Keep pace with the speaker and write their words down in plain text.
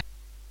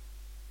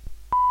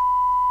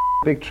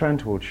Big trend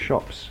towards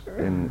shops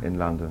in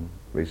London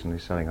recently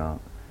selling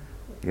art,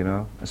 you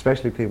know,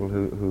 especially people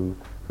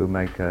who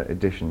make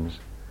editions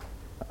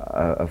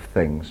of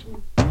things.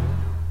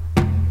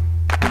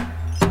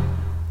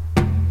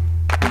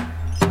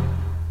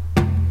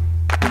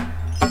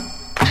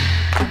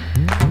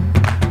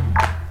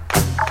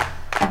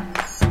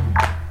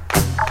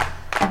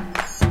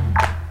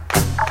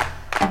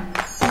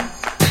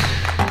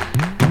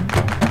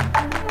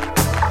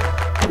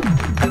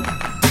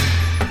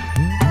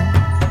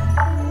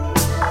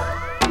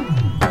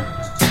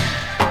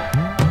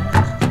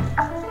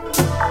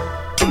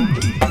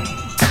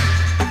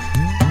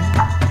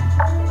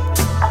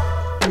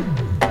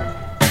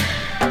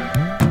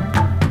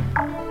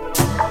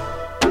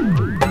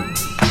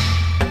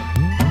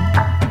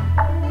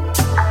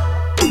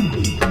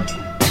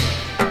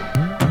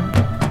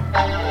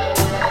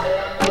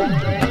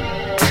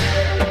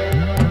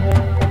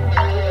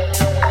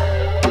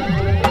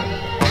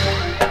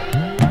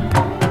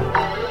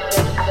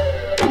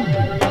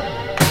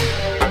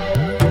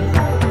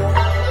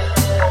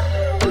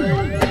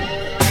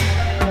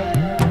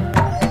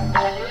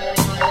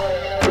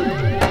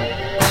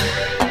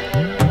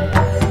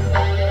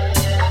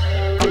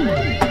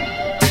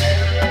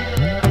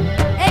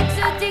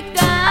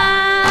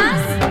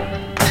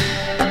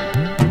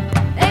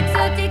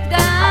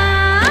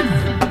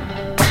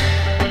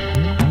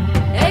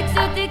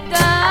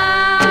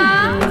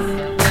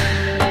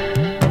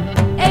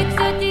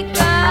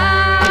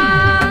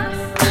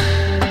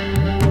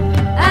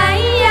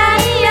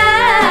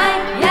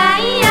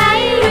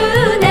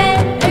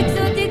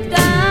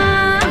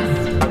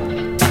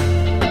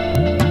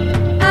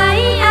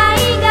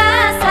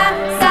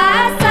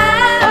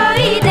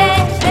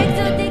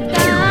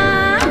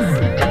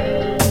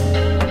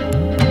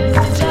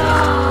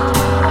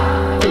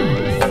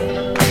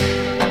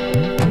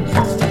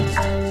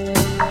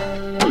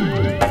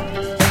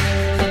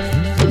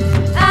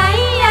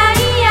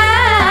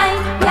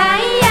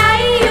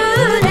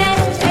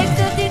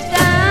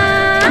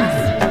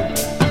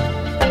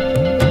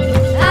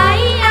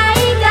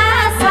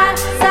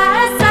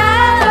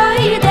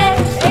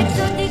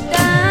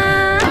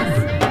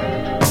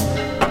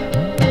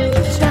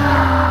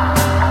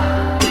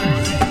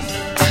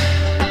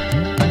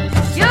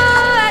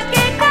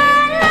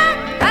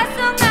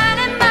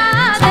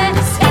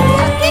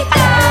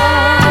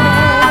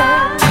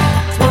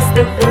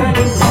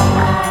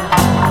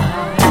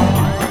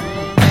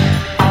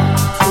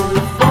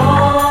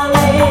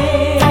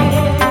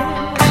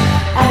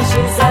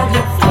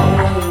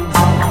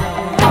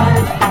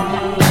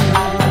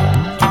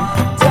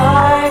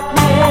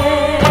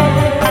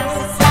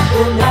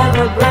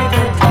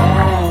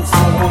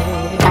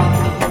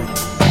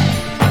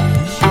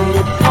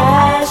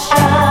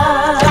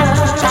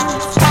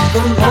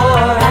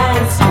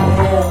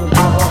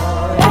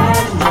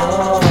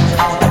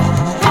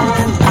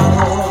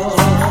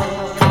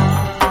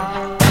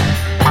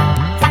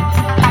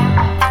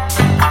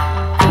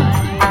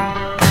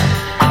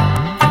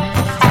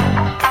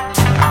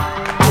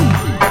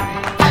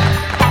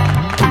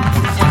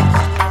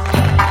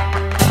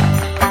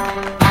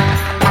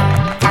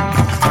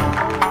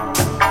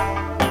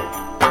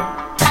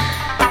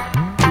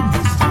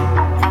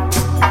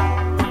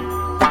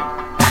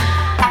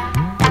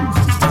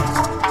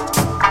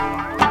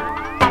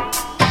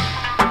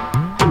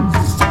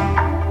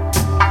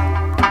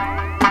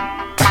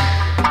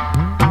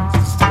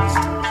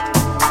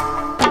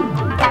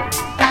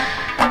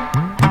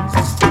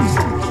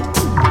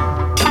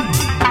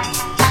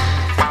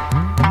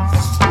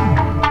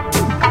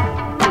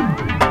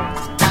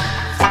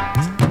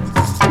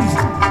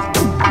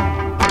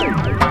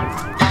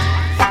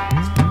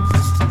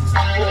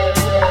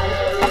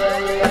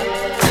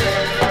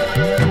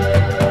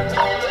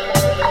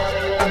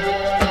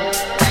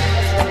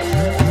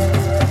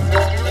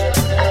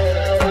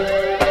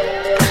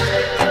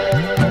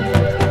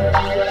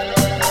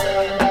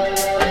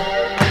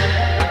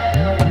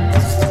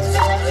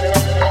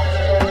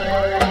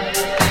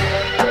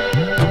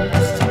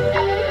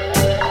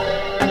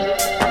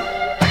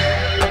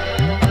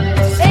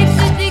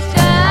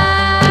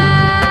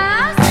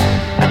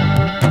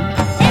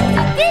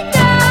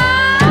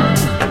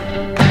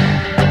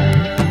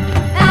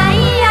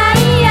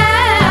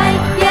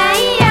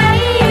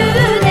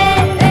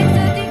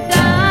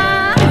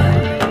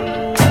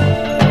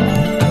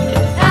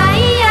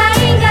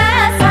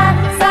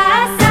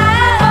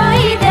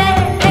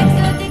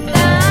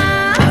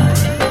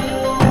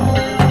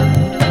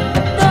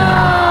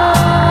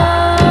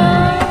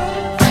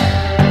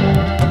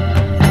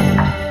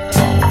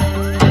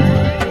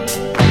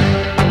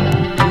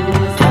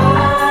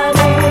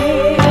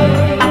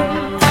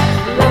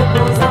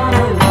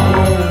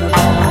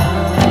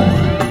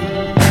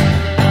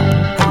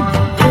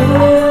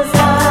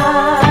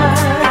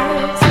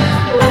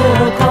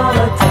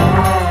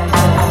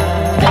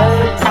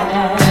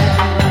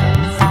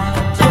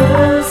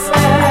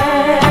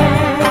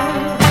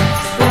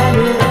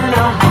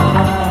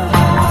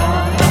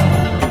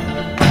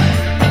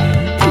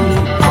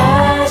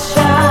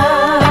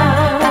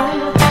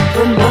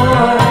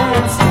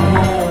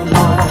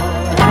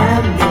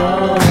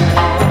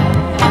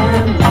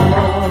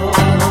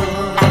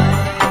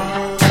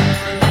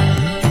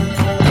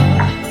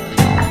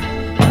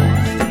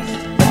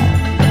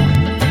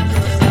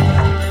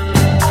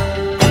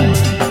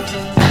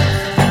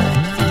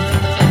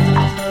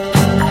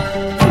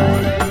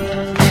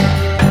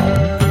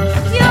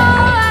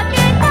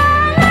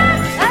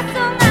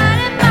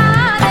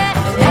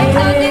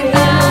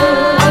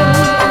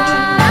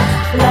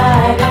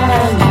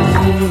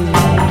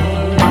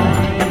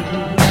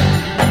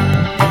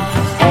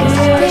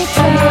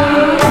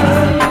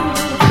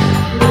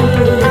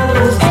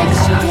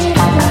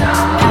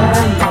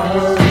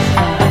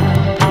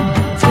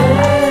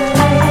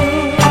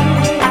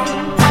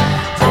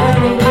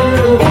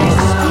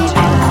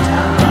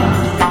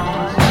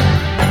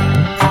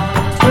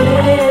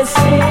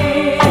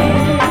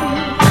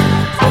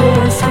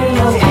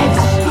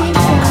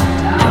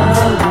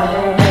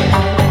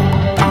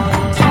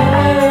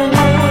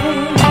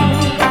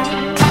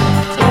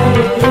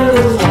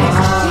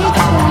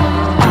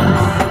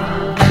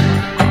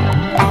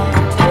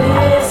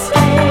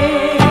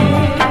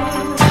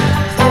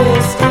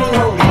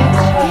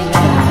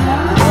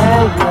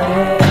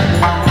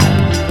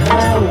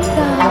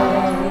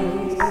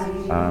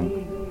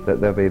 that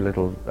there'll be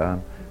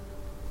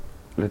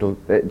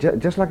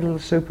just like a little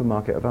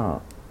supermarket of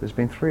art. There's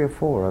been 3 or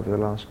 4 over the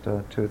last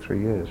 2 or 3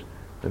 years.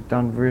 They've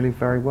done really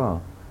very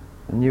well.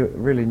 A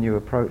really new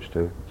approach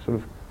to sort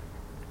of.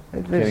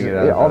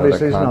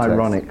 Obviously, there's an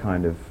ironic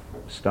kind of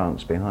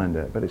stance behind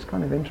it, but it's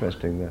kind of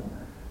interesting that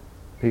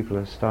people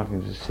are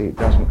starting to see it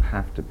doesn't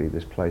have to be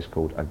this place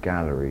called a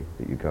gallery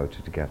that you go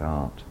to get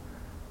art.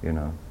 You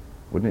know,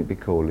 wouldn't it be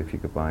cool if you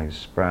could buy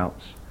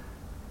Sprouts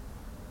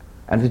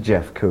and a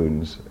Jeff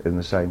Koons in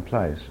the same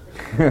place?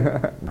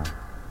 No.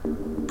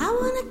 I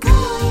wanna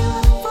call you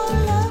up for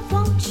love,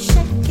 won't you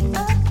shake it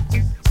up?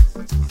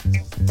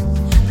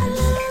 A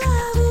little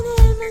loving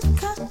in the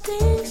cup,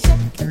 then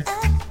shake it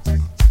up.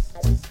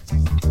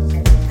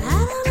 I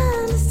don't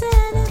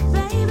understand it,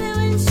 baby,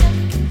 when you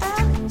shake it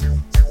up.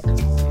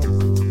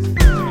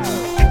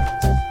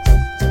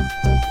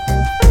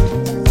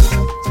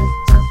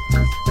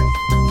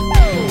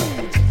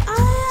 I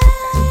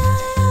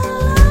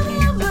love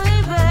you,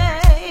 baby.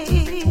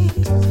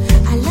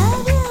 I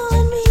love you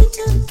and me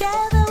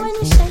together. When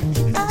you shake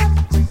it up,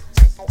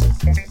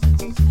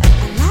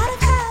 a lot of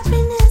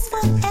happiness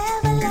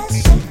forever. Let's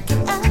shake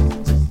it up.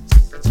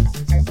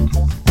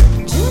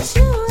 Just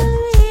you and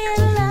me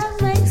and love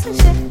makes me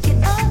shake it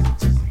up.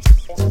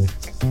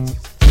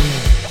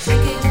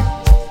 Shake it up,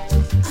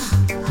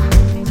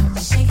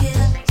 shake it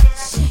up,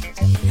 shake it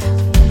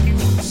up,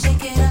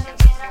 shake it up,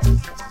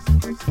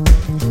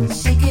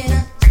 shake it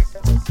up,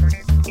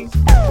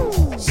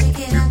 shake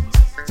it up.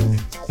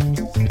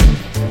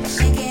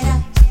 Shake it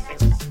up,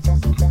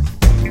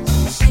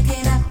 shake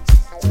it up,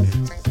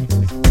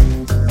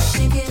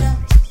 shake it up,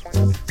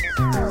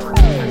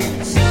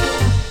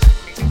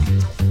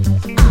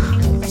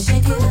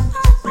 shake it up.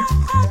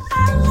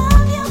 I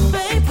love you,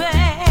 baby.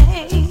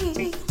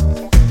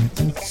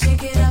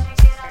 Shake it up.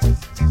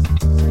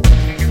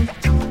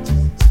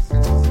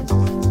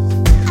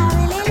 I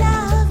really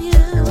love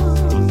you.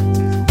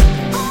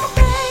 Oh,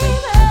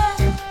 baby,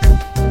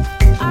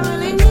 I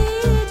really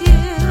need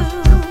you.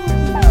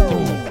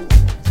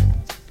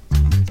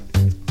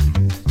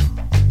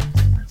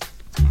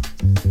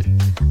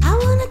 I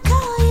wanna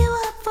call you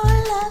up for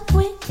love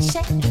when you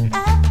shake it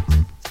up.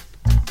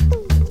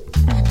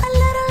 A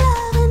little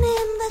loving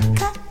in the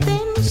cup,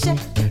 then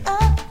shake it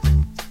up.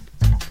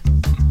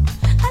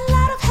 A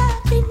lot of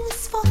happiness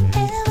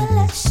forever,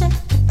 let's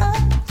shake it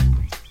up.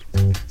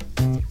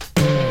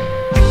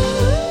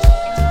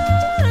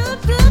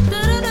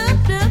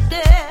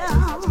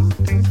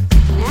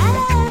 I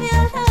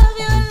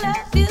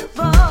love you,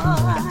 boy.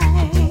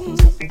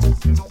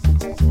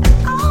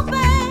 Oh,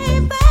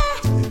 baby,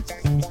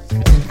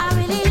 I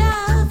really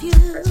love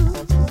you.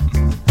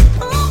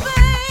 Oh,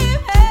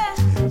 baby,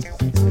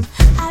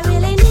 I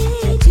really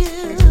need you.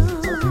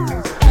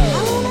 I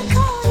wanna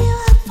call you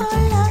up for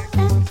love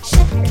and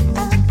shake it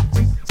up.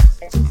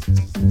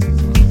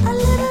 A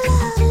little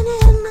loving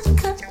in the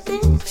cup,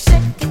 then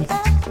shake it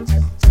up.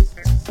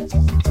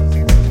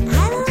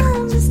 I don't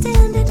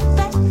understand it,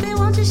 baby,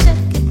 won't you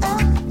shake it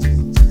up?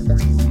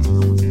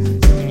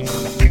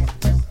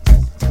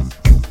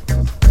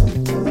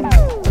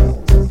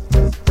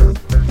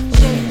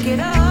 Shake it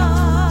up.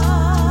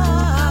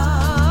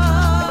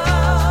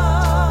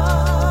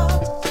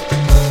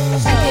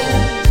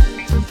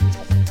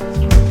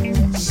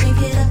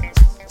 Shake it up.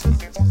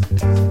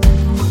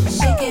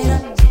 Shake it up. Shake it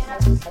up.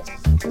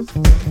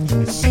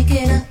 Shake it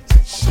up.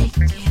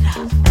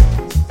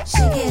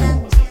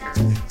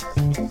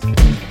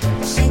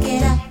 Shake it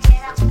up.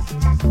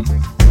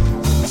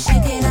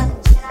 Shake it up. Shake it up.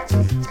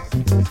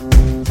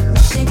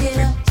 Shake it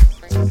up.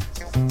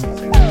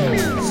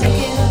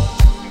 Shake it up.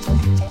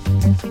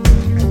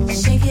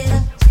 Shake it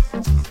up.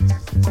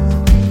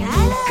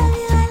 I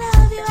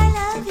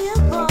love you,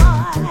 boy.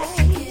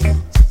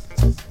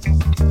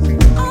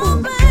 Oh,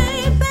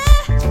 baby,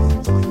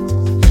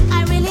 I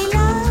really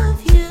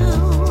love you.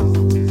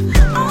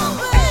 Oh,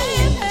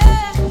 baby,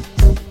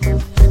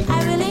 I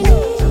really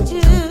need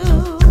you.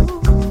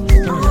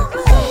 Oh,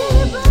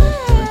 baby,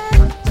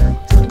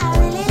 I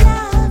really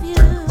love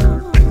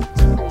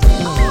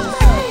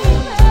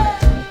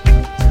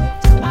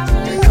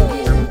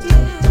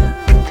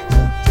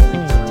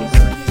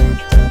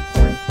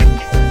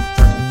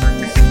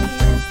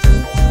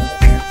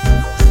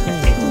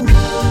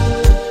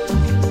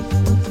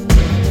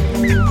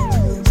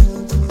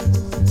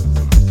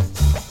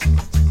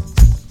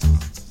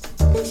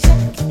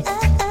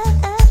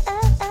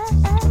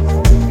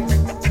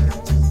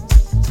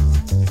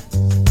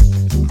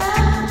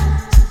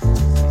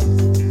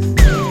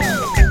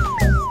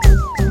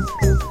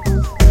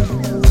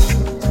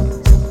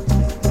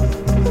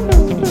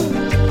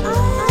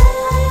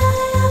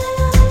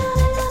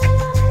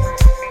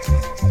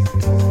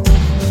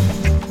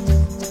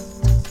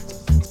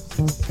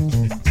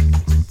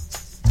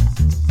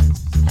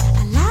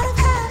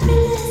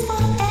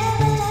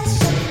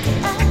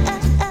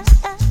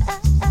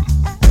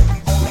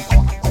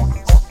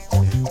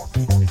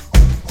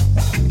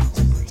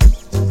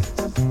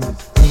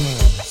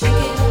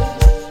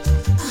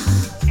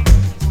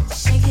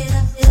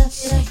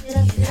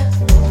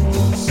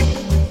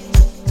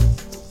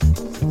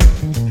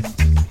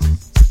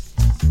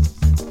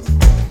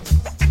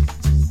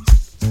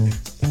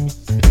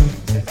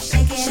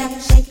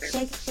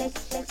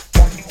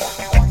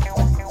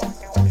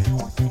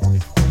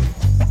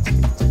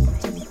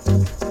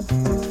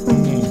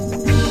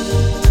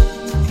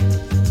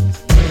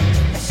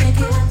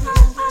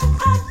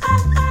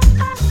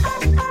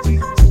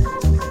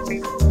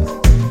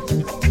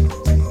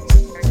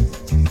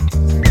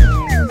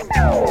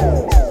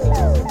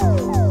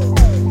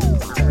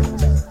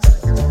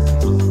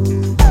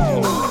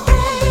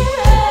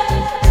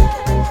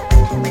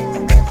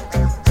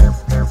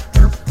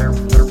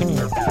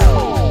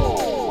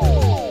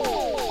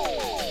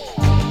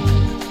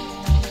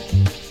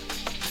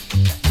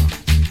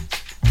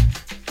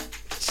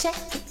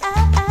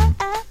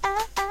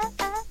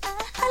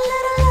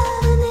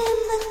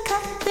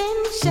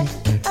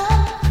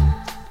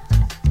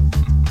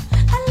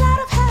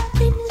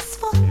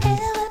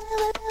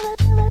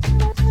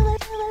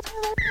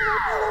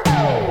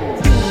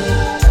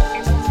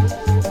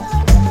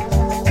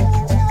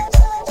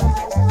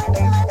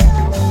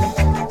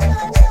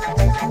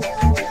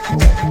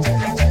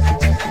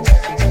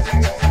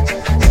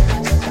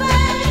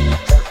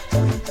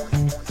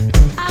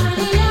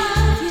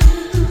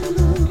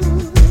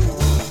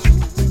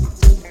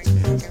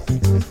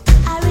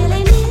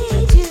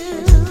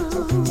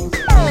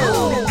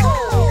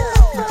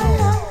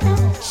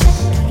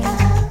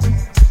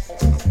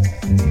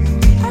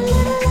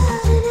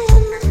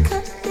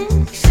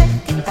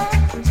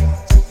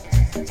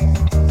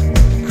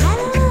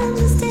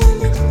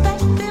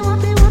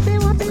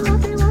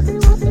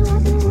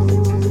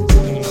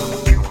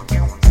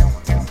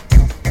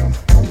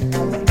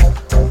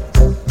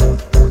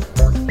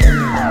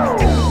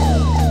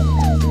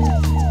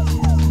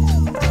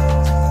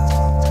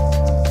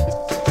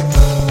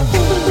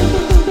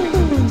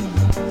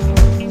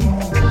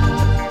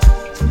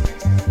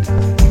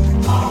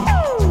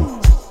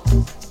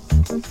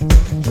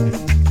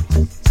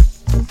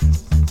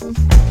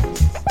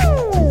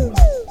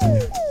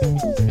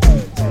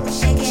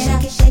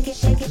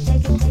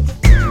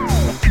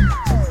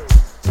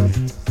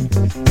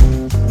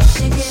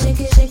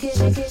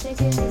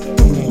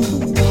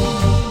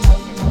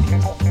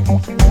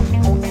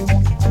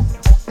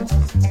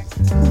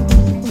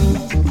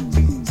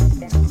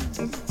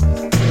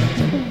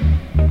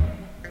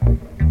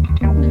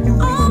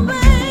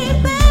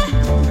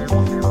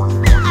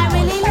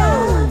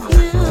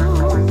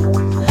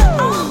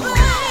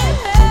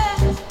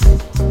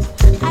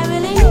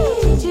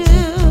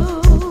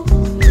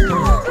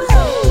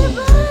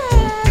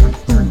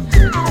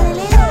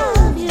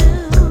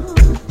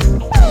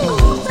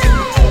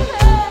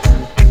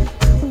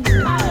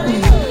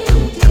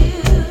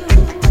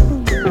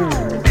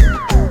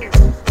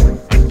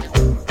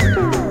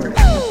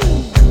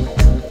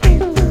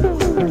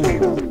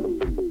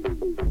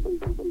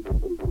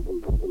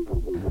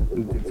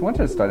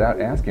wanted to start out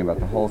asking about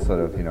the whole sort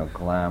of,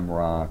 glam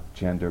rock,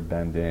 gender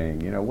bending.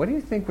 What do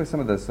you think were some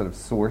of the sort of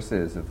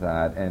sources of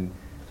that? And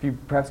if you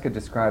perhaps could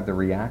describe the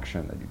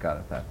reaction that you got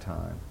at that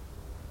time.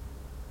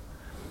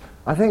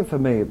 I think for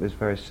me it was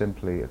very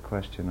simply a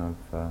question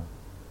of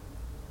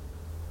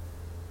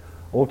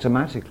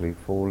automatically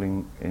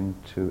falling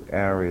into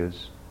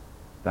areas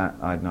that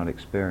I'd not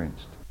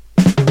experienced.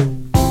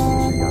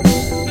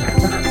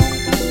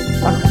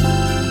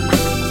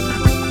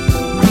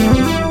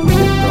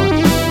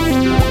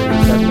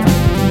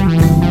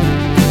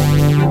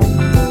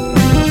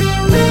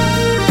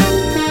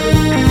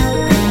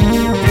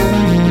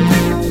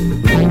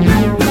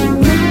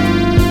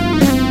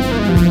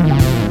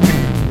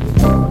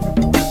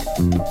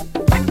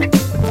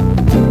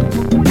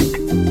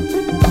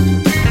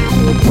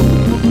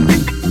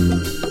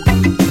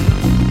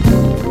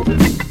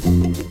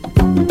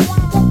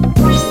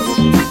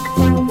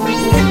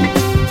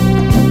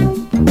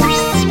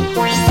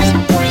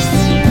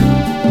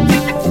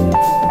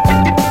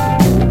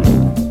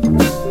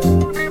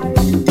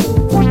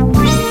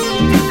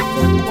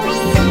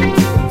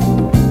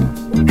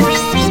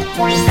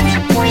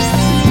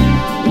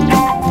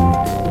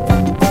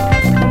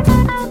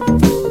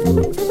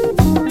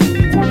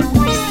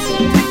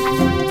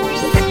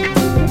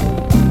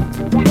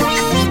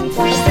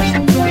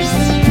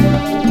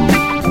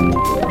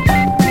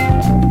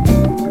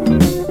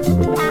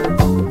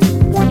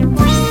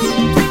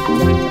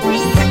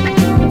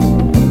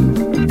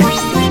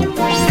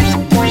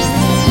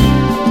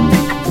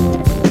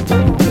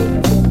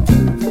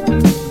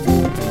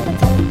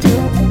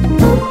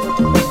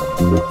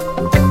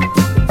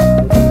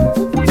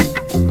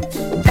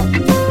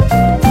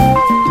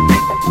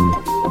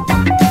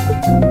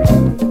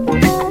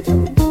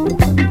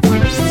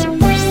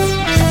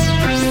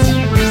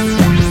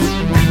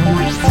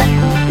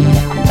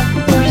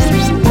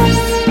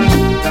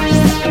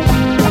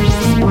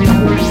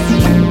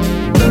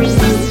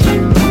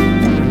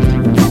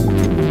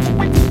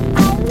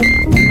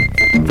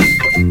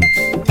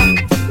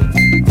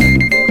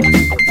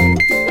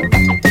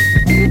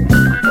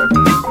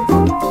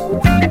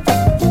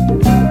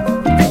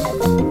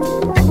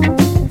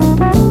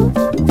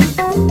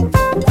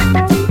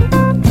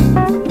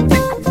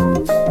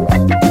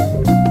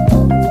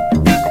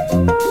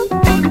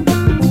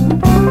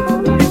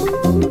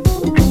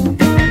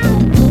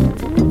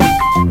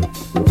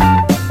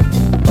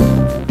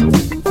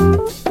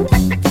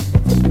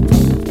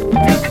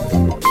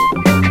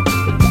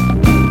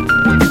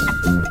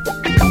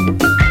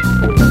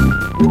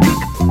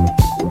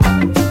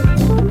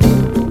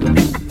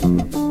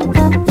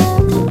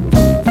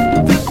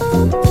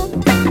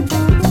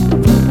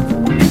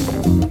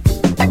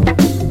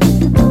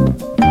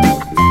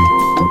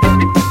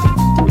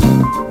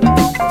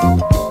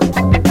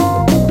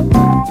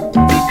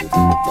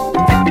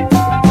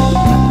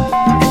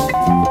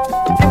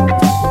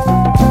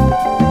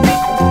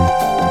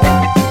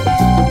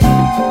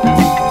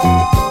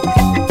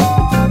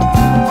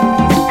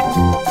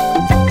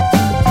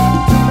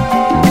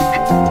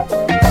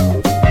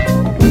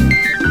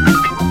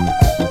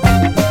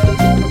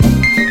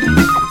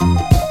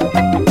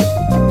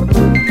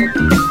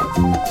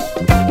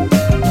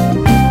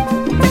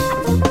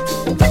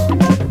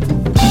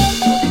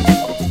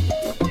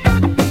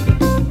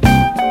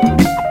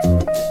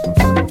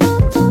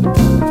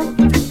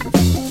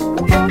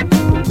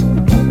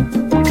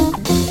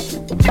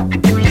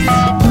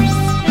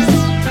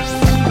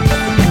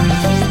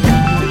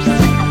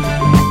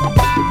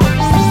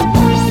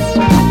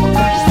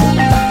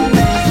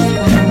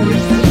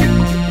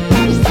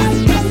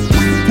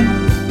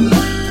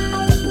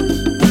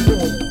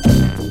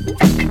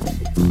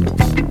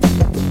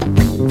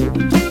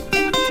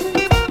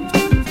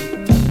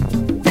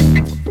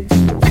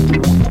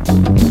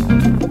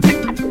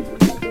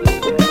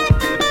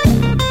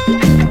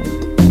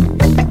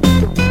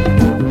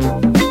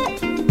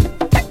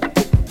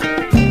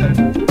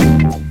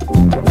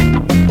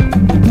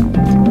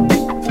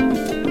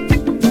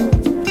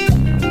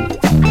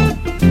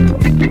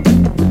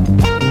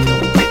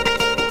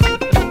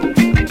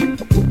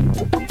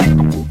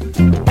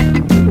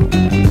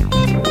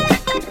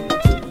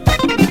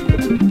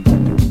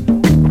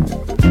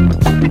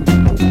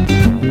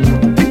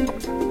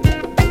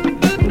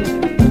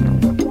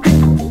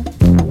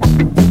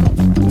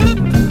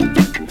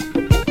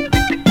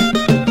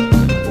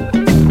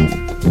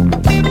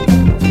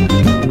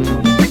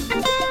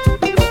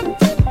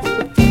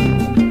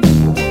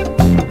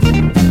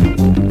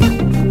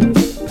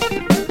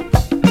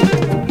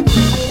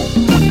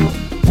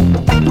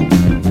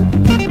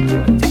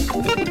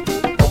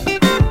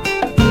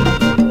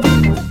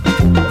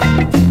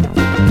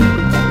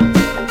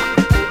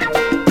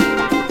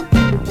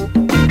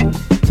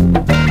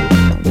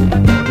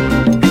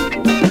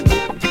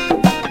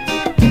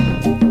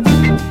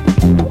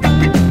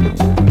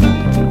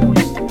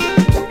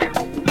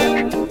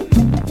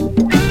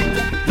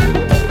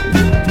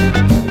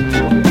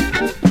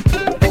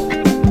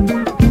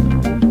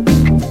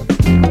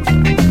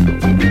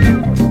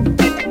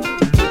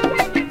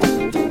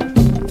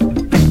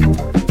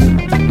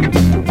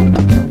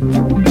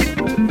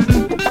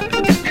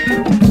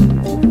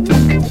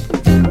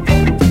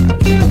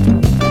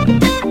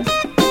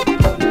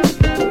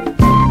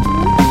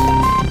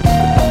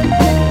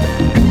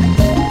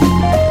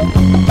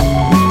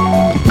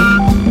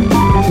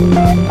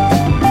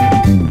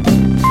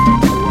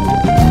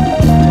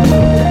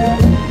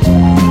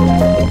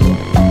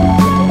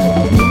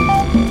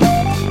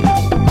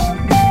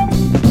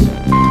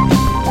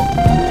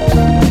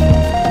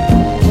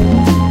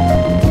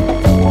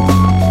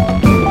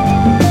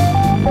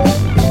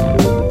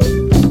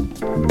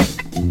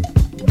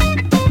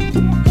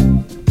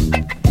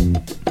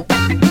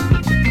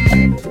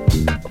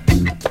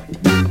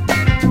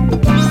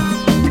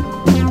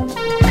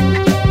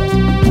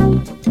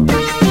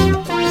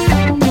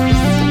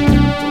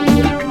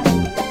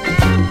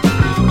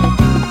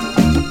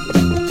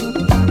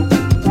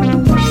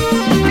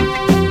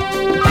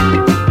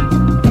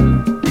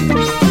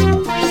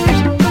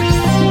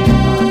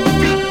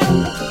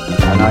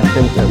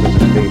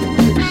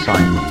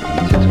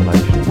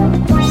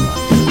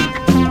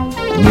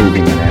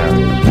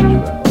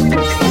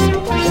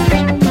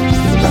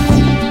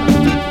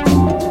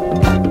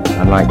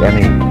 like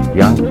any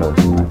young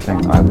person, I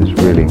think I was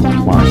really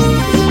inclined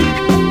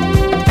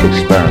to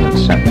experiment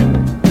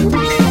sexually.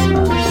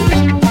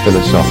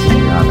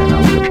 Philosophically, I mean, I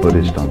was a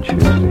Buddhist on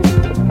Tuesday,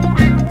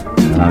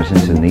 and I was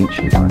into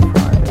Nietzsche by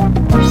Friday. I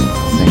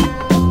think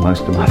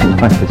most of my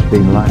life has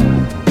been like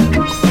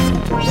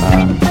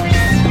that.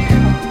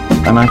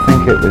 And I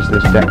think it was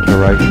this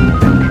declaration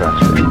of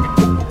interest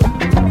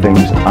in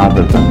things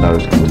other than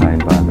those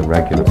contained by the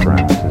regular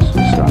parameters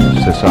of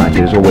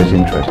society has always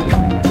interested me.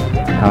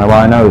 Kind of,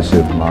 I know the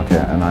supermarket,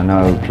 and I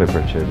know Cliff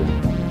Richard, and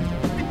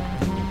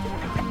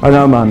I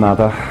know my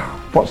mother.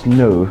 What's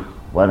new?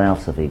 What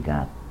else have you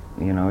got?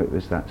 You know, it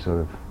was that sort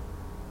of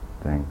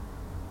thing.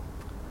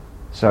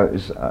 So it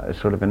was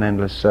sort of an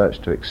endless search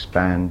to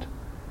expand.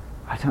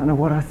 I don't know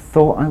what I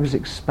thought I was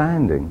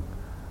expanding,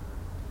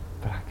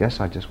 but I guess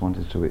I just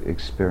wanted to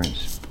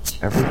experience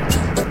everything.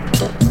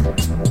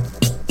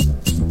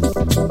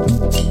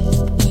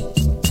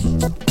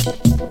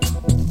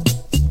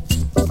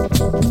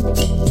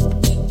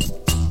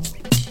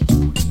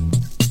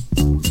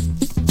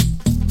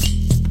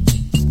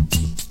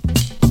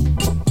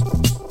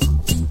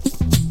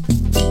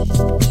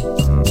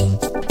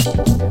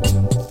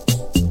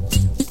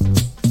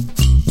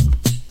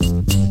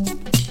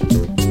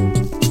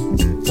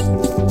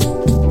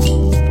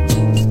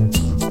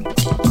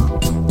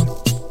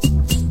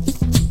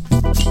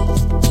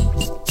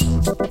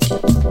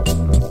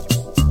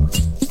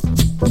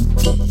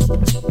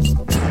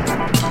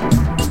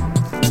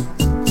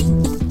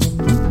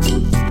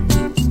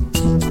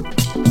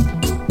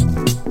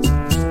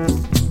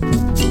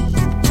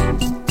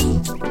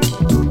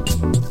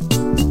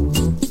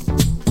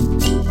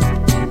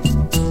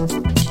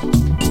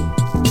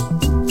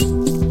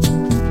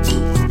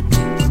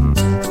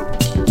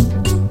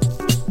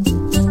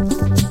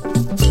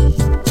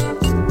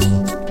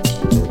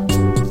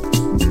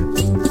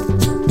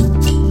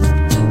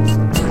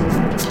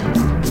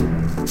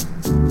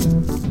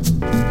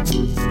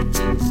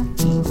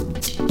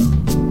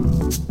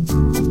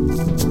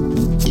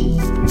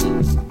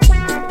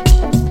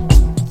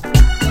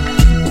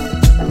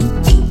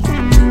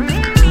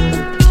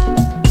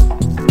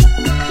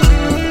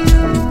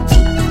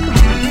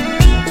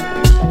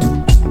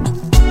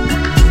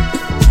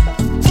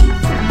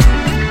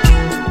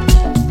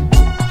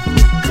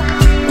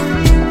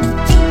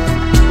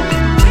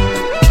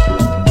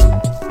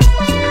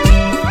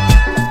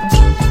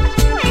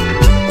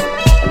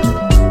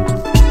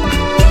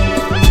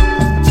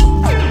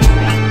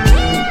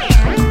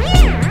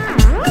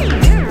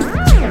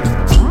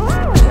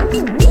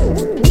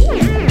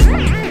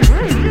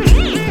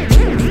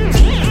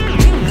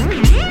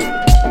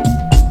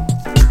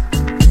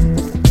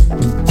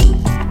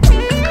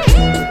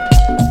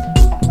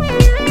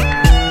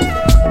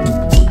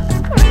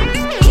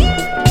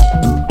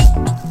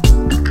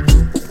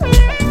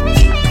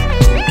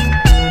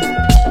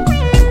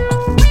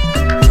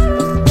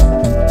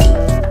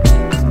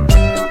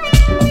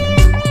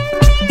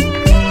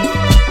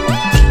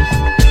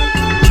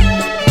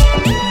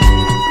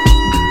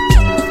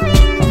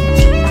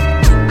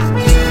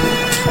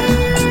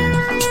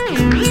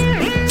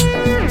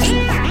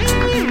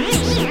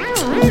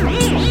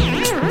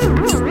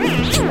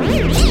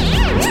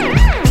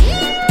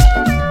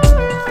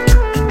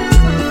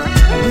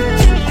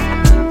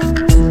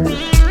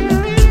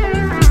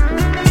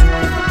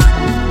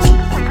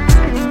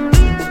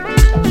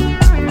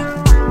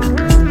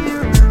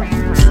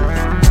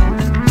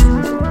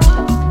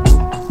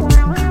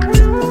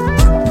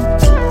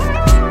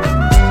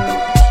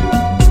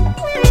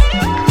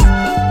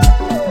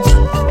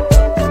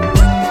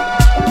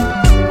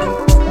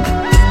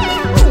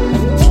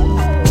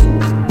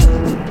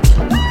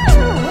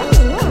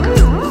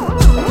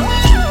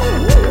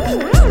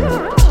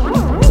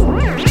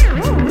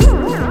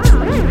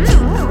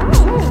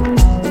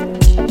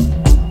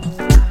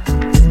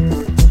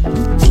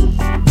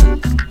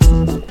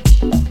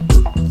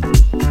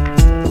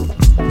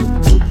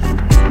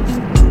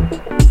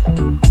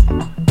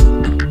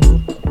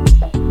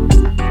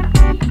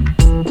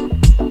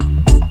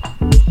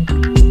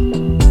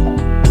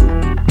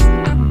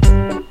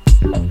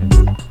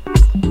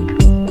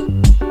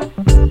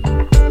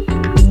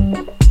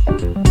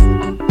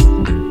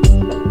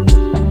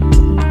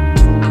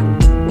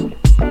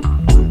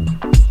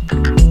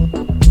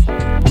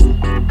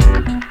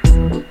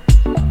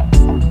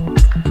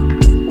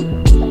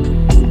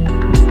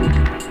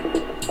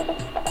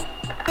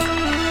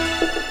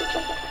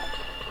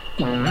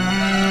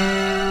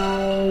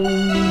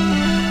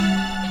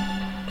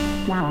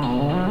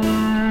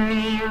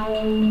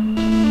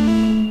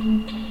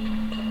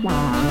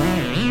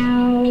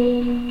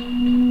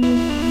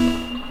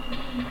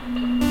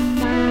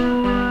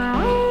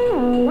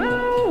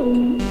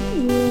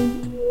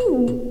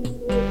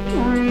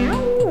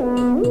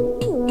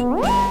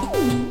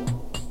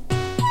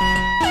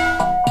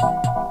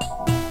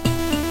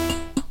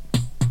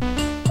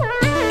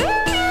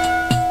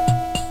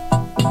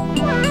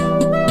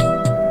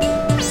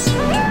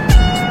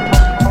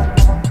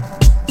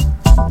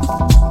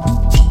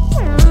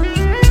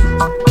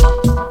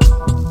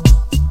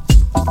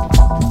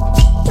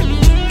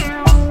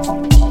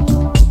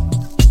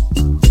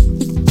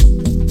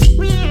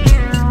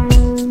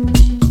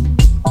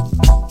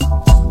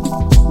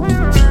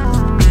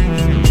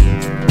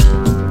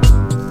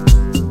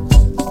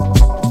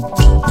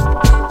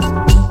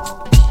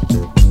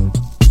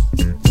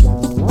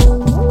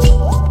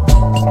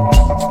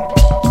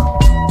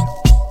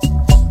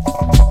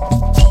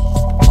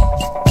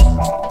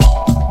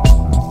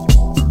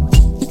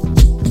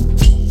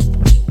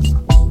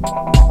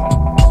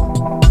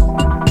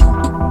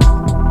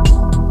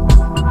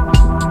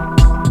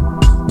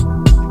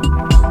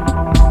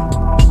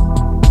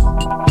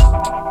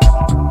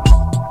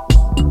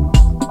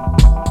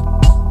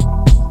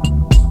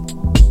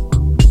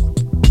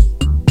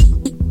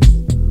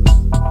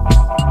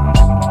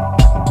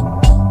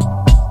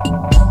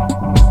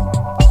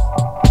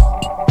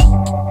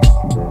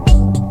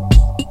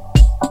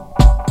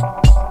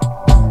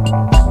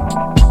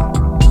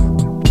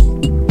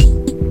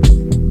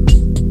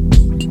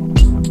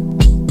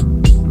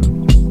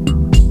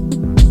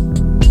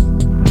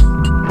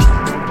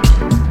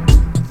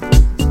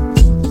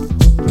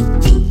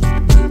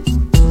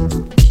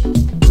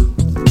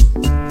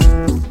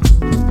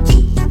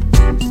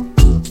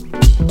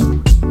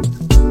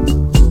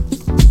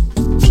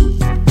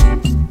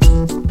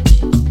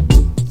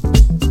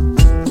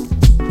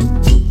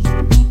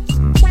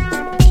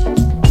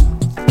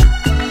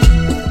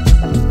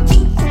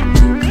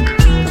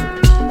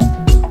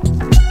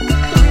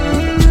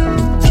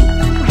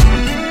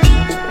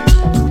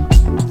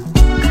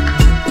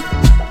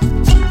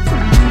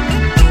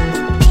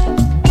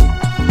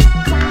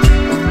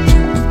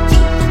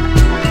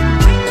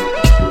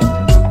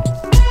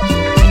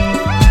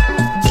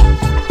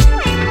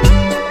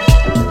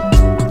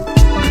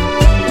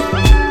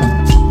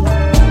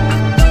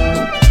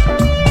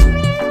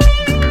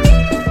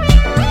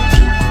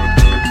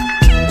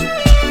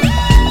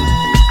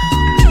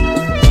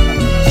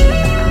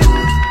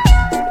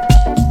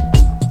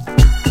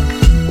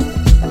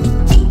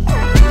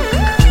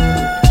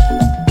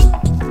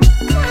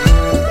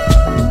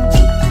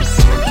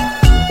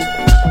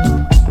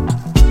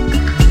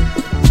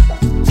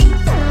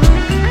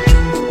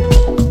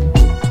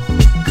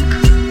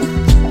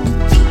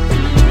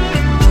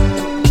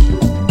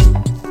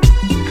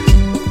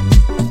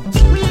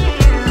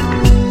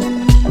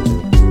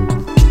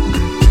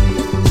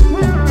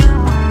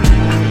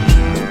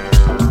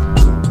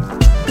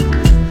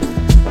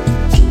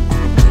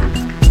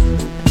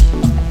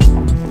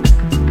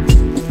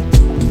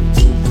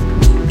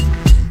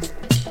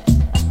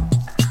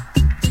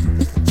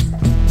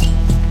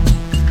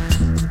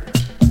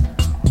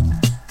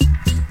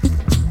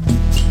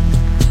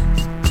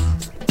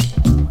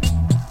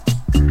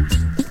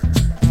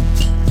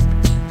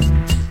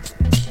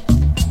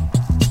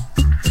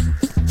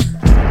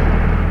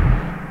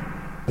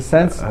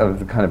 sense of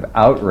the kind of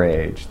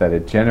outrage that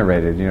it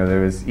generated. You know,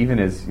 there was, even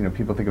as, you know,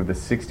 people think of the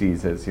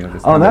 60s as, you know,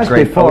 this Oh, time of that's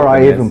great before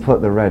I openness. even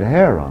put the red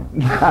hair on.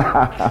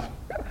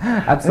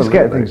 Absolutely. Let's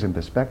get things in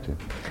perspective.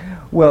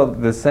 Well,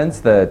 the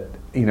sense that,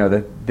 you know,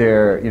 that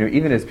there, you know,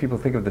 even as people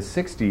think of the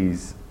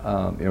 60s,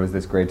 it was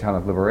this great time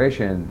of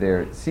liberation,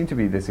 there seemed to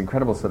be this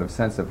incredible sort of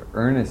sense of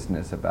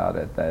earnestness about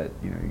it that,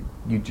 you know,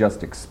 you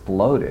just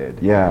exploded.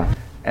 Yeah.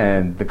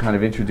 And the kind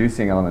of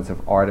introducing elements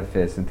of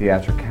artifice and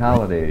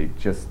theatricality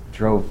just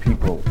drove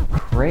people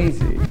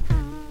crazy.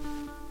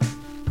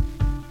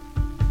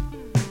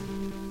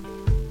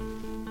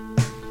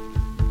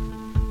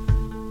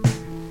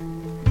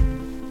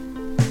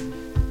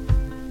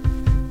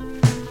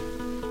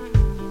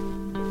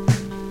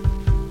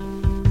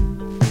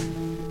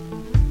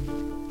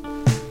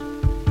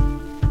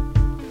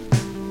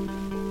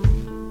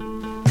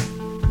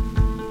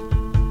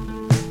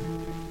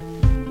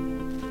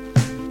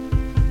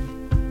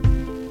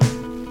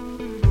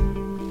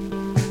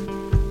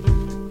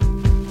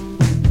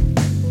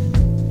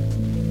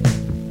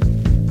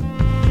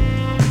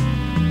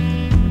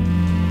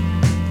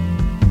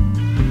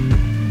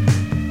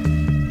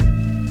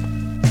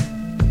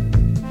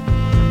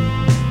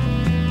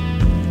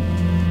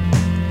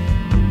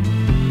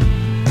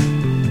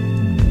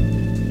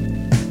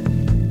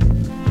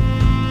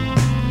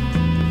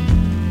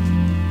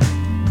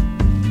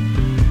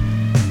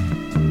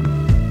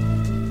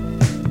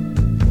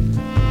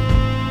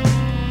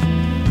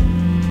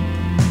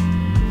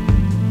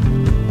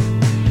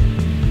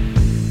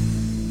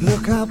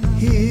 Look up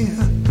here,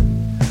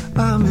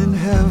 I'm in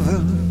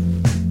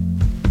heaven.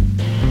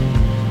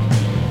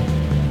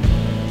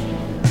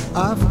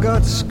 I've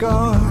got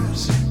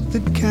scars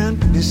that can't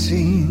be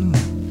seen.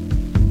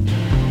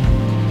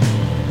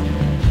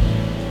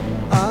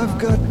 I've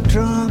got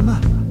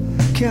drama,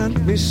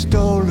 can't be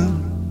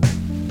stolen.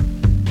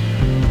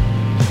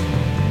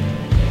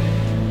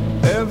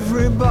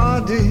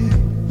 Everybody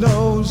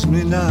knows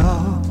me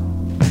now.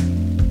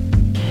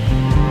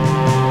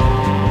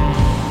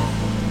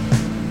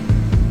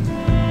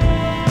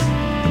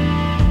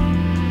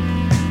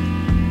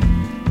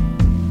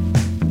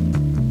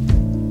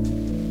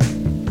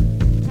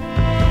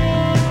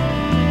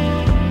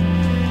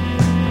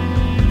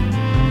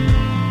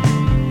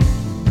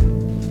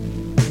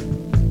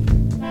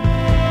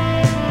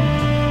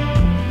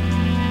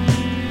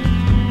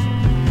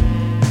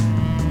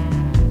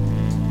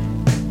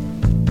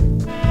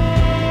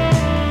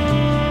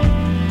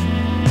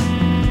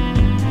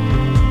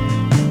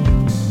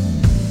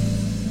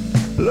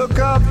 Look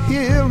up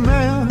here,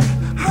 man,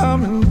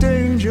 I'm in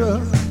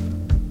danger.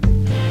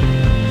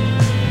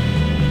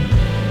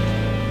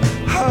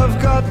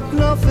 I've got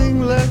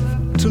nothing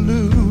left to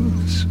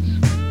lose.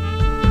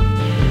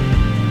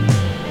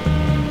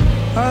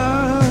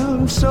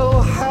 I'm so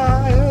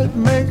high it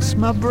makes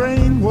my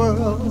brain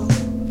whirl.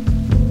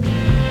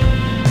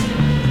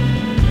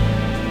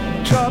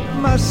 Drop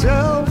my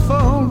cell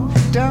phone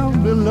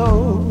down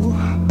below.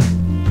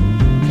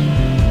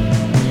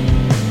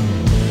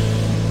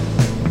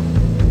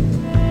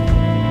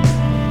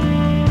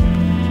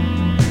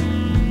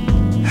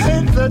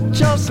 That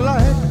just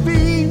like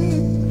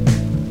me.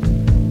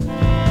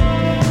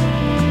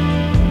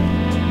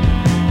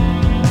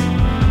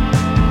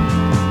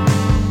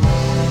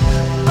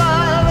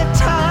 By the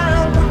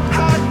time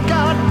I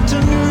got to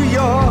New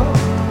York,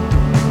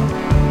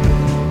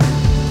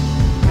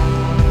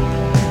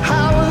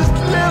 I was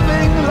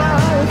living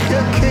like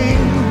a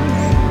king.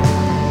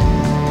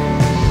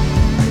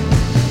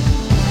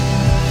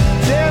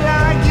 Then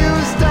I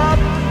used up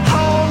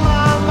all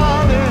my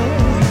money.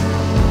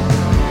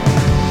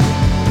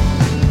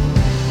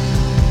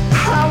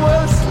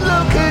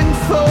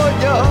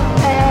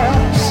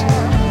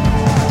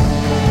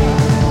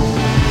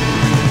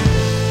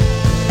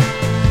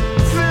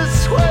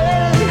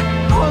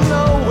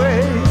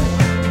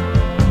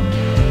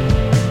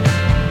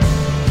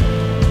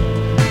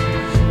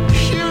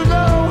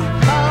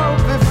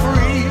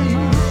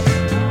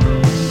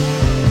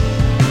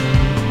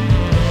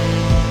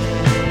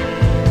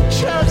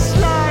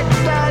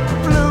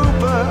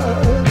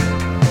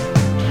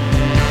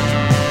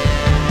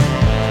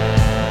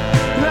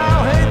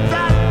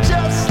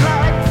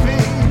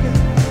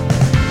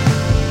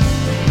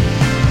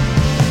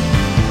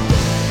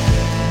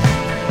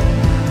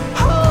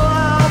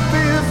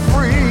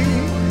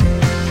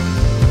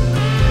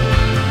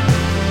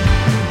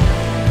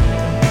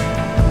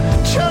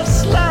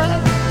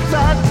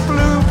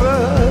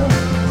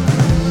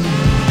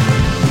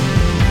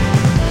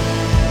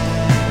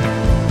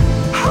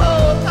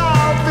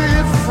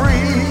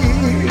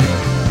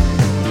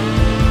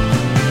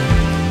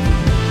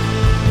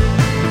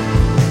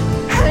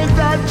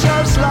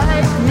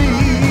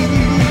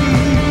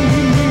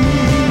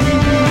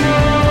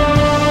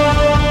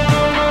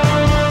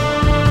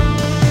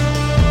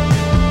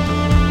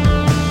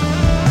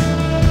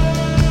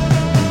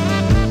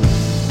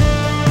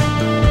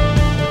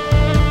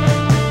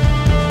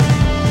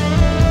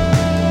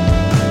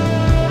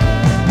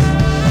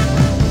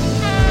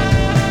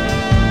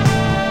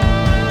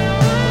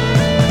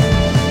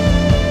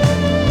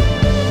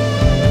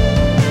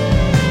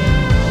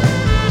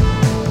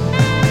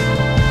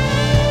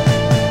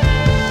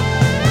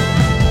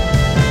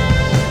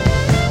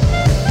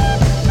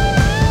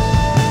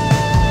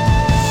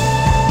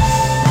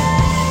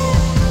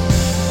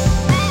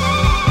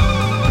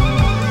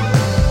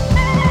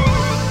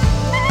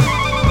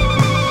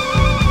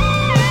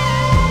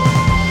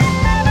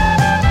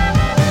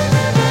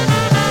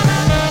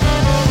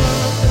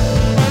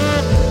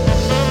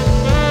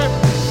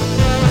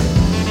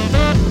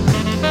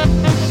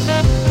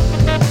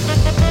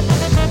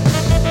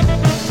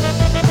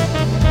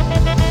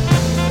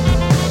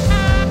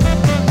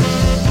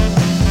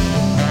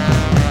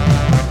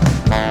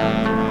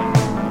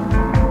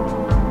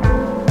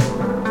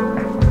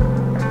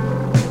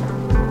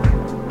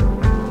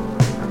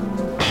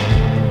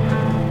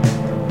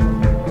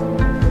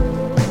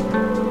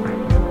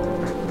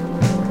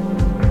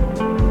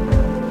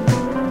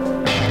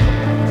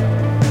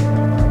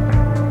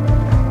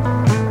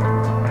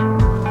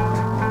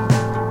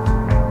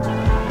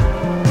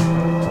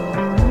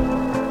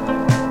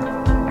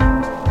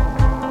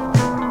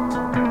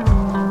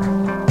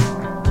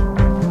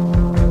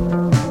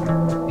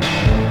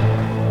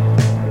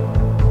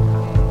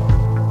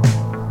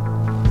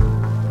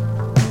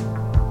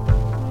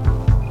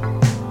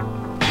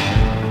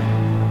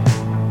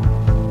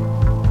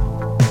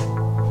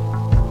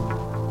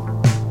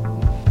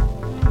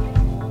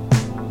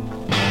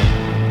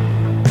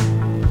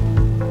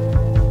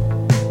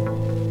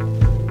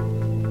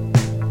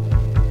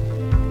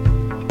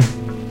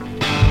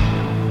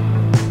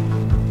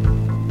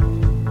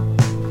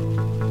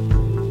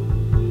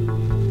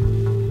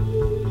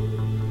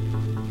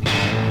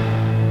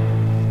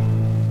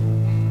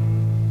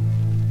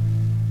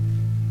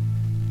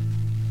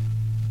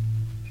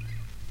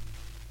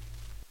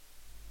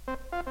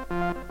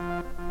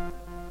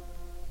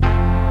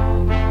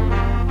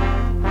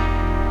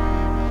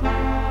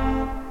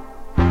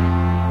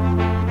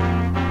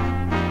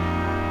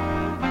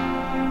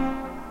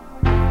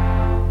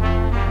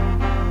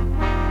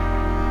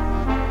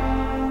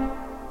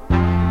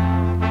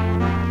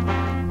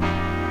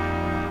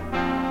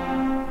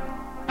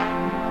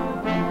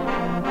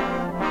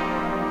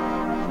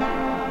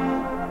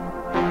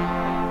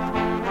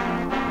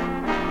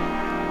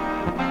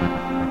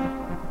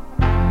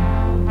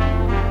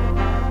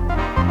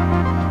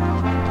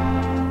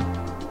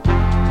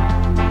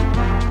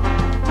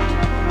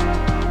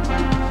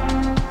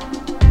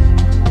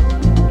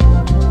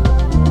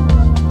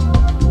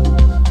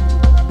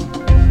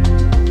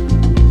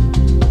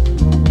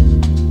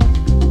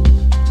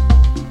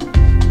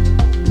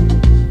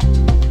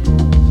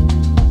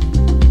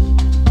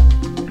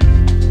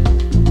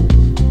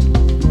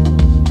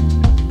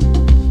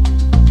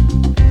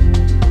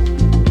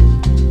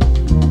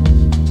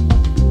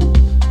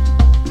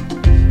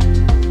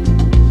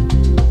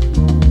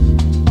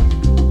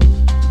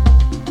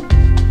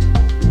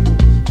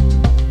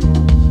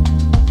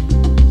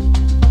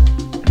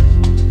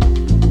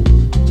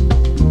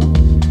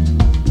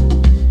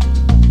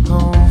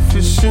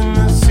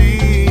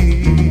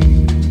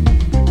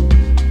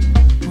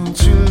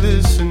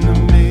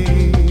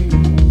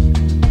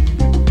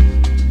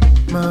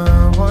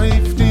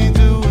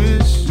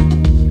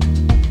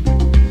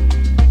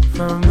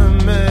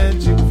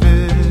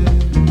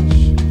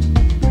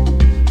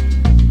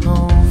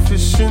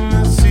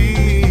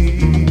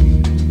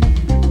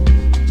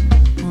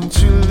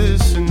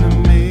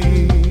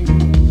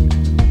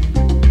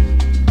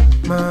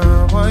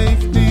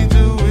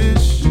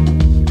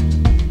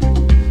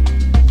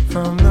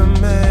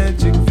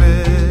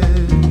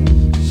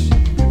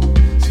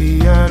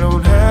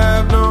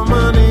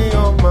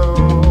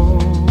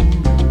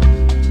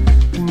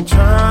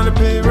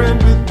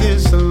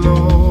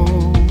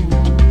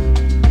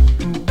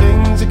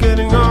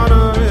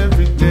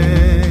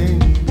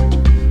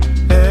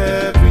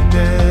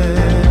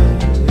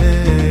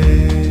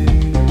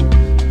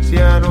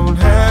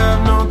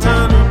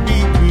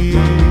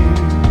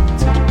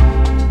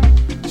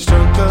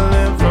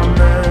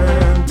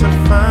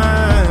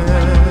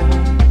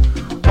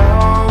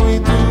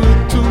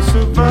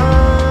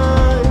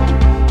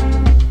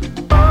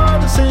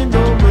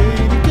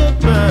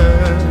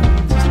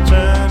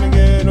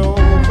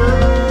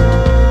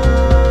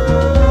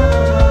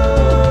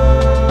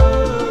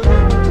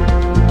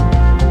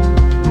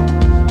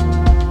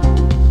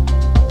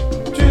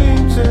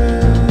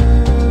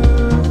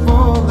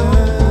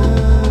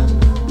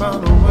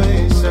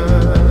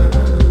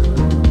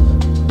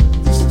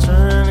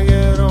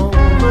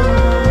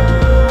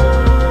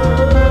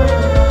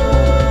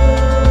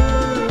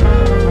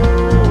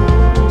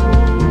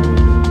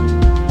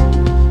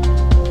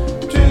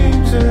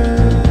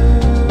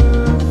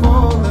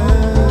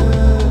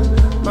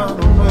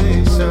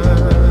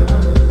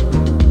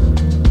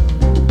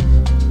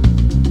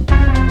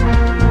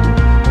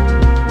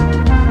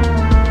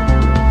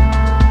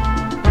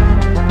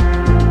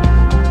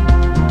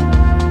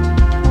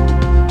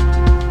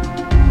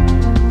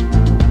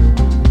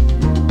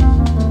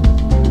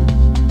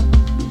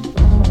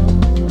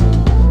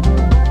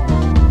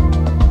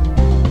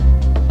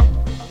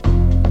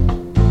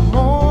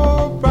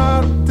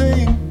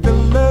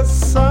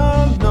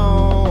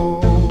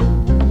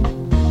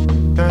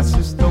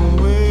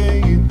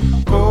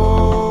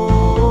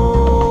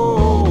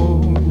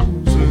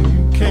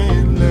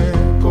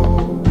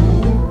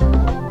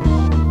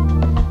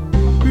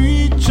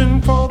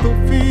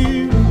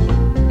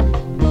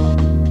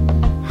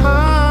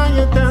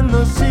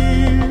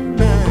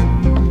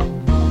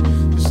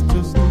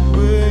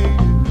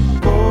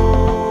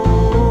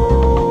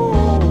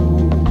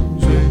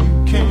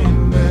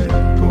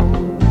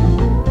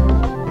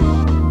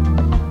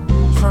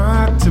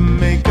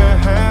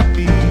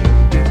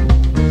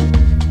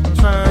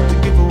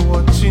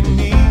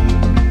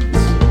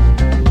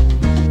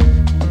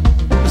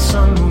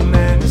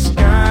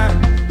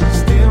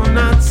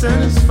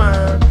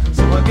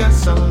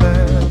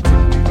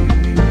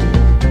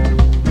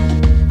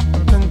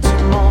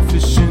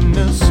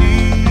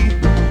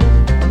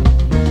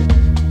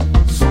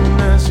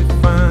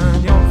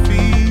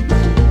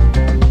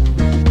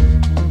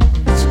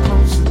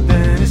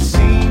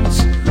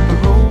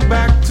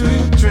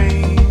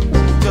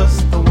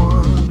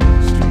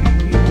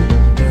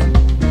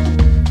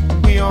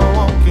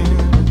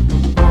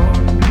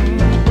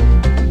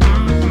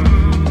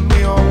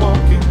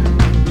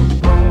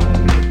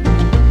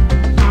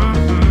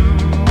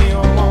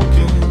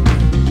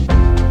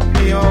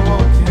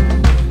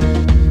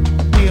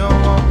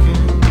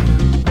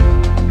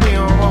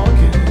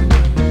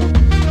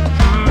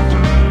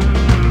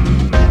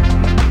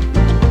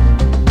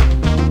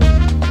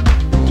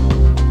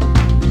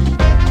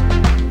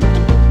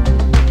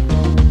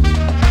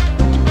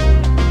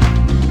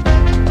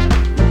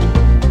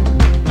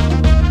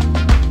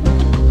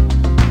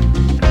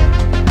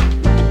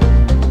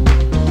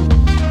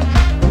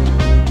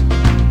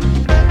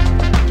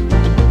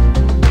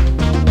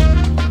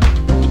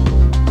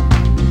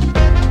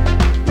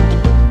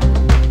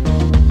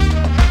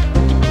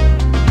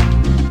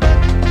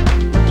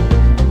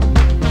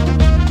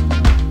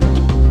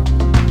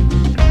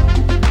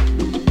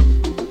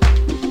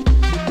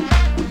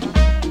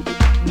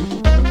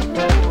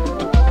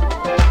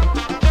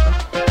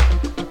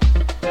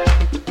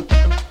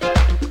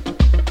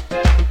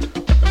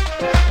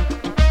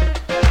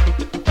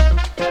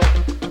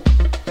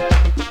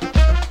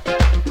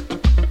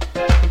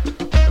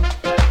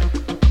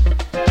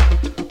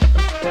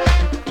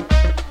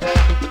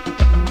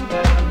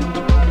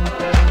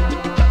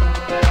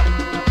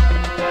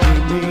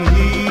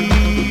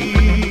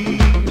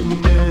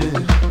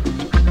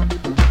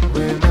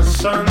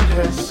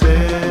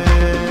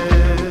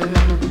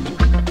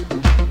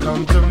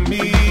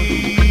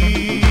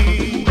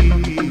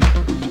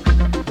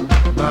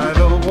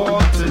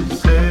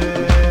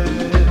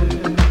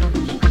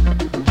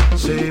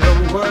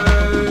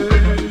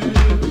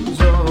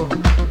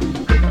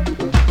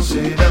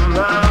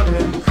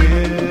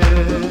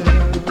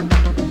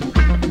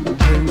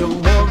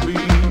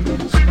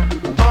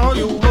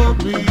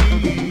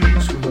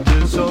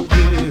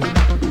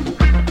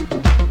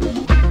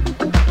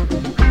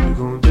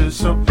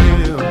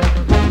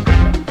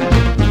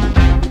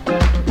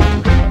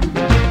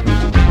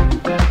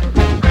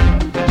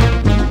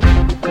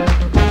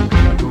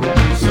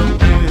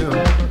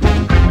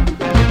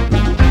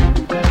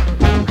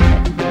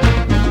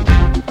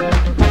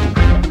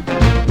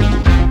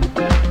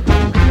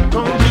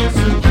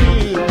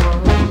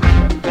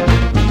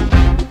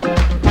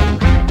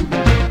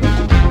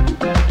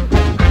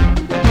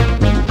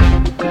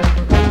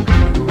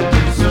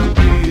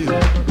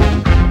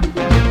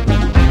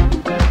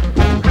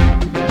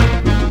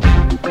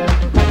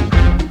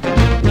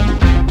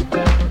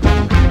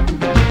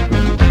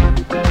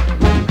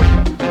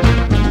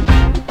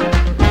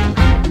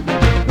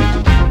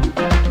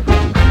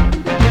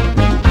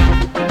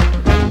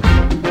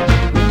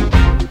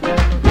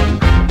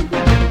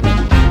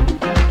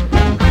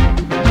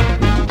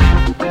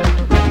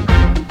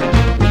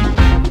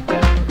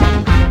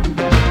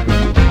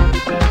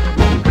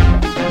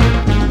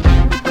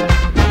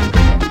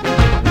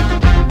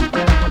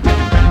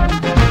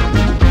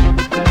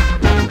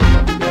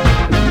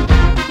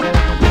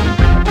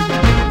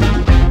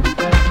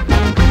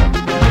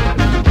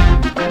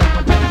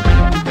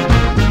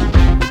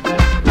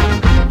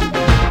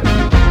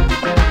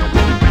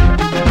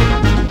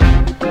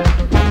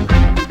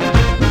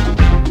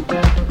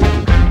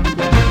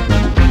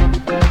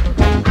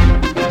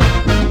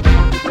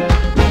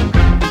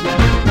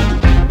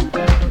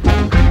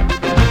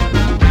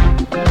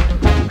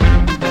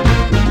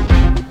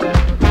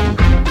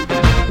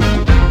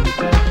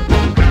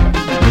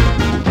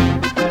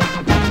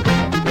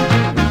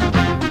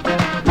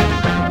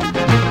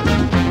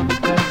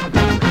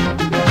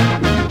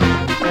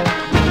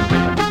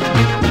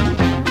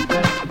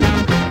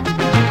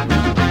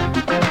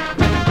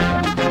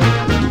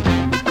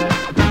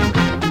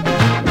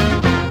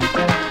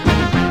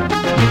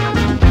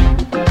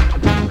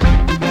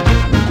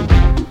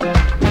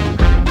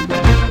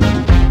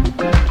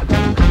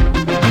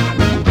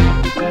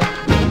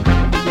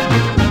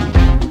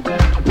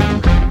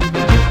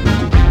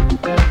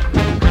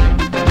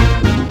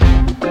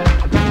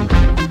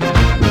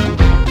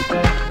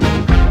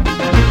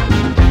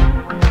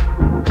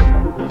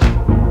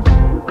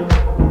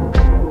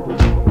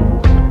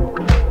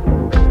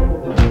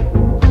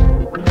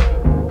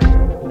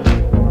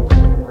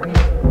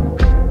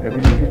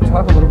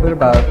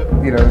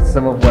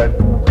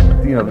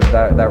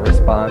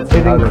 months.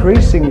 It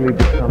increasingly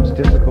becomes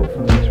difficult for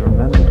me to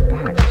remember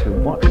back to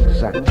what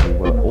exactly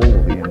were all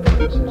the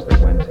influences that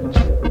went into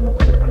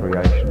the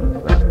creation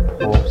of that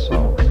poor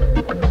soul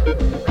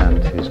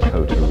and his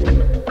coterie.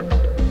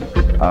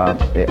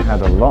 It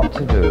had a lot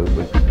to do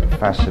with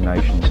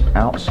fascinations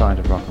outside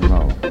of rock and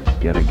roll.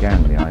 Yet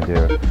again, the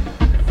idea of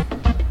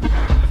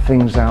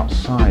things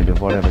outside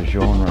of whatever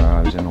genre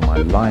I was in, or my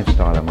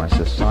lifestyle or my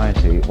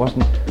society. It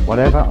wasn't,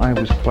 whatever I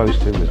was close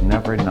to was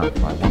never enough.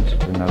 I wanted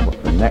to know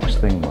what the next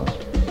thing was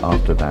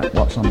after that.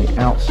 What's on the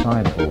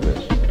outside of all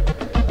this?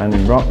 And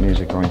in rock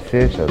music or in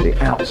theatre, the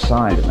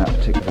outside at that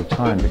particular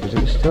time, because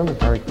it was still a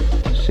very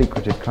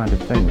secretive kind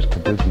of thing, was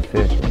kabuki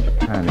theatre in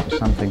Japan. It was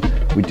something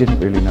we didn't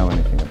really know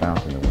anything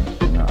about in the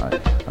West. And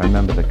I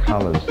remember the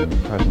colours and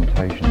the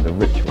presentation, the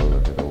ritual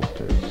of it all.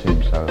 It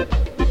seemed so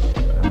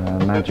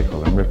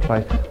magical, and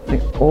I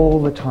think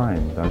all the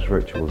time those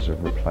rituals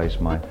have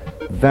replaced my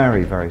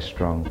very, very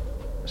strong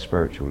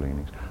spiritual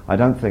leanings. I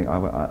don't think,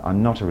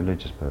 I'm not a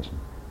religious person,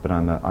 but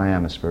I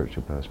am a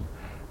spiritual person.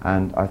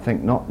 And I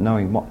think not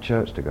knowing what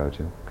church to go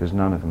to, because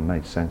none of them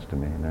made sense to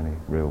me in any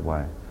real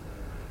way,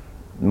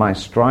 my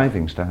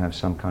strivings to have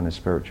some kind of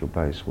spiritual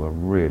base were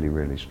really,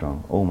 really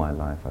strong. All my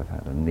life I've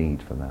had a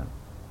need for that.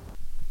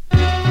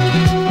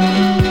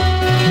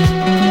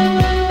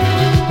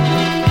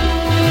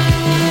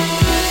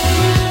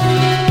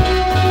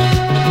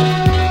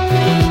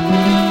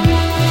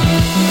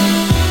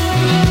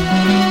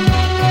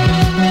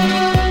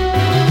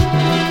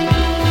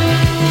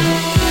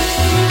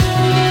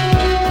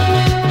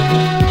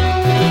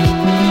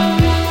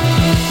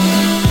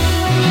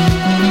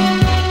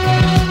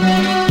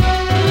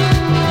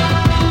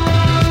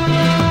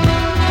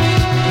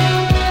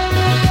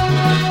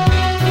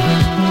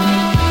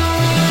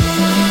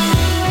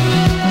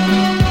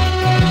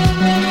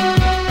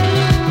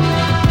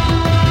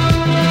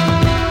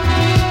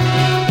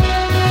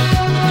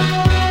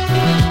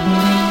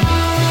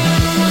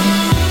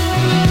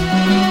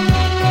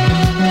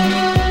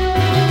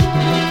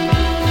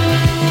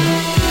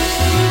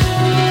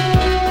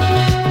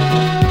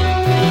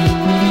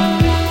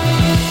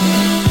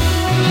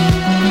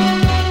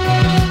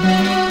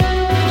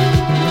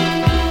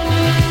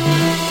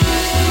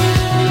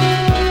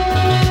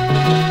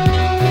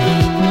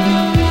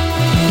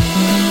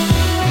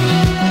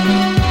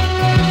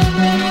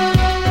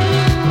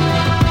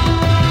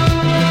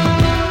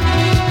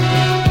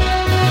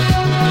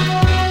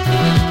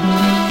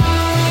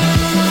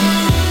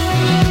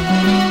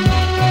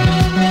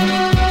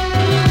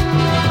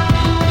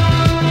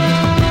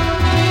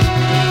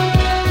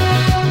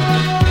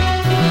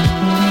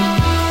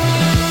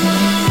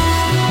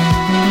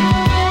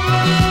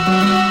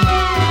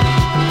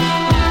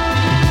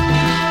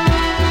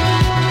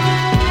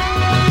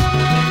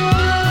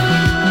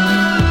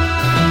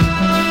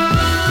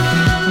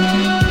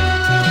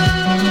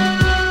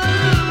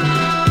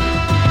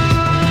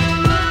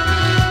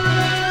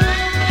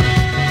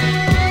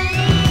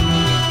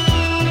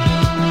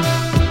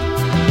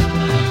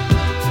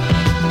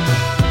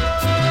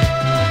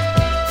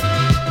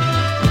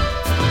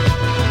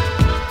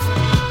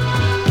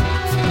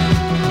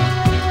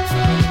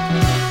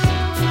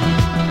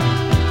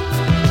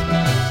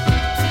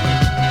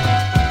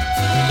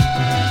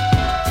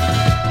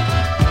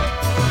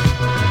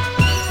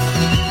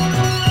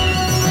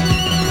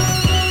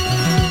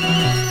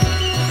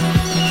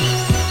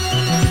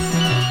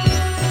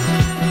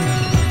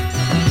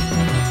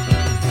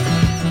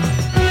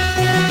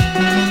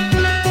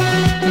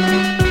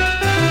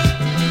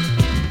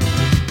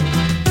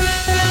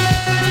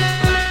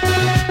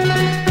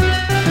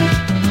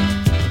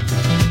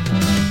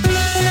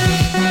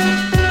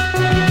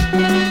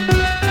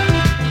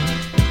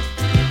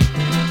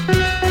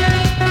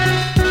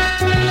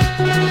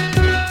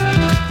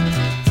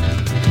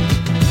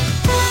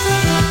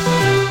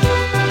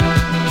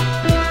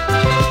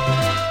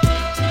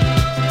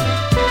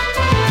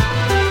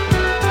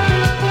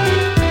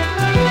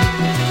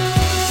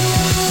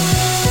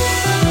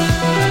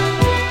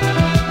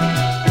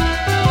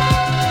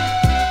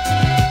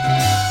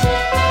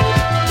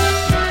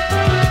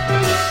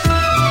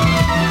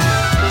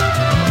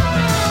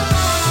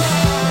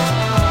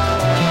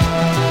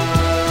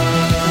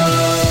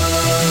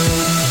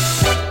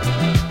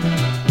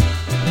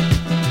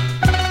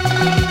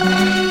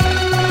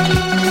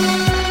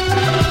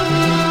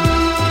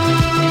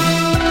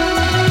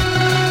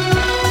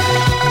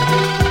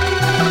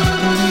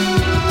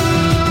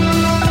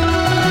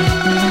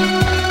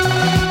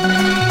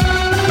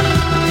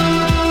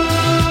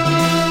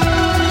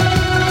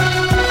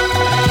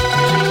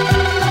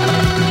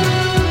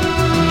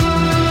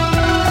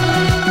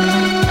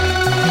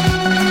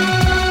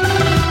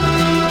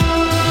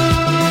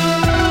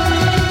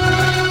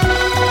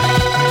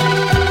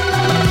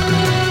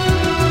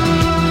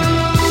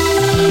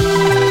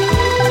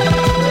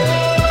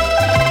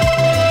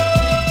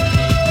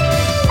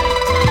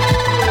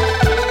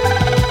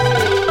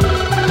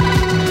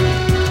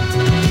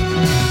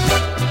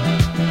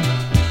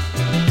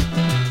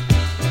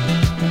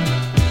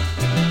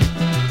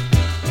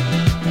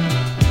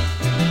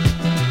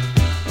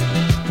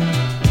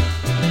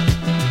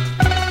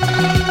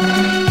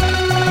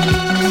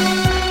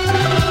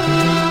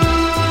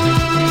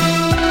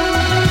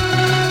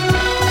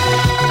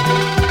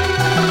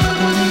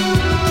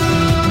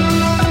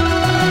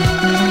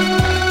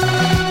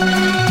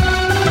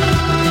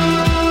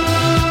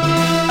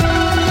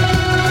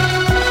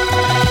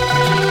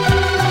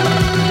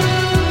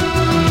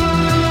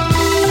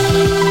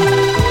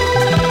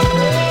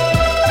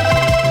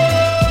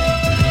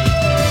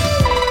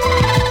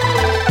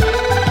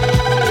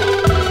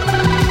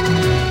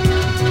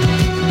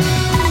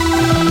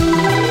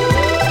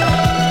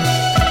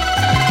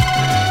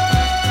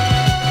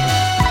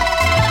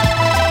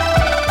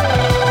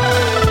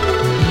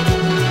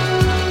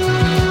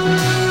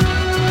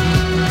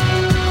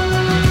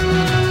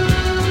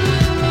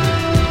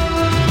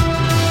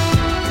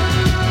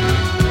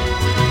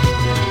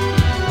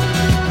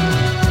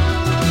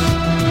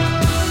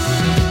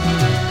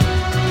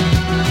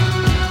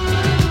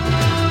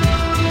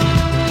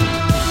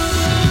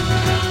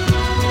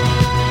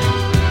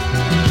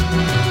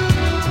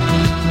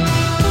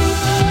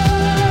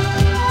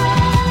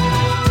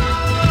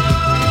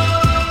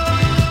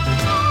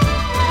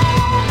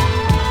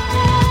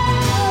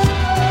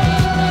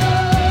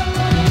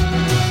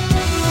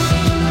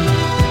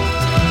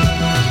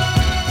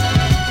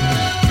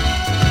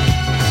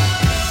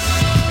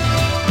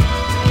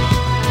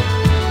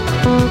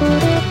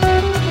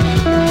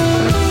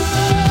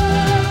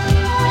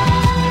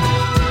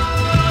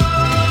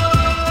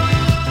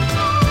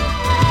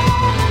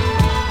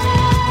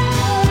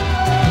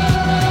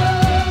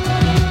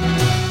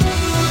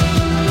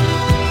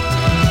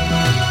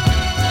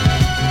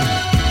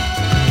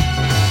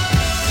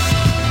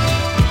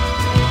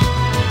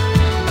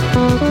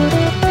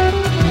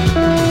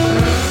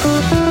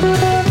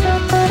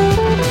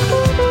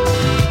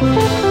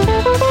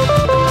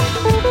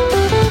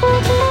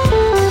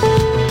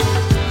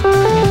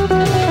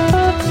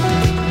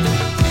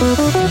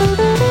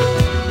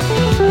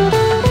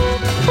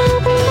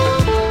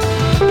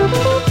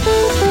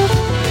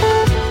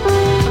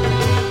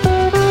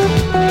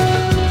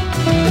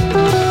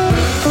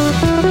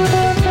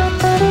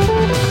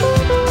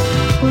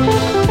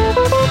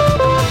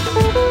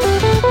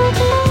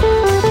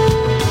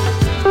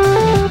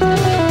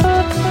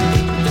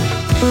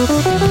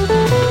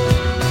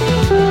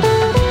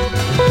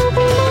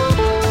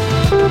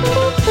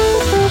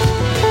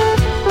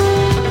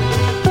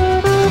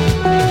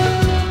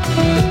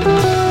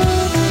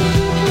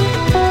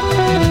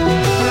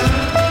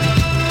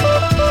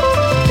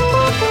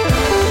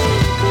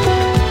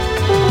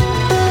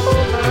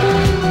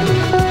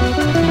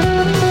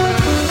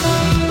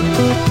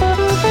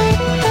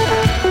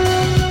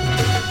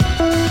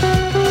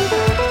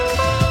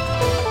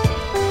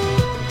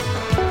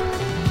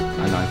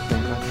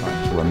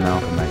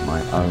 can make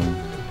my own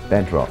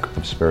bedrock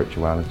of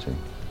spirituality.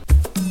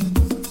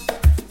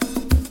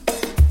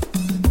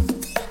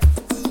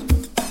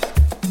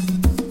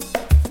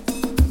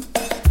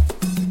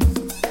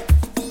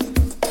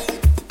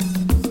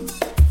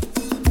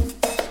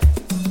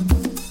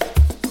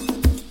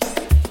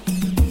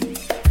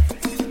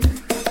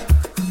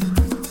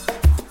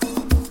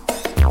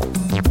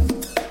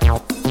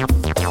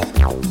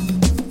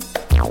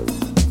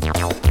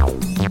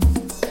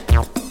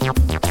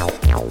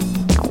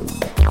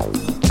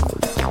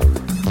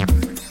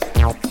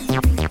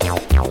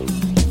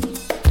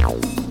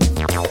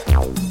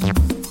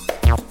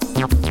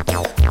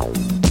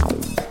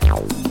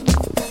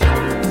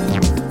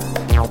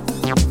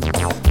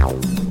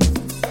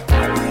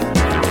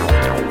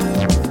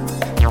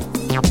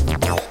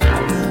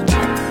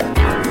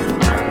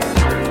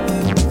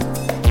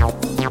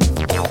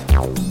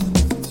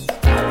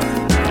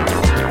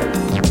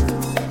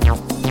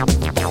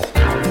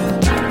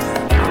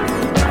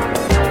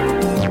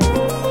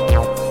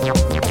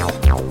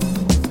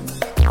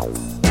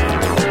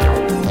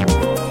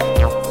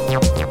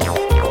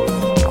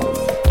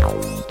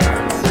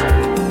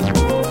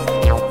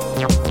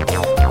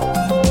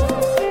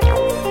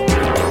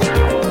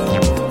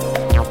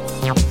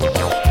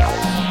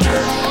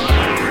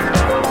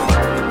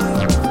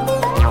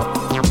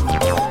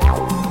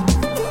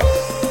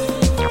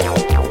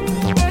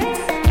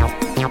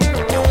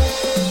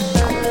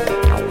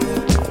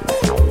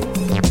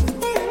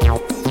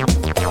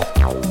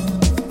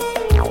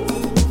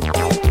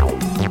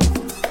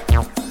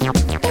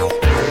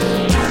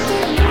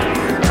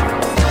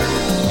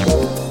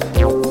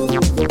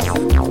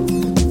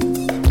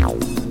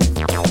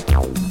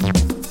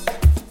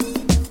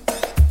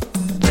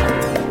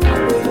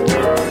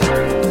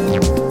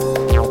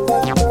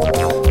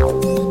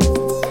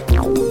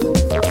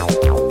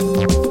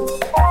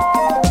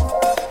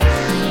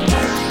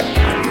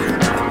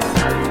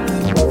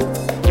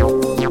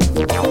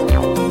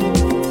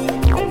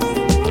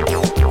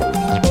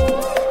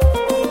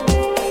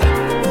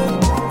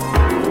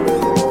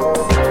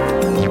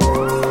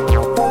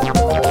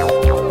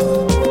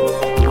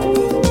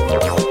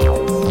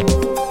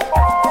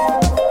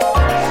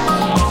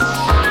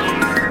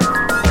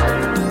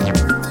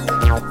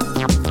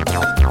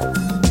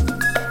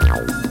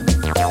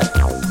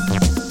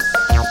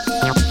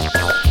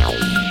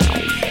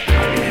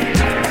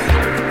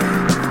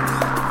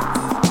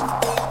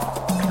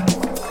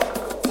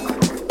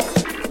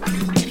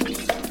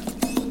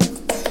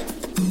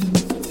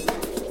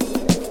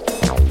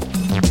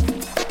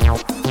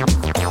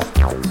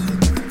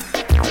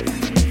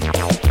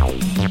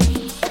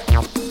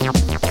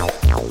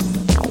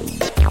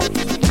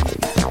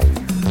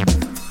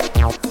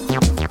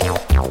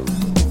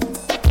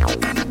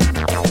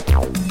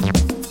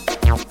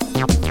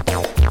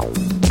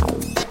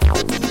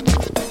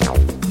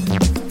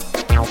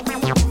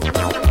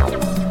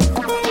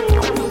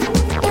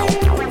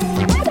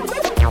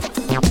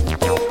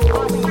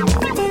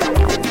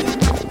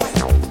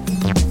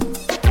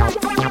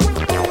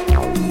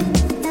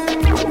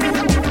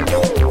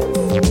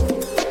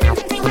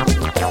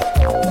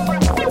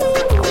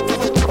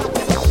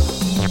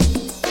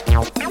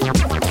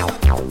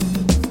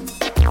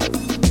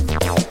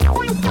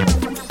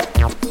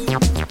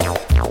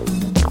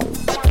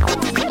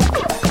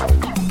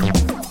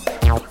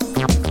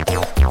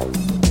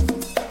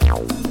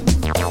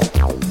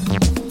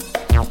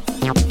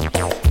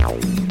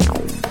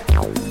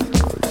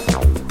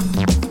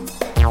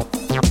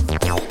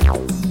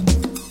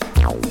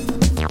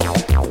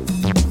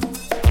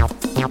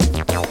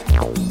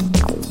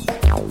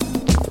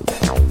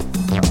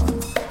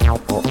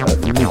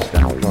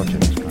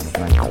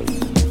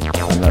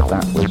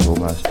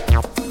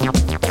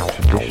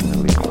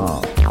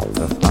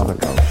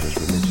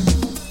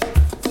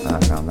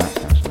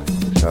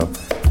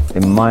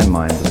 in my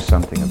mind, was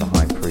something of a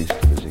high priest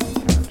of the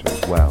Ziggy character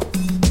as well.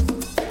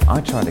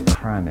 I tried to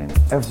cram in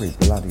every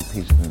bloody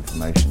piece of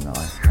information that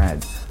I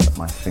had at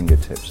my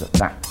fingertips at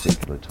that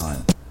particular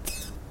time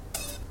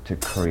to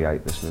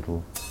create this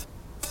little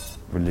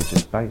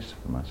religious base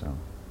for myself.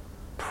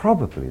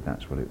 Probably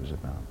that's what it was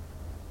about.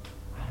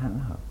 I don't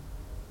know.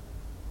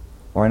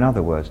 Or in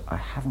other words, I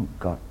haven't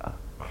got a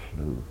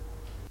clue.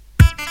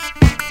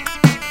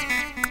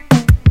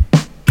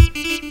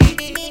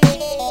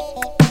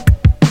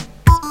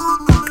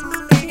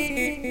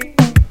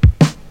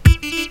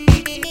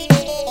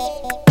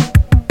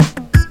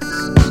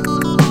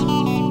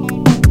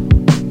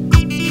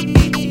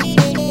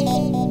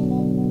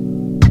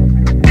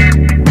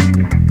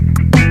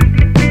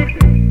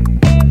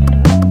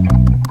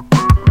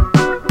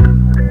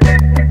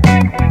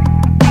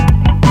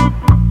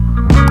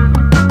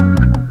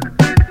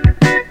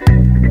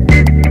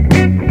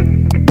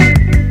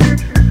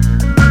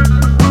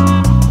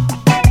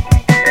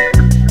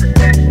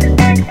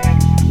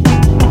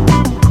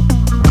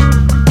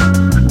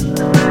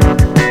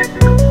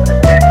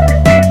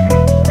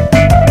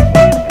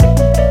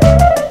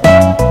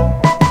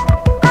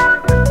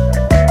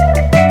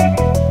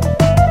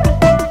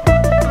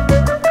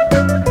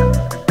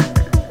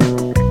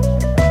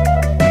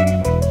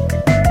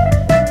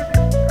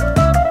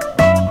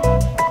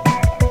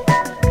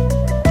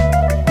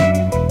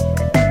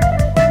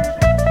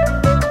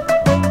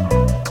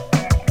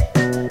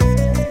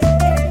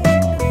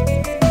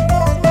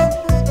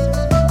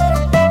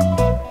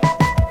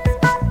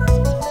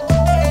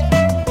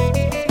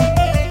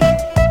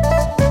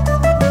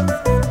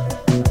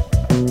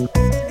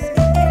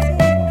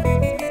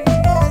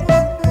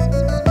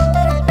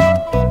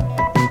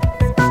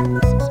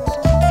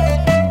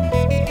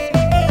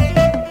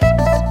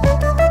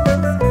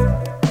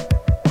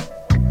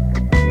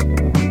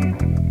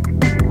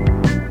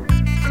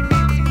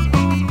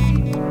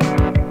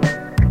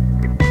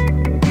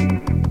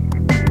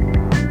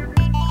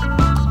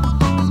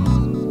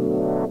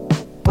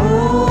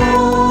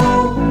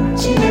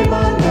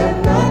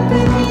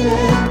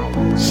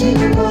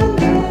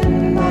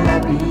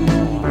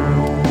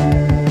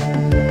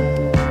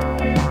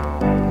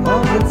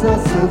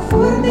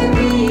 fur de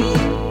mii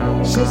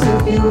și să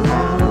fiu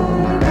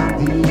doar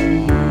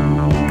tine.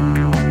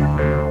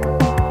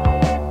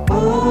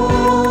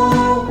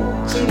 Oh,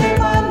 cine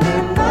m-a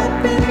îndemnat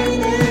pe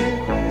mine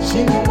și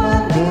nu m-a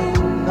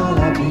îndemnat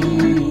la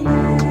bine.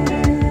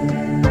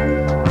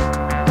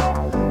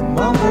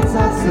 M-a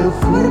învățat să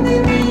fur de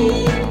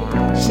mii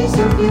și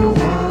să fiu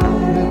doar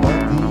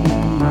tine.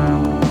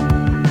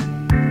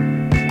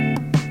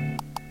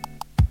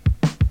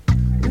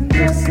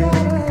 Într-o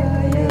seară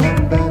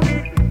eram beat,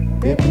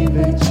 de prin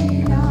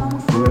vecini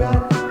am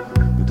furat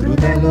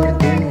trudelor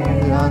de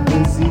ani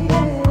de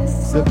zile,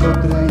 să pot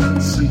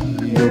trăi și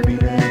eu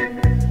bine.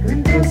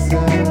 Într-o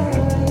seară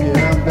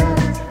eram beat,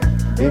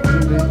 de prin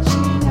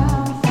vecini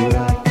am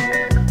furat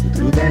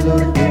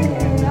trudelor de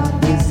ani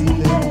de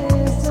zile,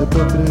 să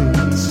pot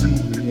trăi și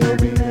eu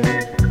bine.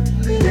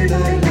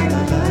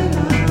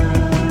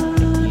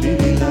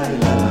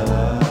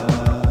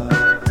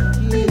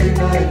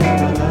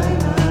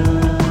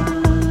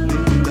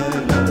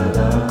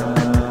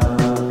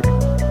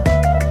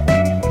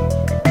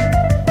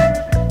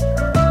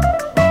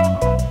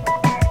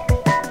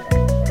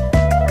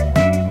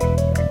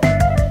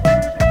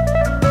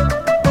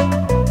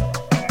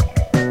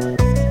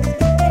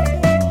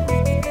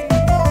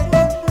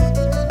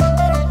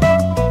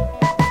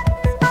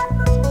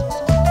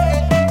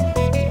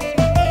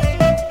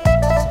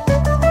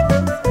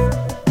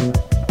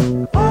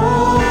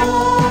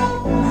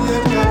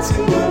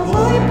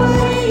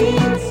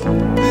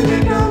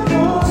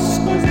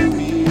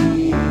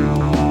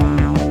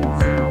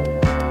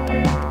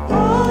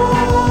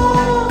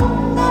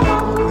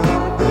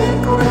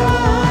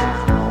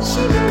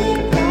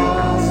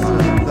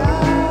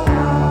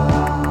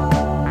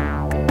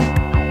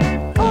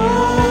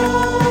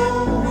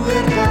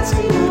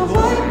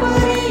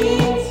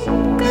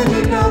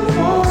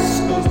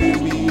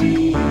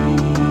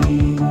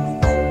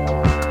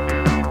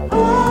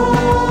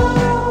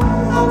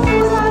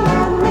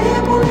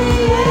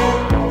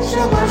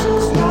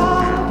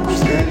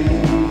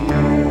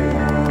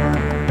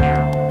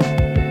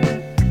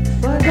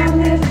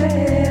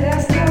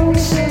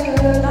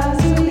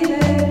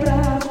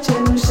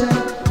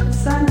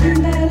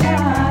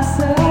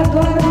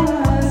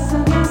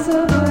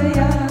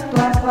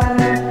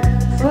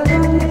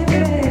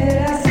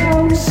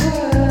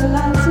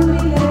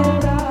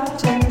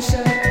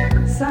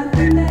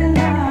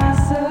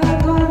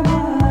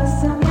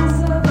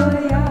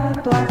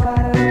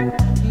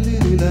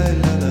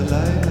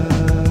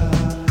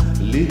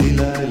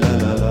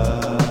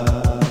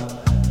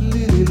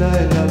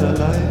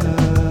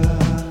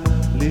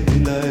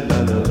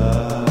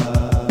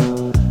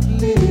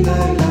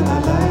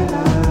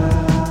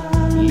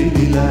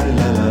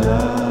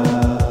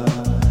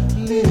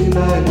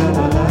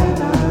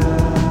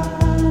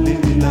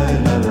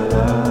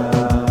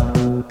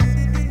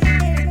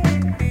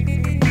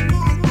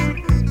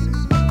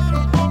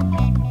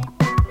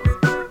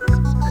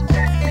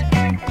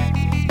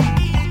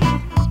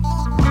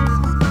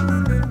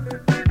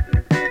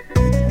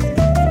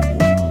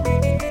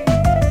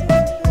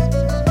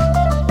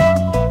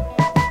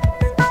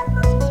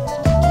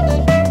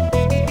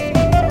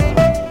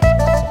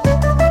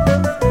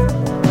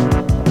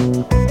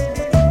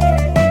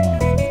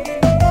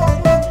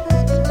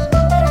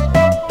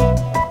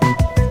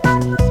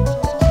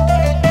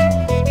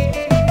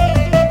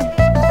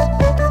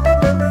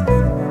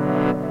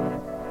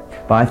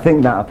 But I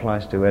think that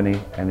applies to any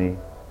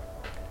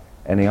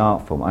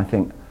art form. I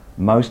think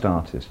most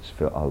artists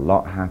feel a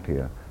lot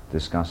happier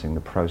discussing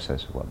the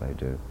process of what they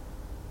do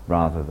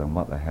rather than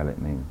what the hell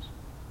it means.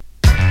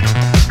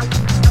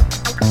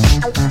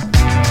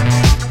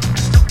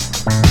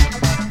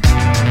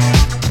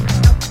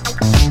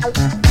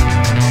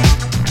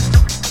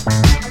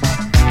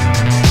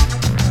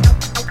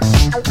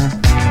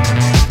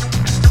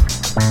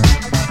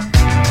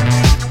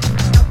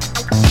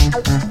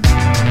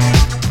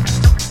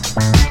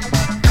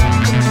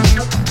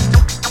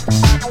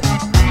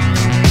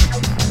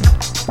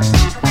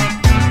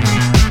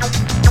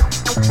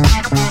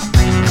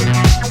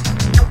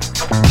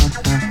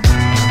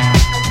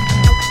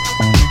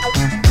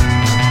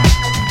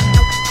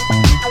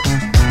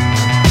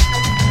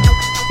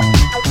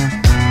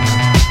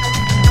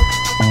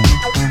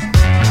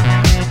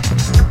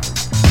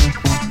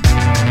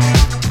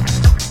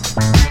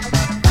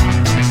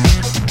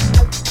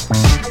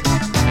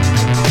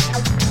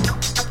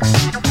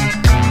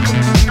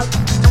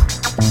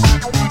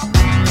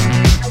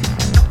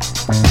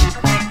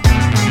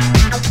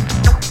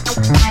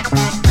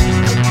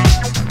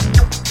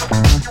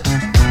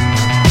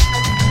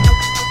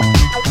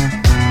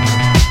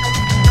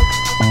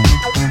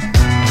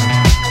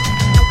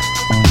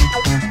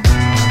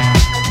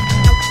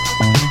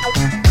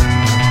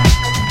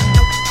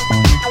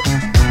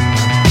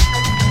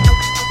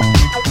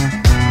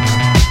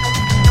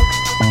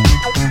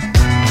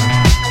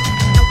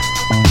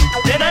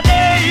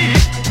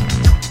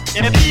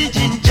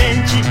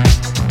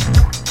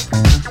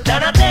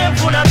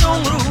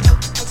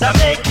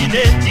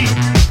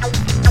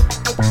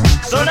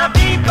 Sono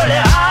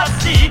piccole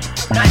assi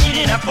na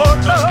hili na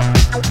foto.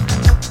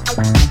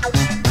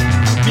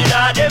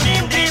 Mirade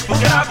mindi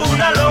grabo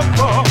una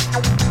loco.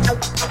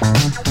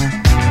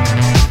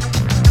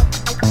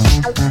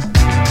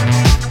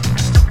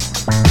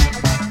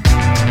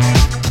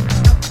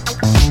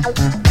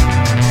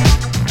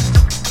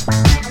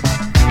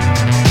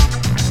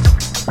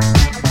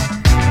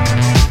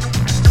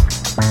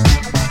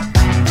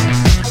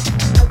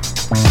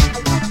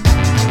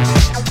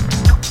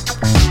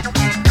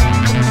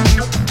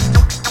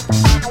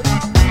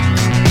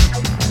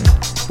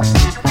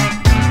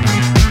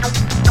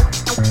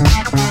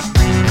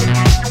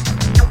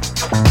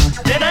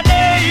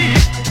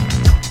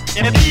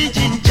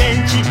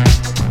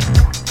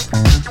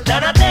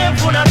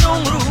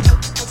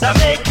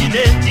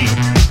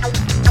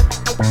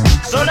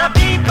 Sono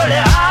piccole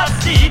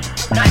assi,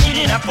 na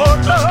hili na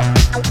foto.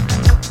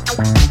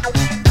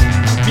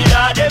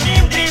 Mirade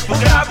mindri fu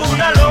grabo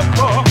una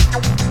loco.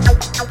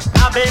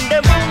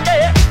 Abende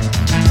munde,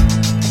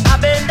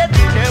 abende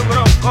tine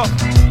broco.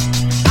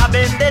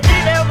 Abende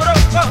tine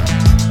broco,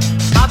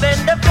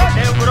 abende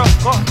fede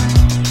broco.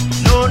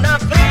 Nona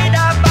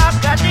frida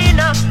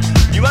bacadina,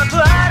 you want to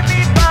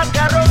harbi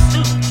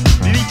bacarosu.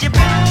 Lichi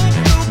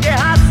puntu che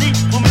hassi,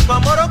 umi fa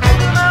moro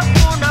kuna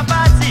una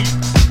basi.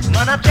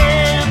 Mana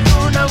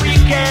tempo una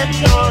weekend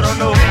loro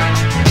no.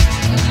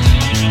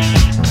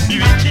 Mi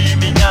vecchi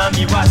mi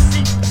nyami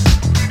wasi.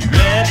 Mi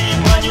veri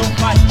wanyu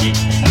pachi.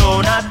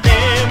 Non ha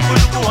tempo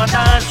il tuo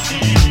dansi.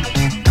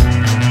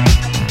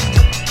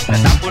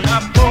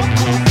 Natapuna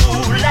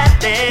poku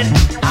Latin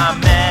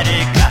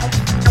America.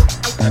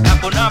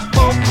 Natapuna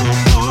poku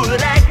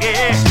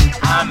reggae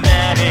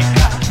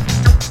America.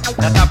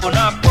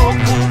 Natapuna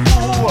poku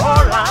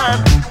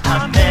Holland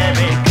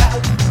America.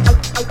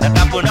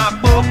 Natapuna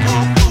poku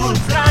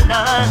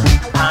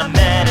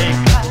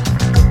America.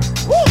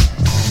 Woo!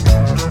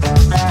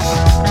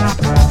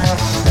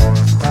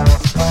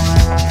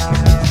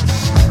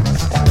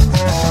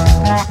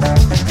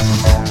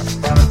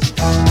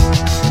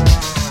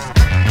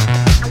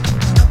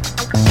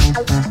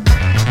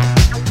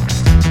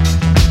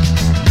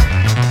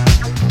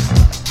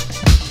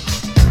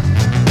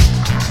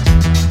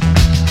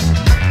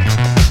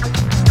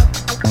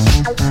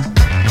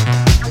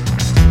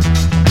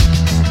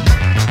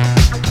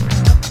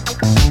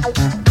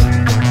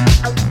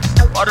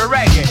 For the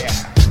reggae.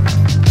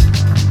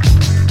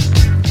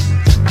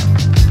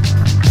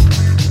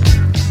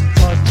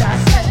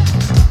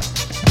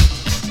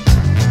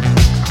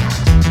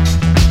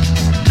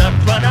 Not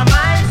one of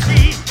my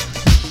seat,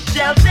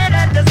 they'll sit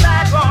at the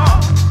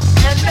sidewalk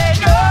and make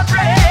your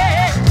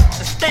bread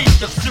the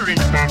state of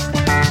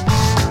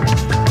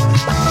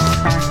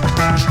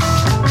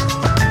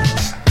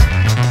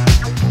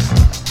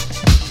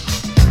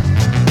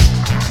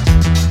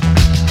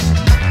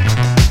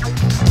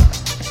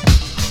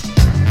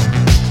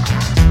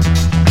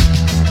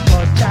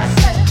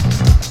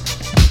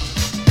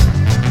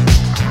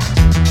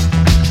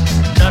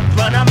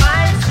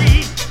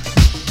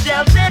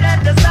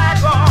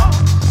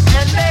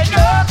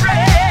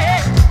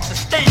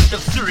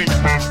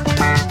Suriname.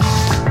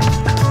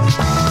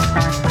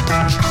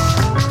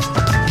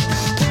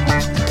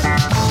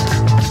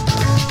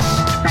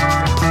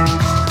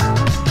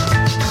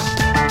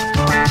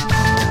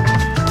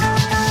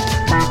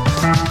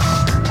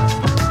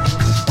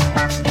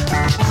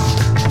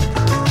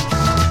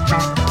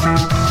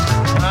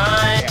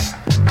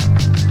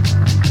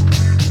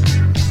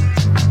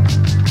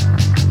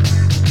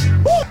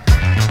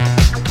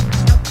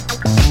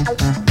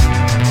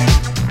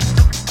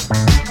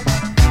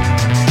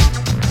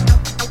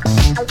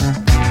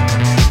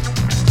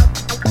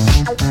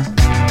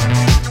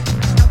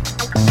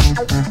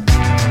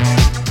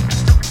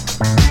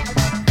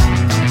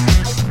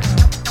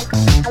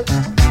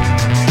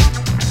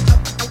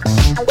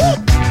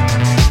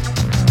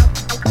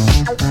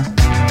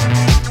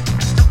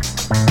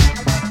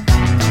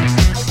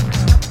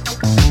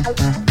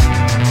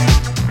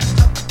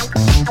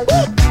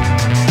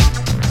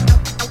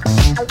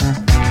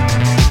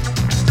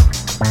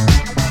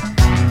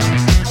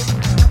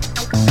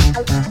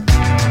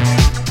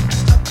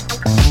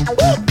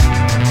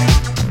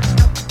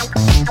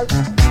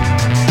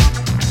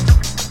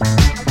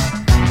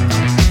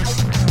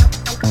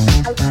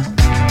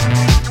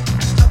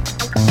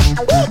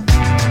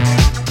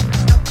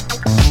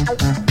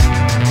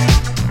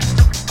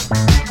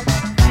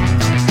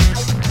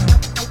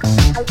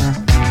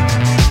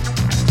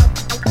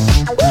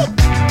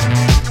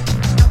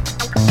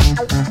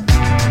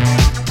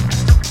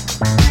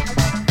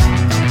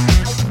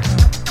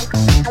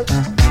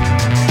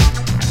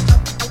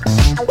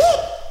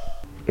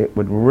 It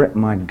would rip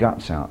my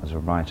guts out as a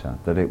writer,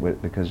 that it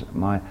would, because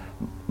my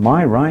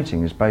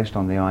writing is based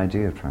on the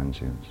idea of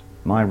transience.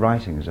 My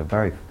writing is a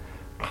very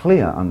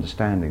clear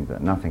understanding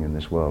that nothing in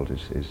this world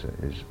is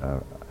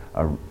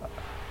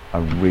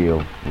a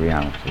real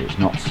reality. It's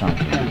not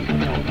something you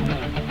can hold on to.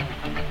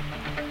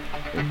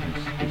 It can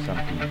be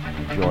something you can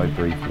enjoy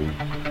briefly,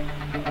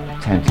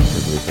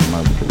 tentatively for the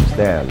moment that it's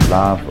there,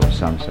 love or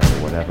sunset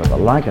or whatever, but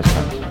like a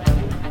sunset,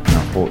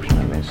 nothing.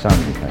 unfortunately, in so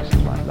many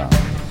cases like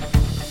love.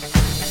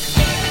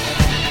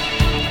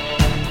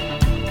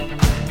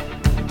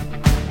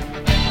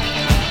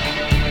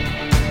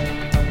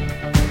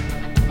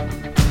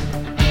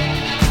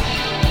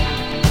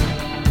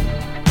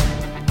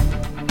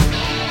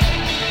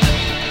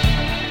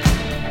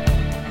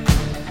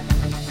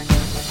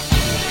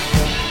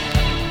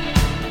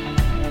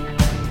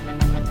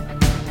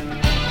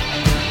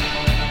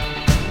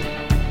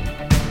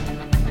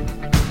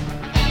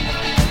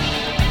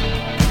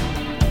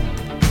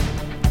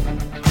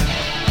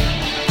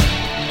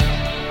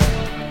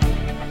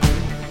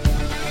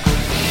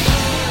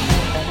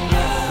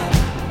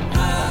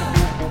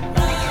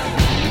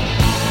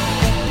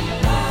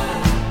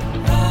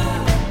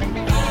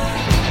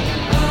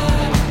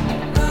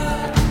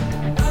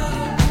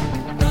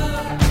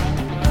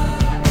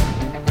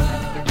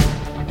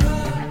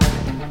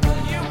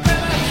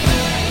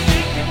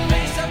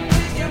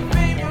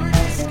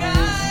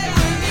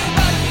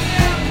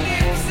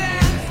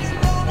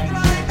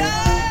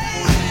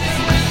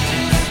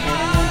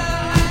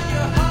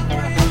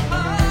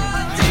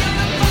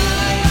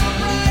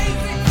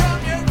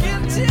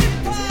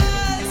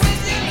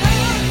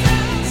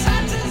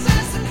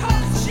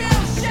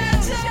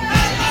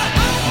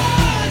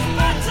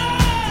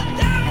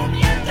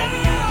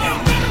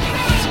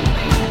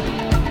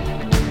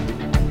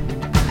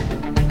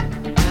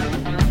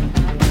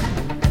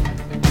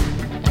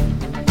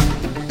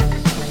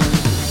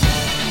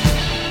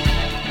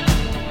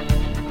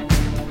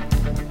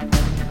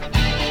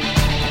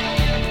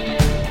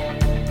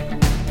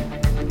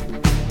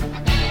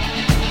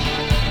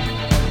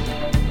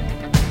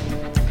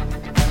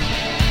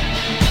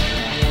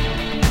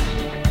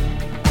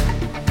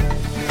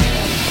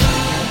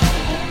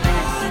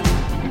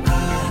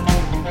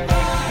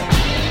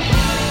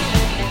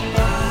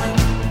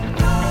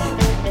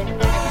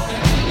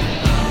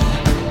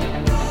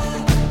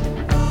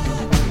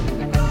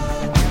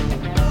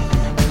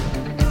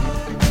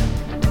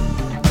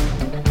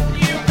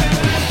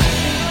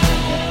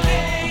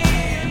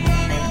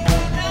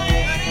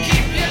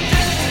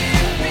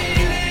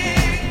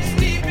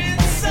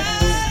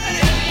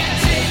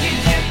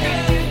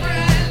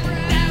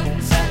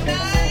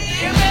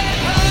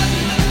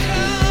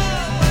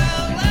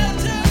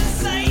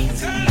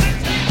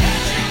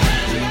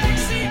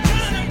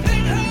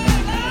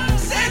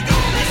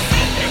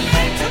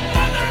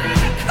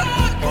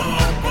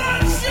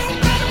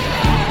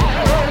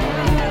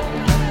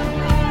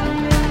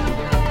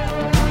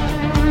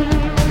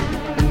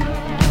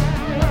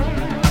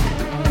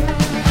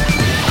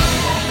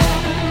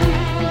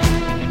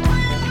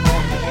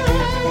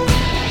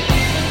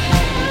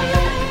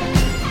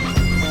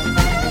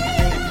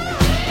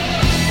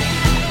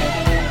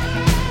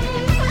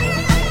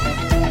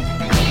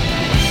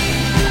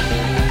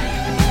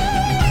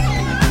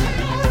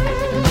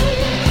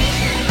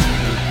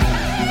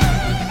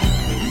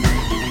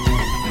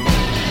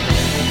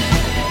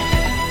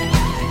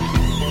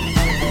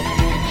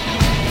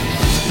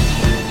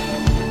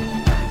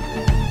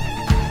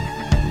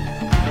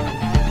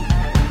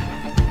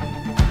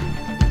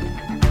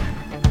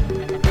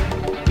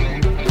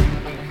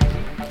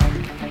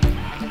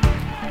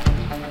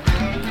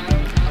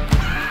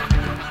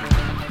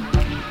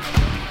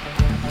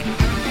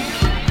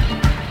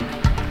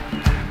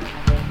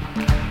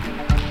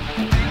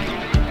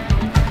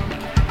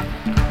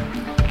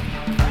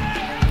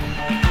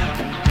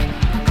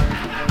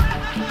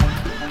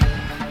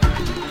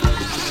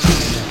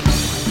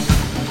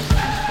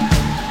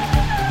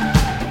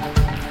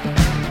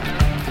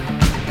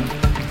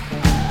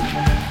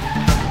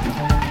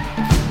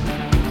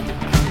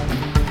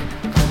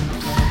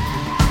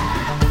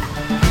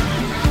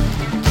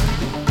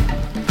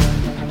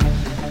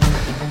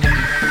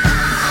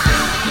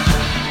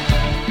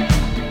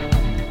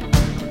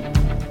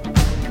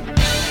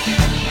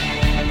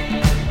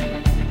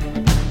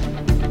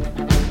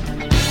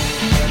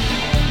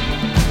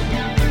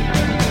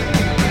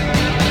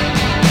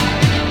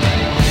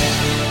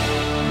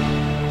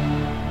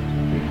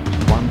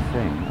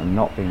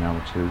 Not being able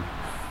to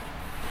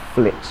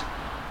flit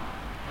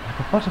like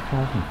a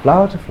butterfly from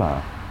flower to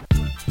flower.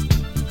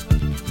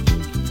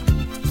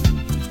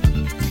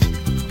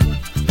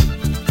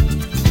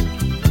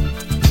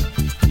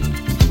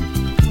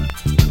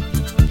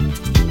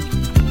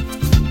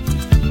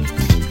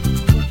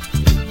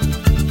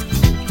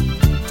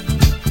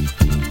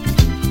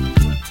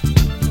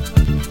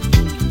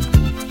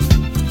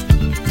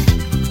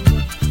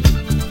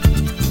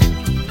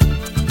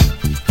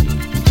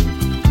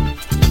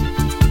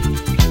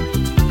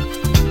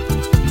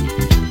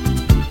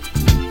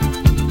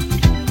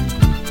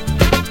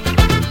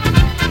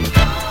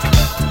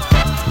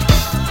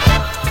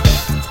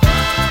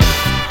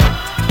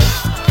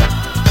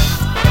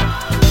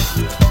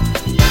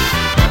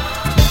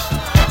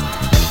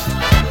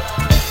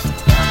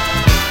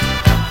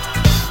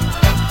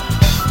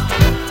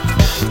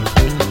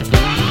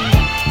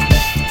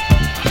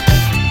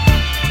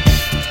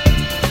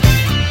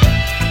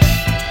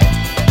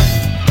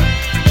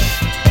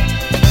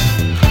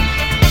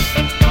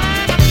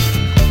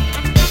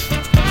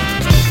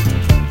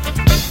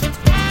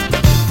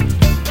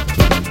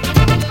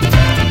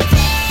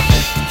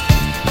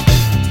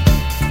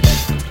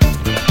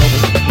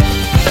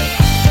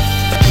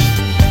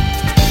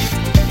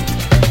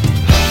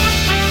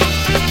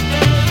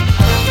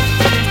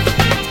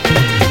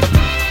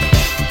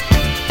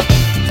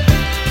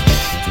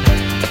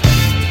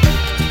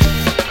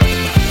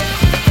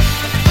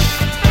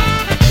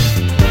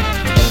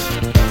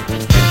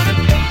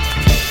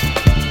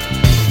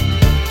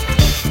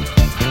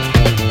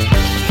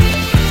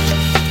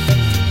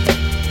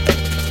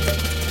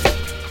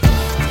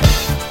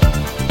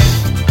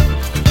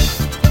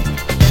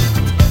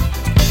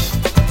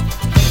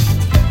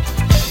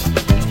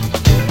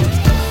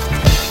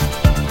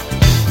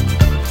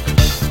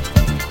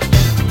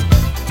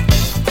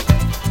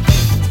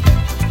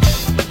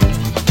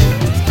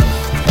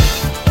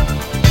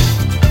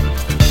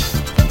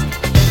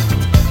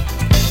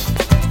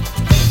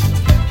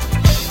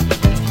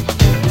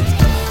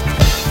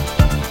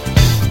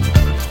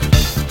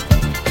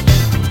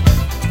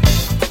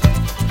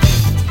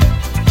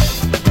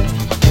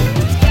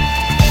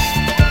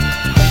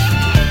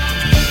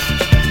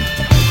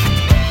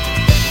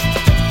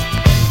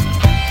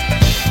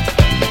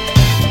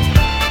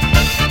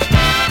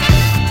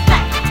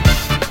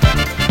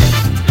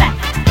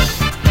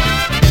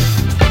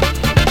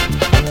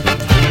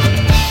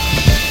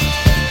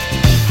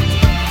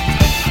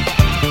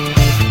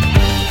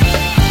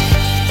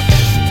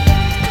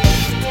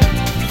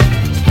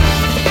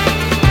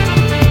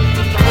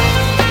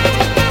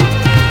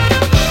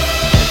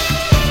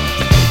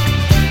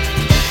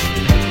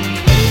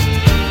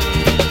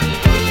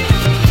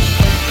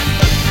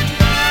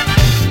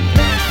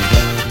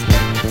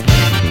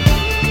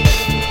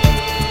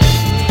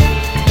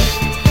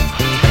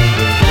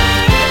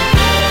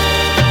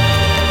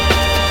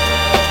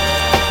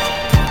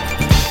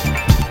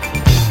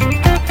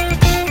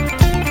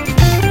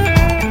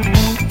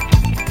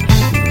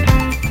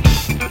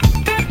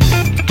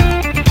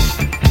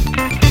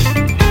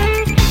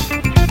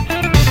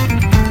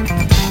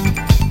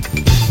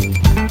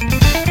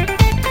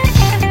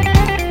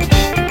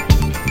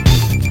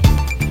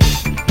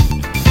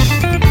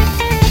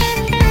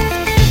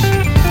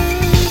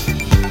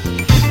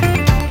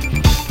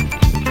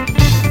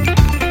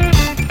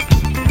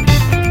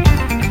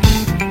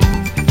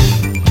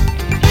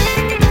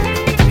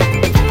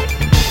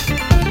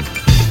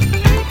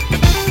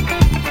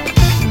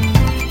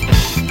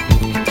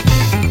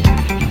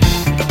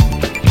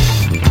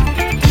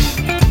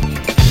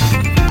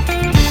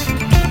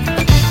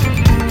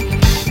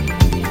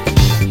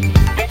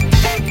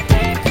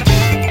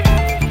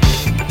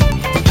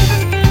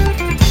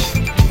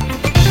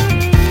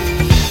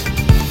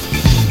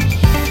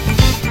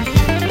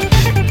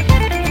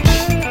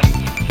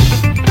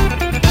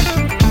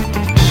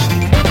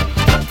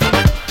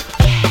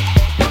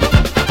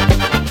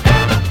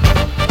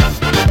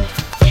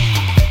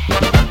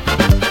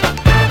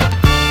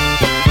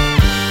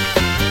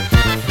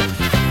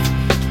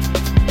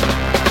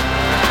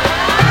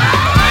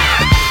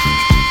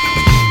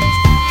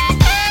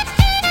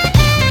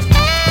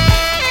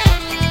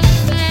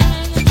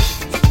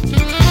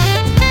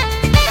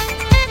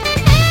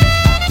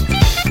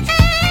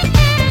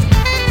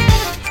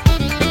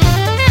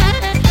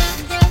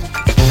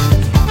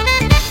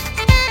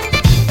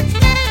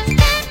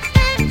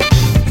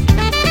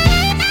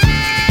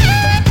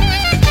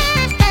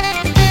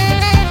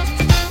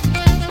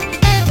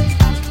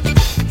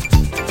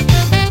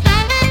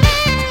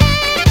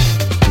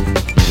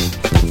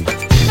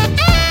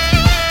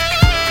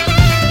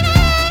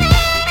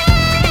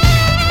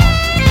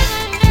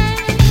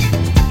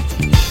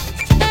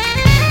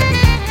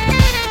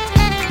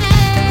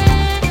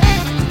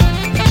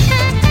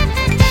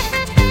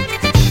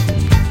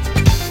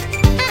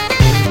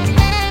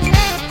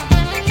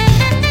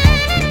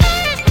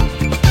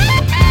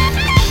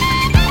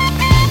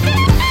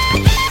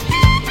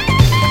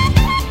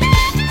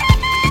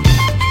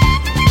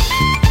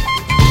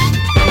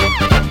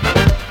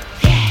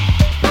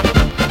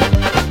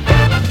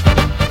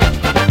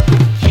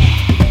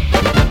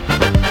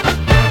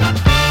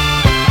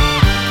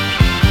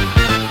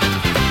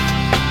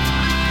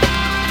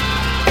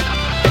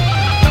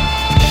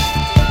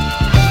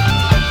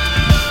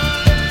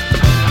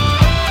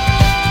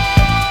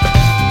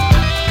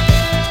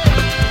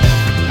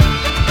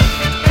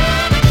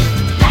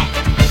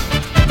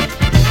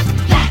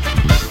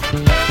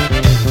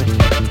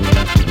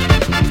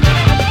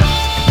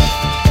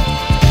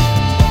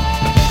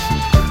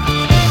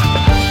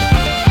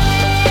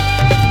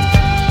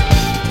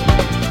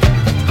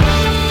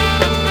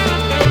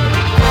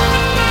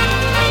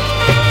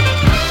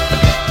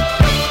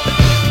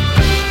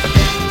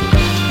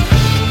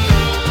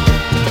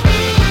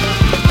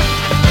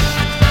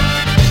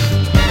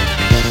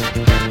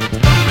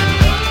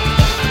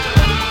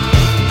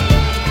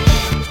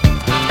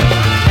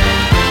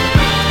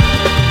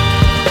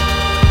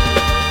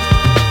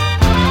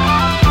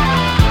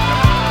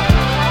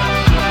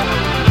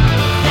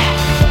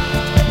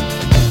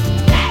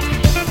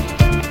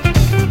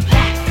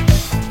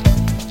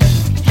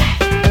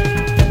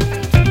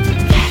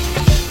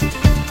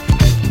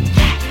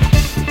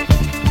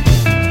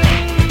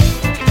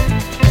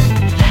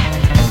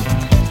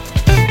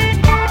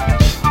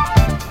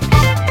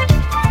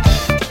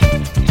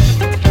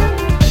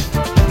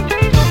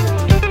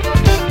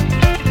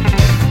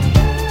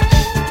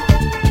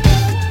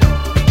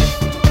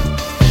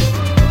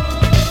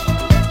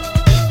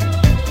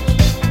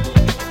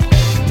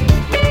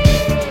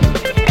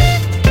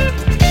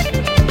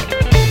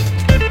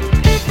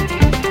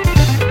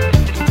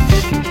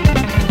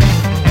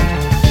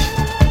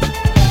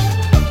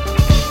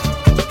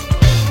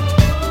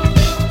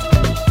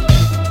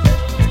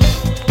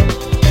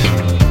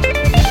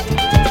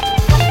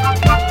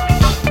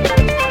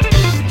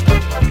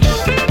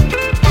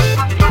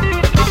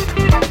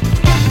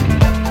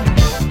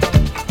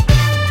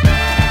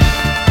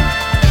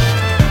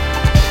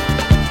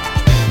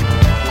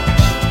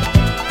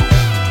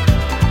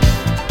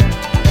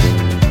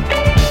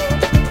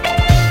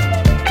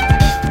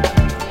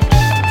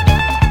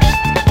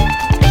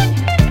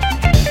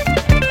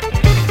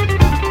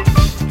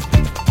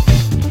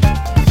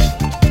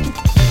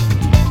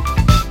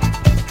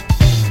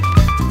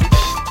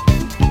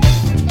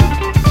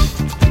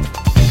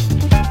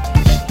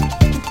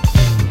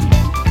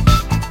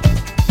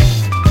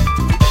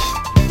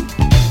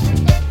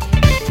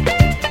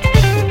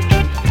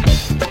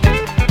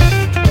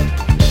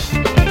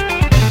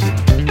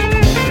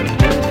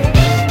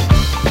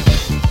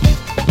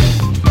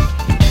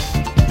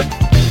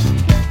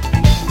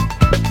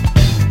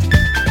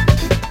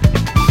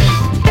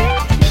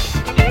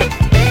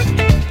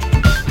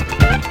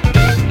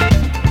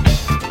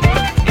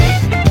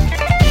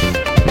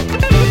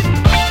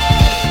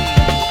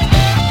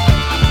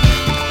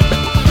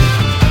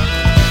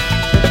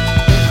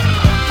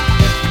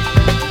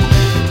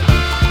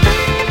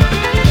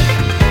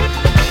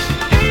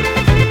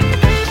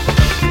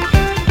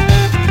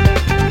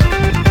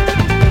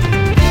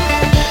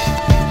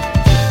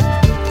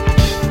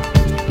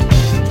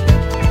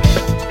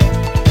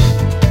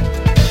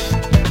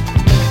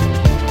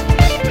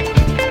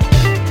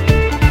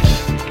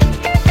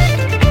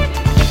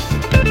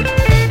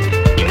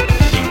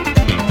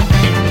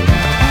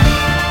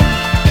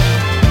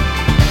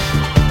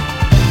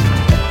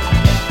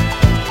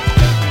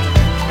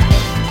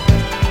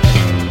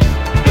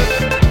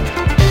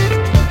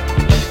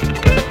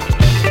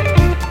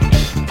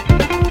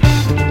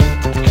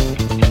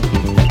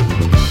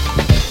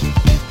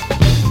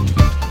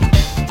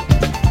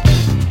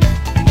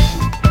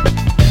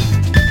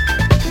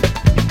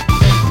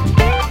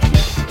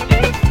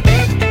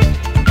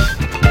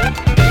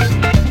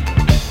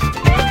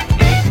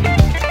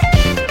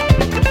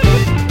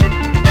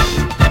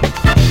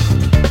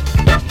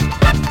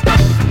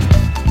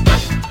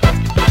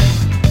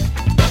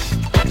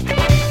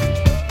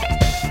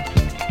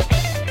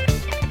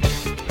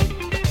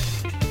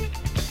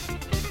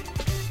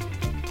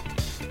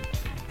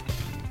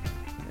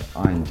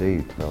 I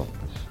indeed felt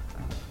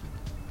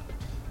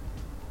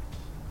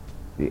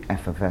the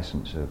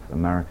effervescence of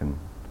American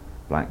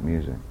black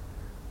music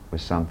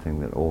was something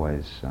that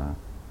always,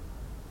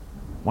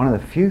 one of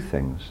the few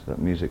things that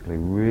musically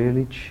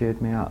really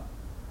cheered me up.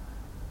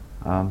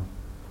 And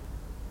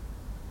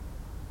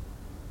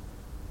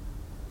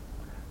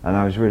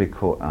I was really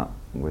caught up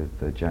with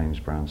the James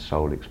Brown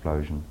soul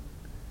explosion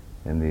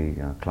in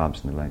the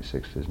clubs in the late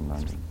 60s in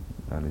London,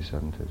 early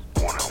 70s.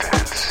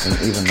 And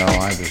even though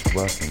I was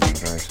working in a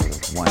very sort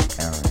of white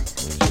area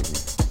with Ziggy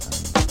and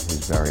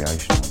his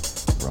variation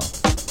of rock,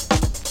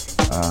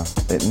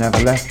 it never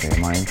left me.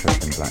 My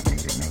interest in black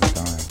music never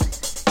died.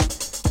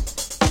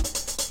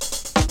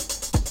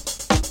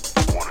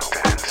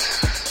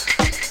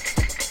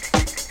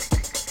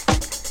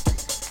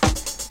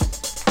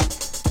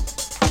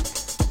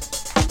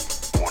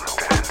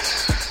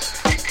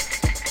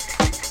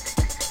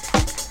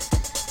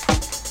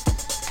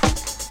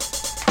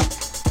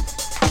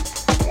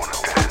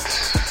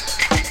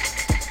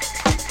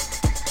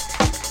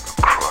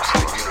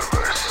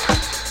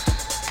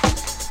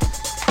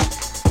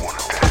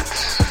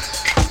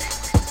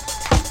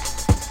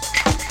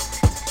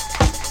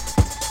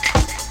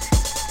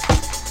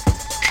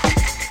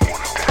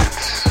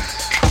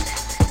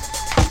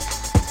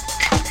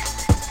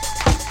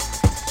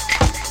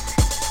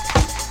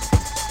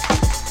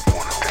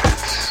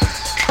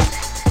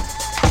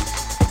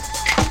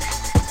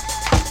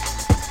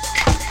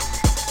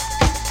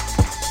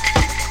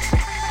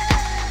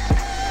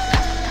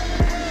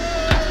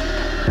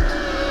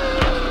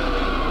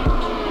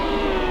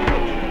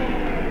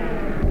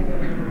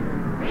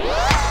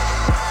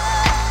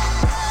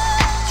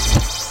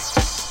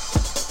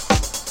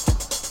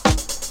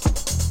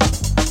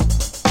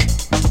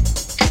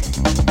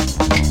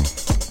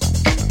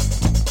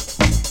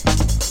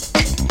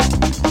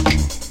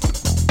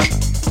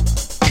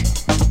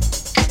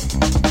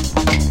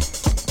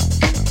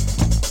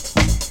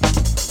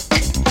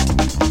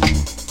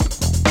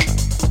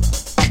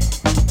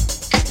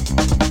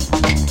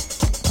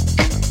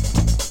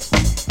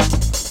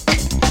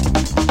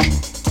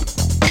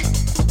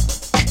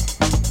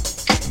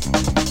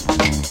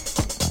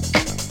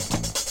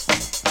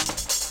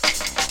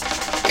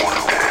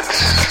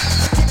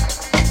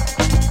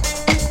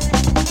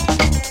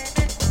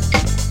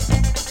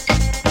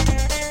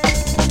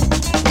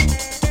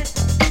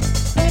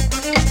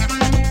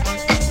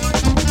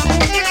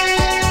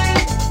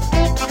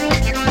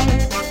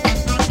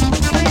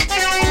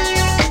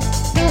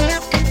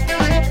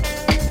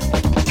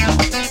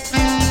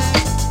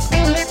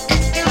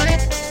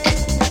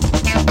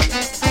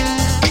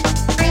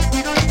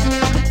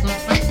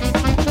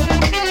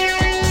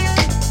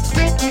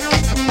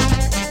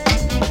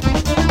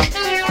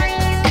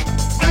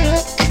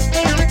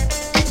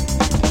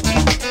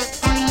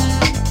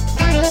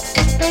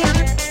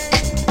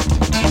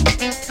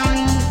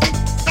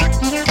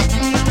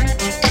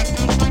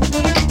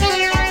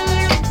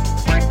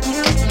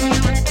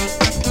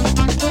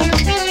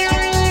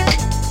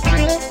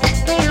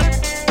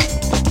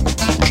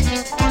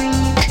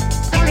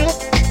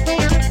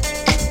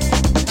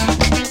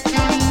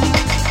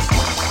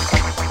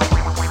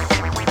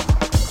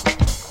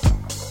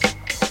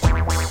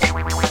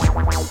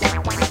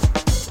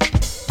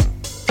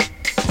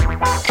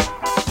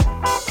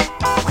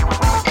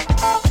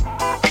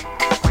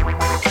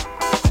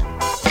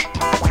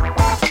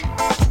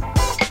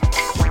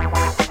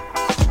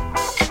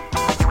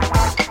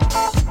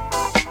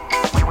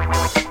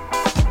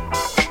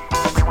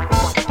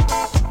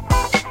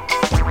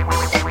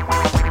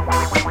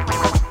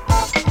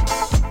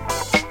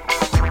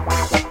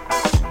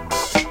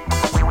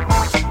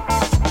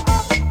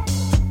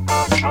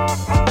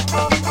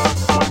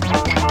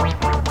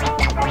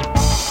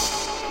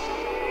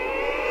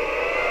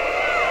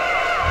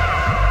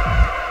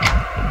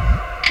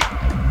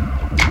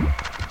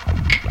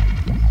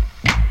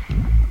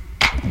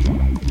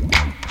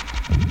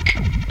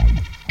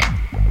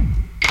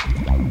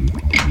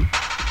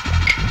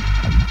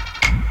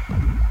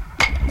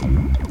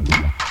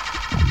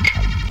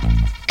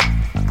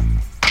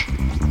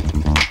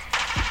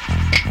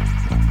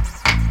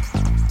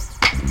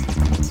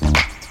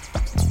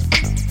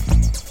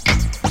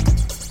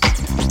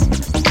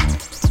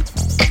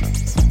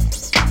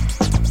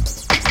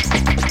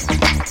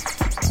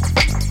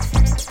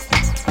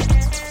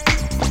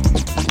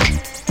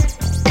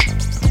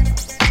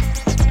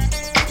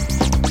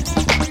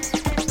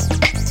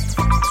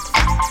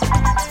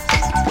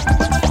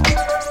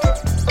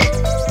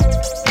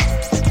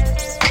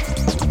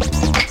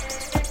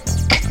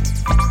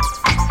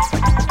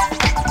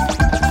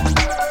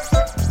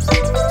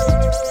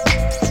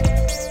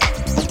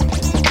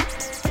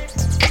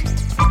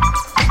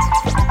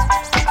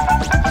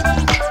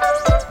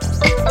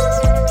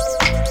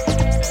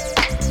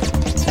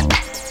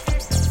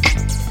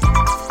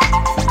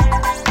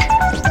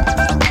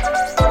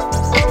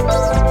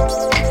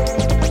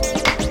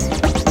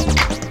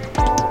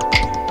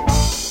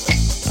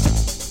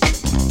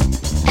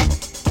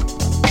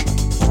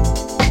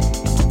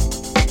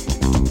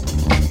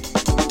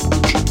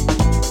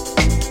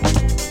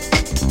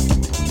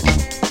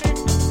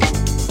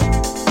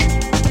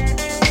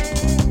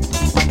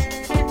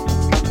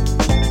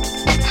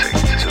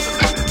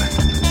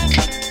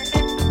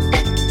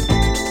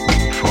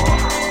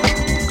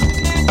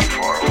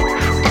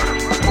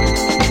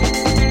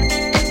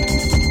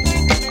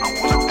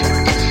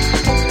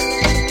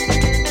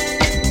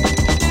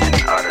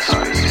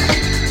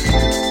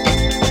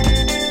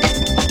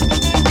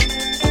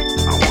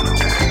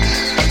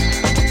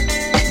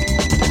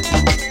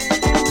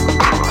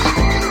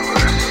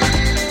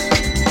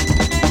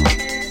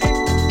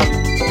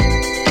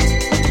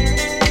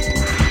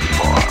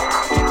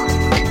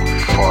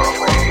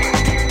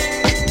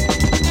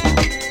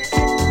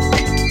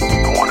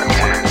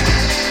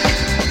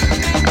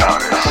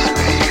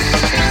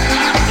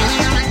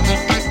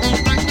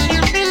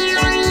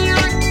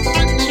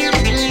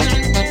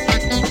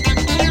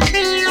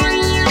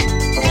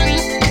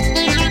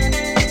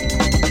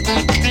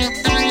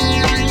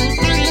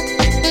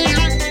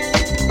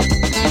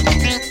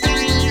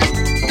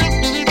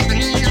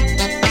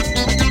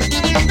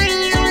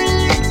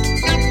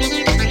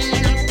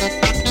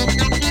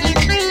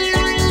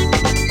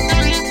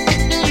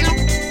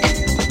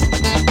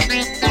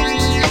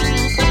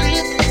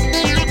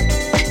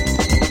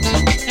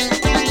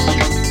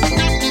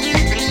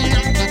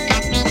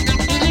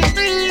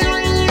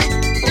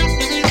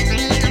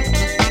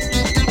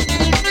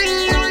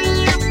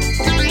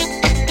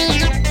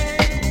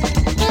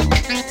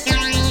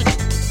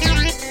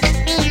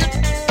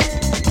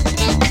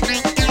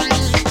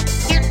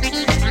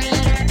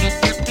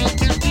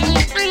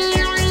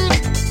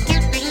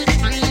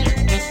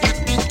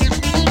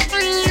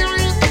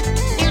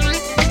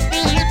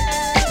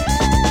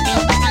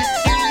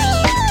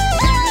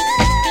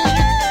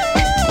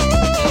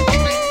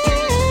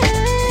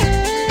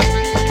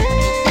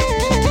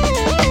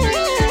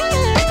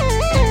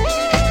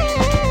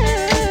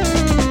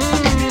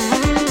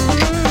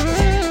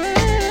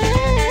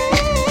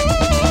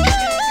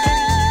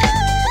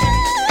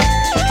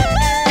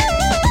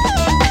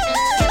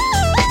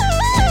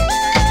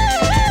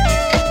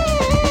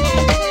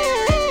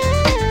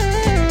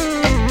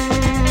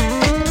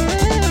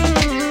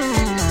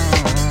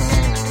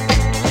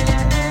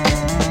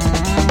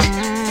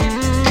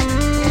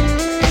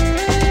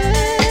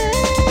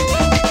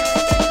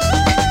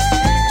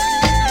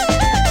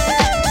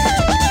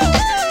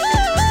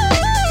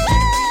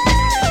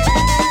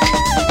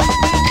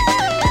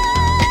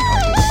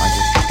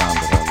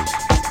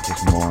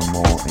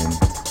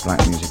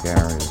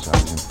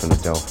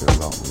 Philadelphia a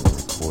lot. We were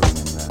recording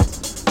in there.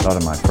 A lot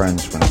of my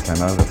friends, when I came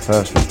over,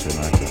 first was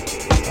Jamaica,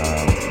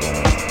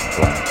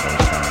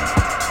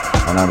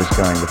 and I was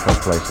going, the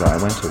first place that I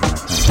went to when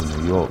I came to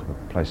New York, a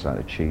place like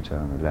the Cheetah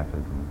and the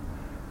Leopard and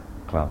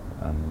Club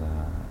and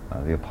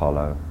the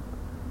Apollo,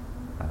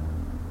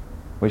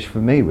 which for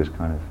me was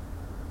kind of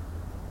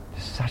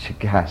just such a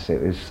gas.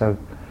 It was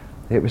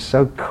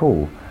so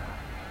cool,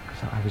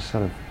 because I was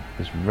sort of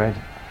this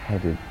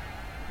red-headed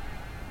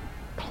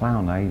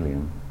clown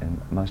alien in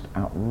most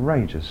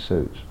outrageous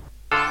suits.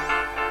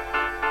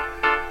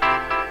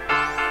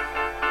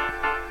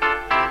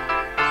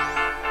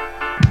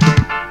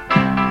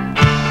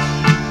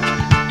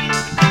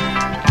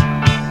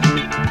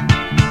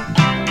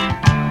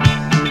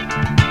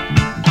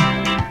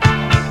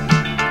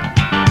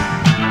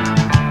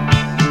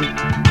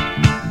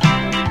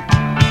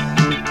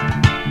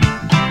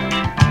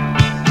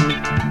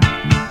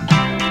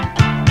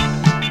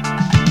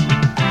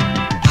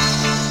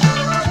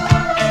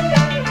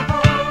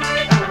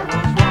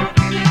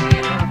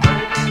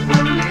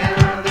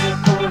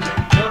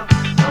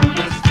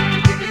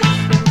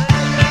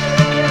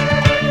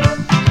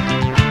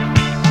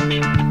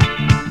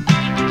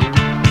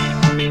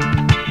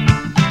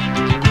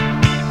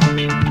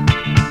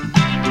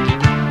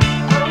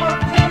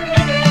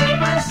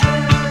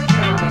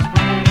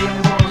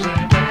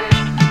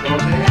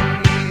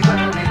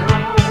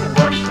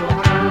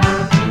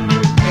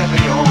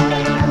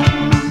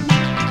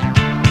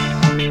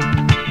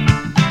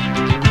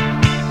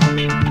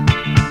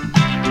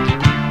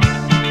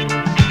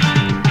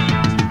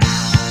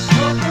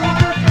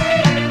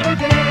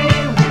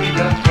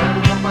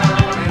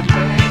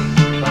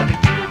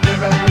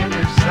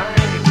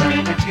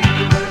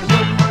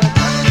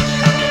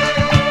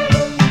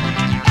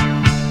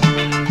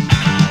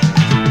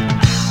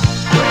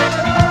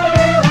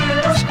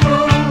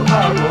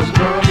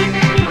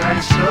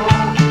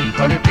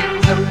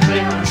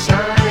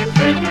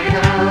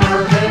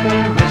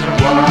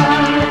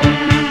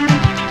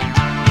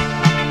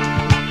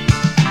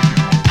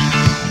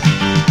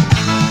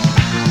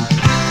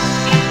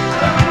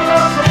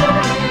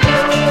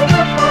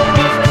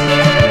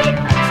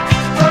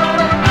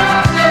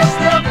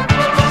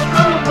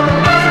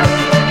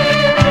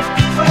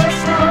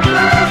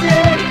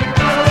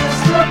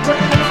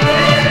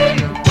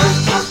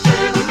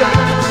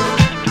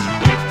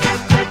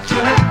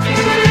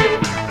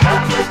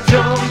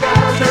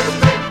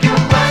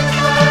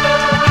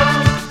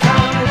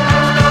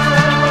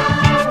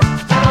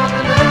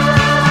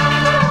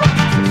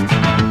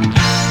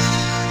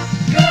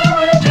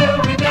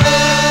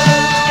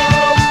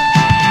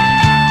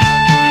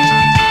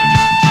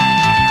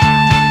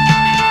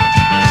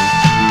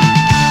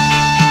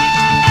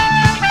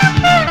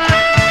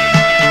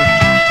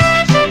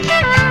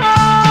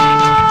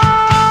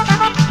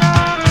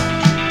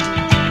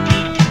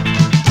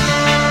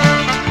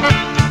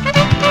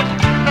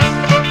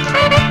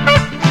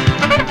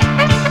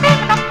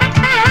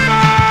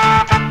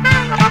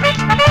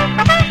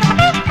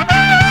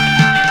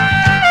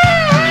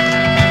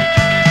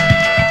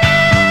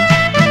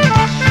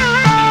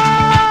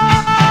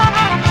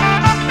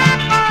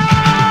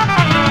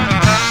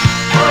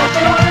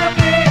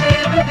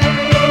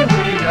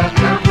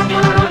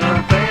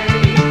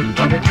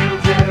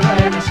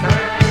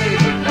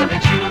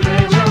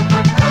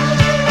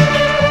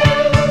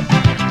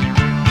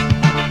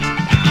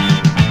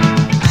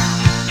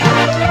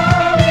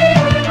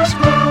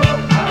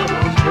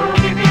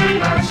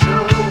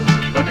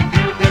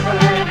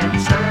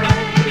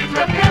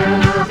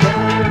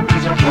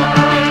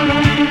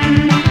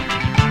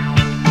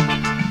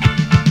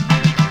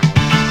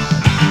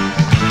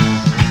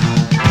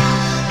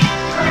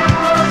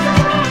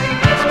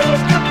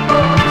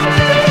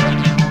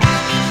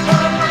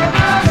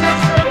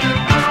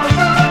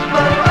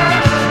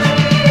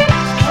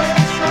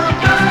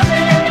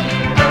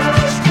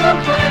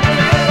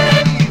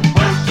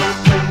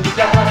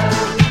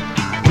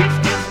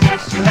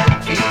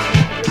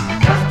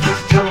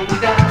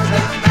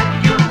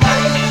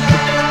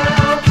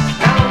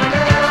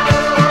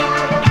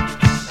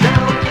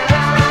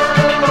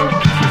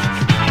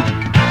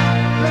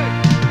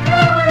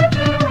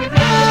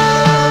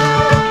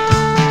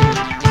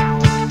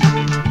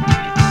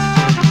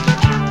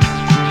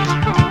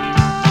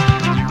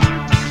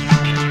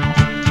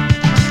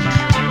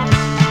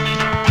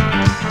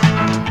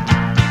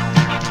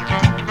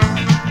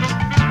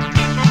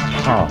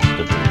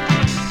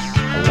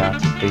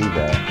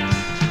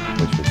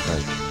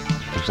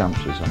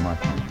 presumptuous on my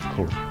part, of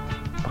course.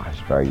 But I was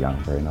very young,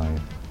 very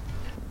naive.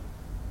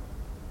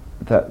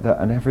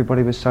 And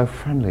everybody was so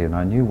friendly, and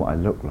I knew what I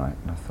looked like,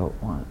 and I thought,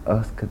 what on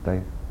earth could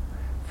they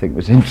think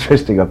was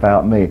interesting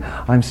about me?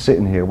 I'm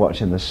sitting here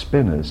watching the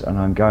Spinners, and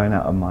I'm going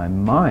out of my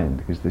mind,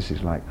 because this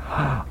is like,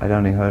 I'd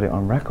only heard it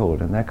on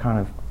record, and they're kind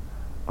of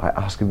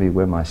asking me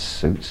where my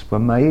suits were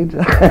made.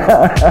 I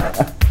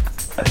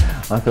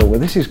thought, well,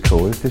 this is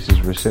cool, if this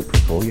is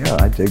reciprocal, yeah,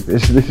 I dig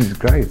this is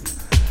great.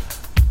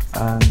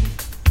 I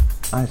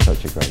had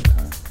such a great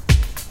time.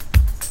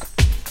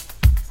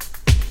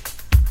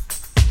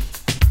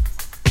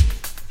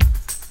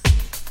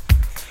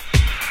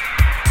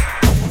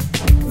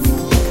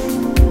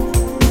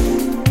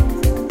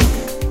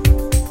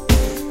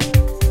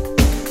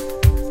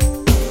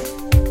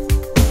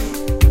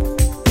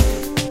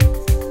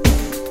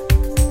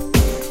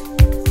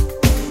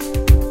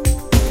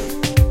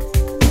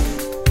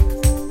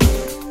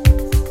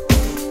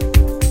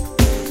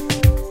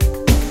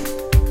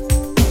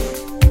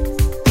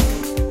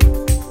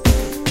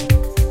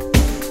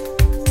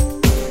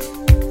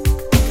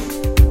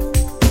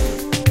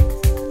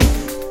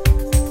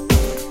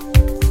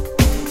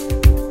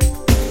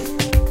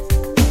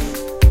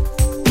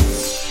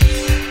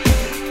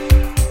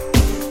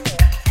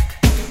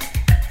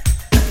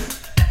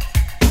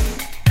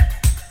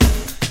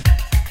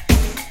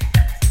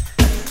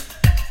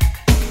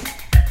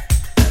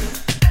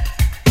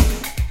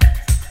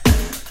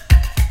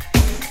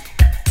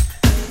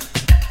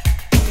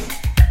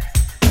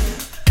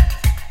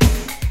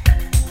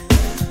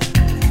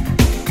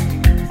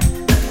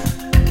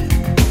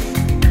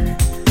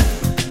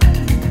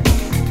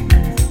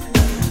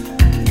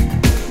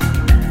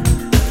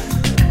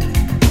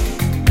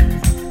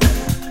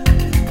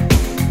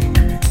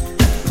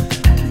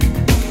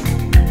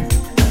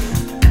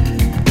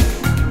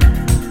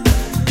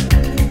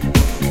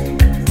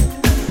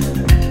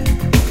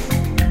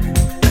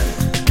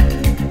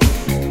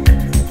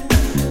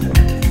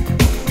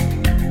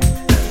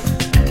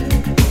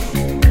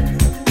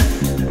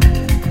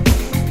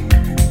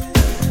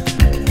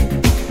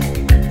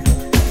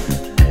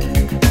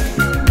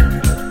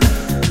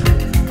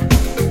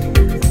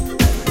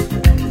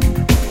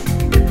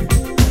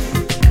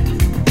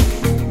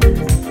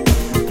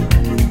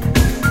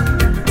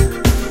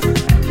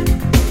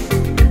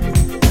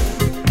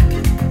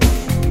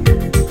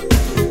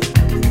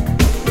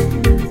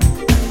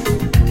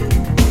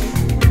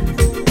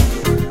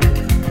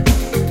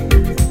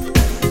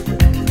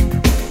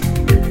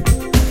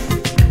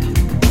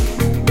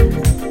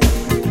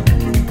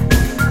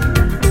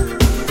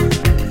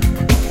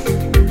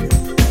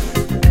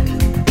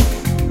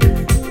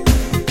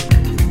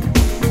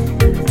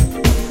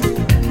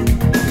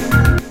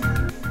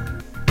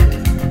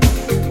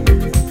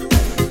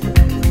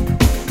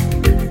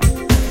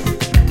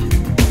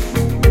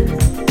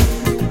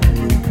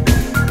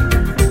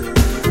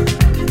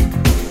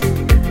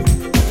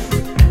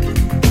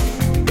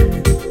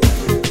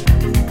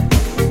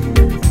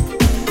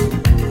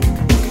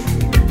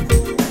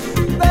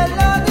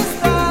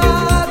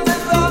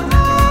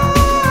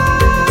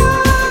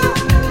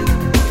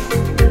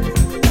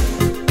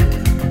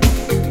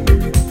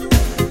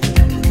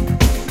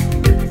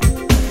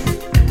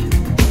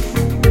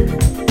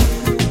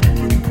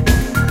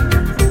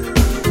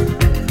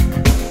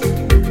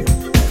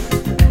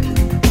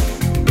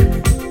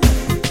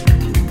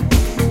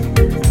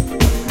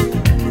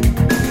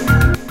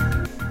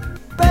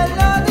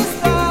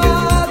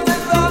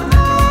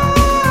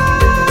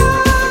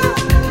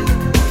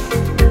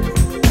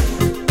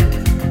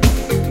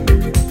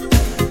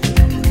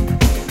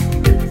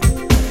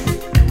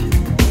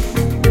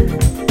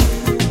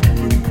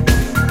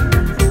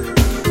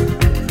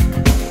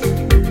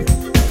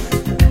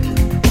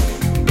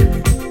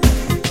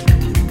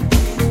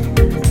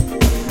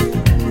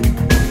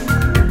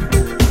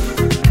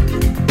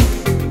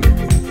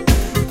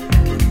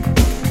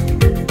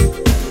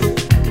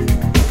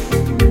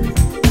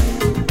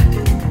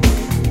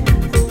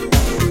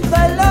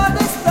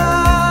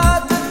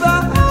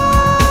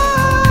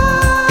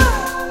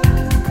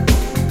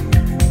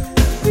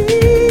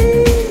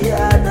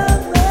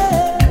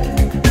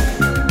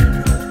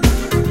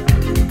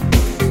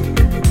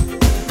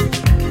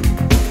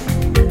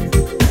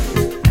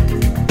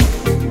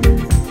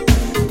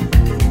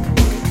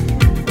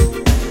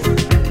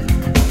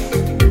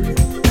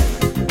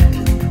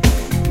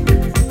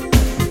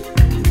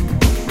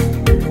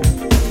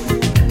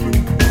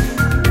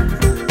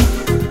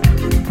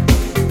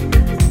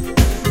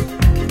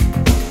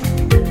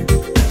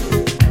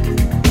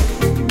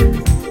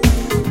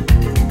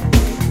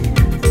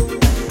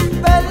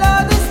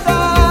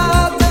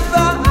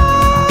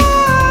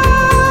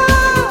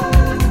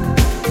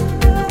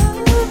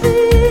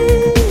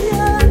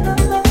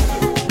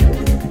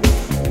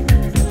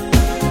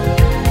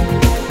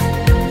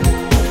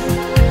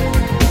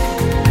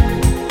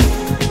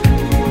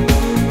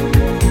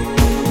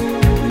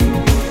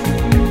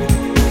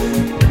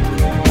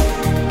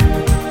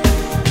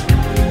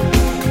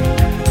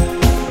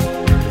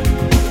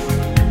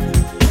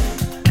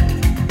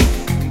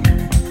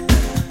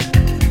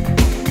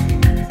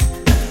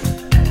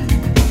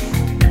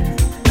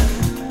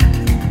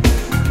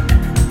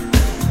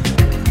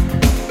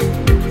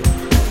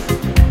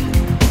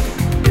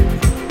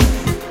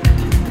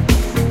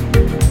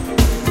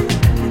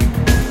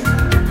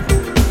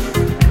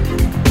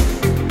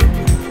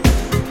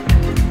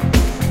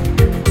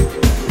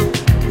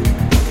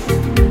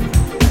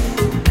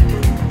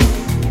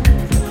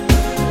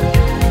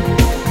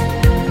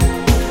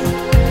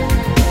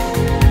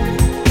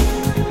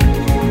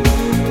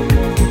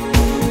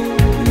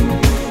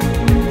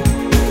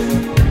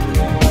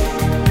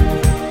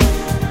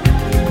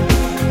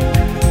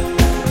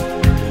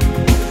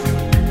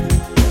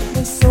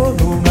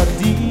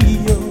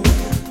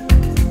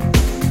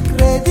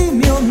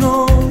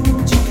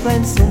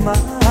 penso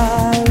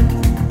mai,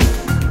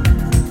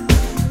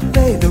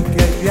 vedo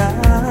che hai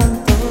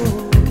pianto,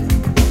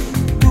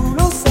 tu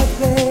lo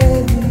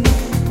sapevi,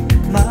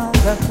 ma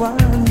da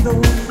quando?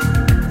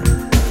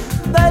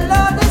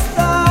 Bella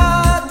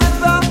d'estate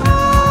va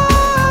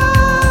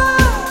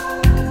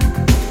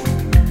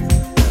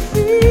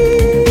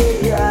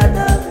via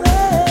da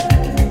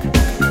me,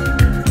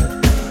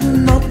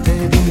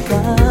 notte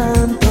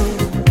d'incanto,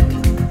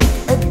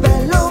 è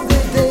bello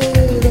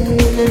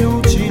vedere le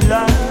luci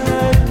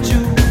laggiù,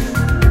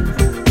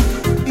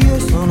 io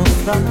sono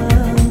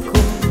stanco,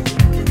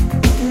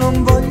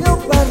 non voglio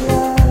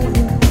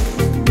parlare,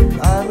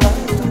 parla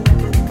tu.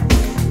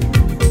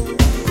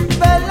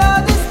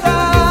 Bella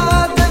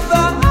d'estate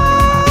va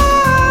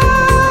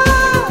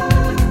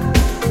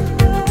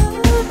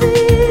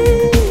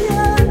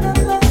via da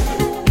me,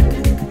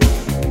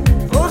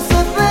 forse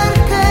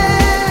perché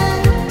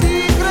ti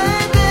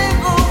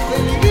credevo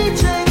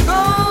felice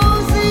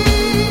così,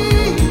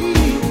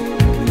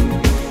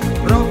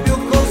 proprio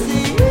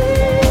così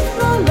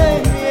fra le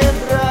mie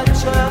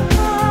braccia,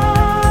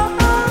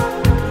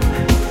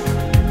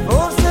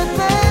 forse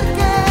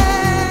perché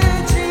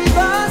ci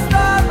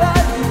bastava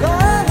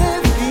arrivare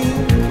fin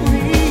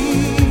qui,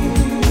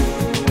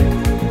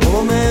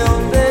 come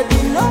onde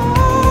di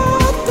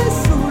notte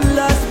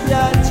sulla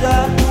spiaggia.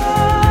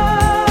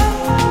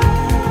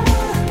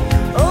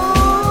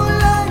 Oh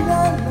la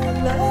la la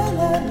la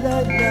la la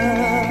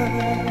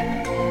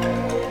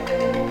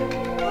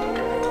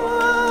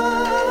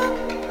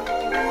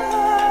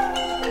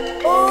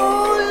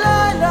oh la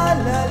la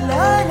la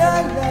la la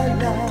la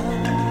la.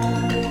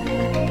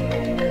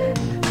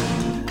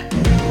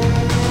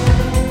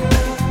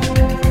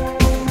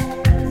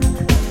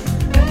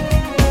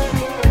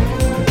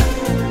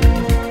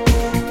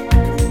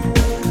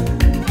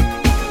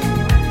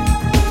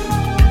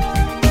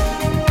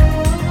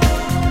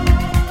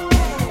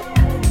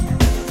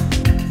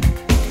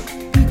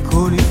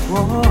 Piccoli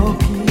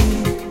fuochi,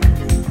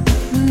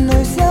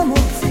 noi siamo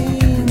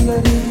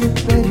zingari di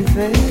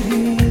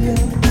periferia,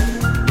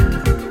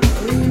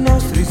 i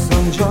nostri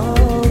son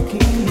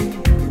giochi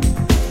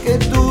che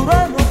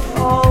durano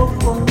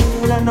poco,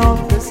 la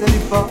notte se li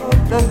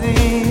porta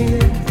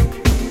via.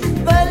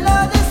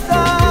 Bella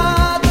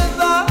d'estate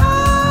va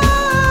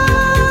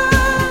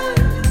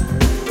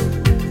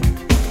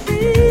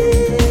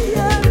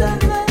via da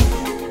me,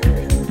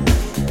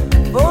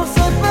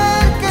 forse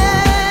perché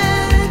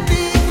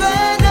ti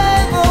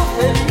credevo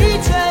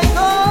felice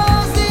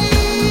così,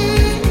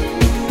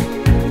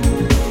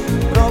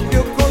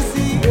 proprio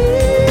così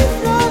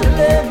fra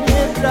le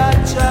mie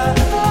braccia,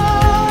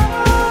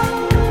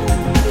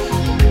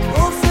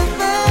 forse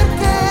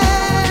perché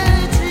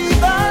ci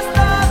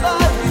bastava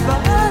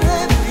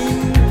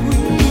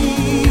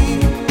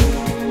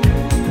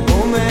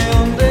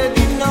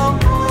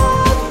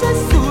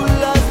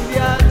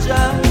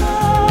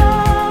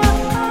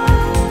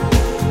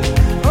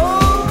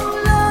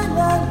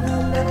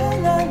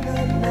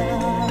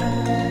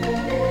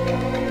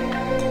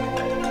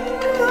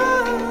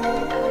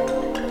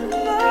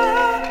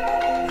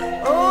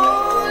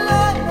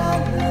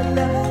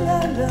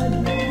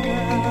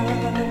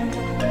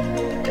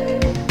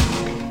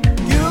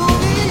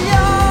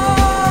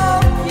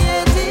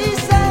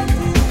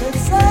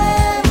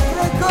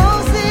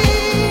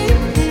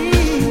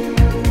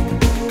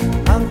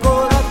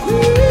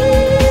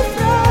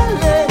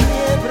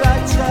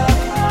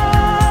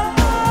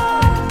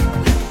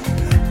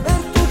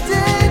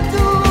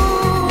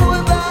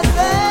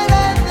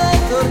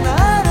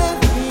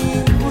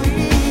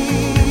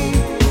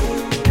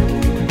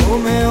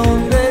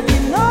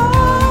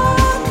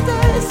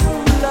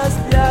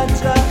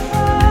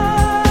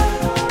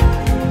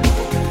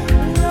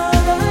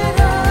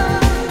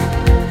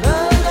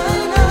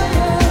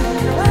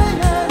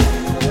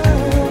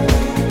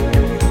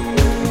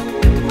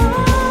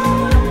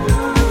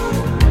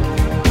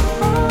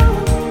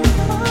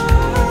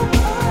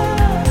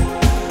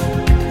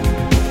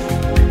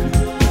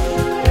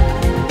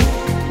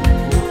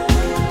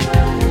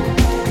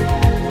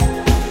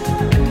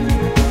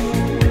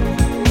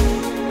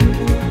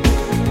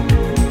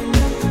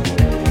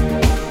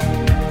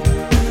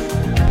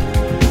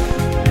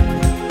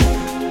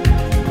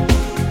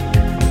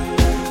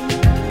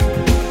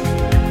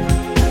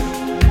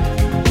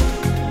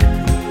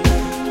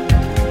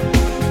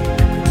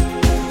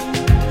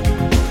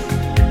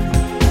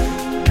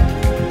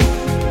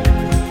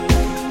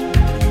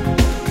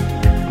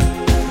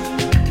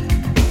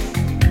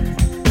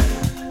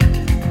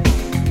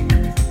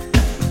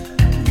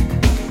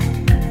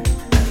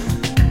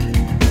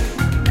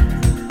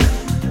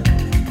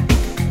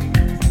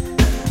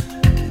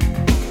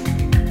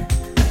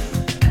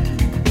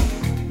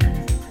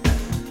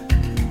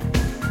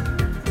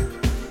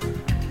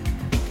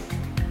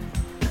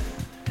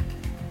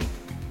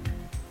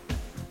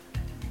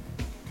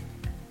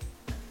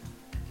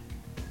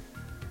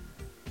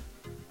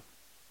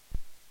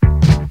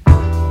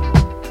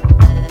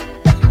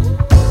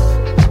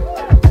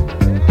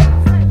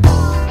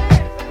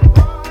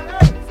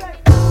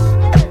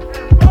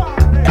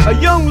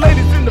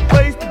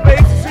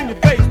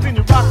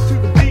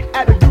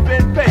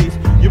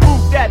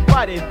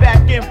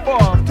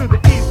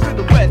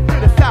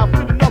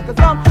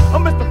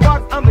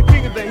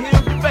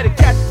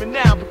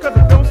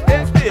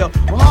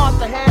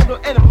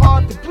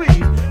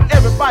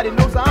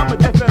everybody knows I'm a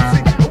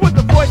FMC. With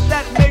the voice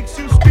that makes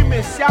you scream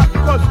and shout,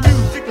 because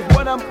music is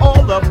what I'm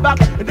all about.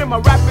 And then my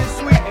rap is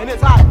sweet and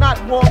it's hot,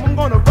 not warm. I'm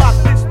gonna rock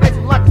this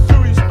nation like a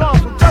serious storm.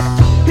 So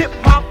just hip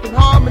hop and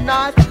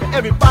harmonize.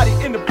 Everybody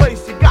in the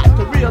place, you got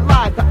to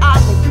realize the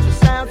I produce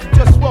sounds you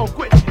just won't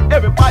quit.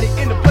 Everybody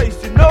in the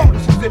place, you know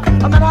this is it.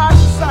 I'm not high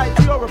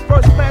society or a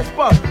first class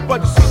buff,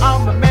 but you see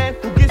I'm the man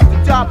who gets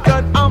the job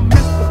done. I'm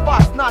Mr.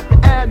 Fox, not the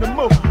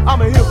animal.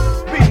 I'm a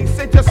human being,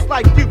 say just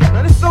like you.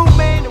 Now there's so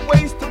many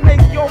ways to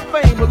make your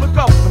fame, but look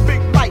up the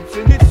big lights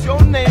and it's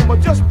your name, or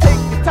just take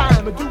your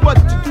time and do what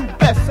you do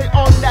best. Say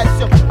on that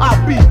show, I'll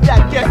be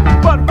that guest.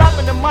 But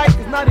rapping the mic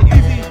is not an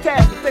easy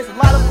task. It takes a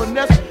lot of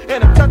finesse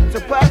and a touch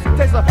of class. It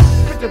takes a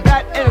pinch of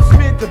that and a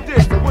smidge of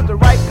this, and with the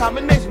right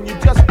combination, you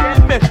just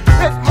can't miss.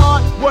 It's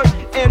hard work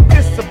and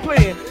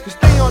discipline to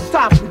stay on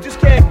top. You just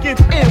can't give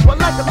in. Well,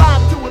 like a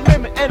line to a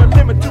limit and a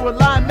limit to a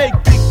line, make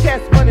big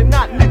cash money,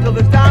 not nickel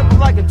and dime. But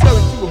like a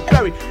cherry to a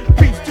berry,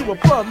 peach to a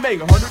plum, make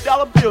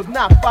 $100 bills,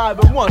 not 5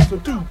 and 1. So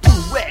do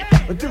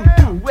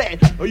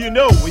it, or you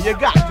know what you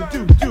got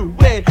to do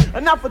it.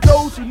 And not for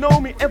those who know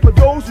me and for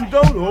those who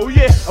don't, oh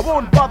yeah, I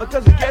won't bother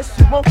cause I guess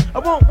you won't. I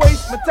won't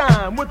waste my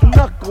time with the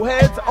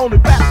knuckleheads. I only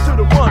back to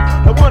the one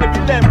that wanna be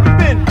them.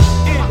 Been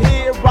in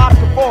here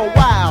rocking for a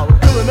while,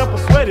 filling up a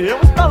sweater, it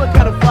was smelling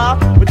kinda foul,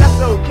 but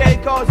that's okay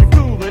cause you're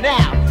cooling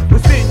out.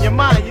 What's in your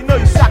mind, you know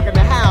you're shocking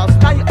the house.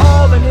 Now you're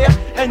all in here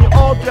and you're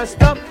all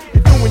dressed up.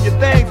 You're doing your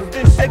things and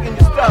then shaking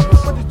your stuff.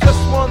 But there's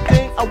just one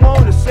thing I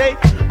wanna say,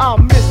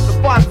 I'm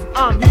Mr. Fox,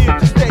 I'm here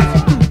to stay.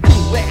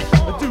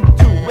 So do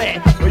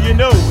it, well you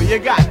know what you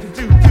got to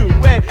do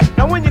it.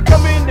 Now when you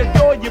come in the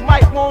door, you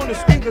might wanna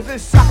scream, cause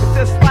it's shocking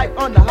just like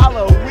on the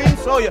Halloween.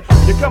 So you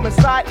come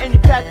inside and you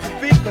pat your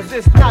feet, cause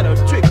it's not a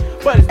trick,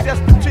 but it's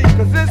just a treat,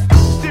 cause it's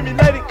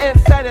stimulating and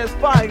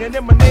satisfying. And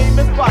then my name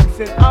is Fox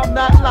and I'm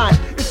not lying.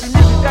 It's the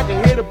music that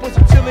you hear to put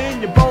some chili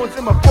in your bones,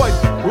 and my voice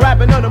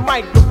rapping on the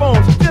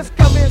microphone. So just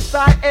come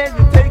inside and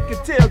you take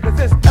a chill, cause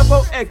it's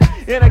FOX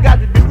and I got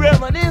to be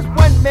real. And there's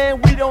one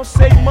man we don't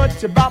say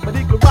much about, but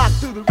he can rock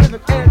to the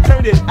rhythm and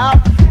turn it out.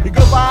 He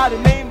go by the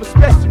name of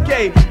Special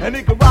K, and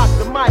he can rock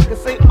the mic and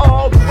say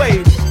all the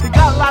way. He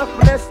got a lot of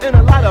finesse and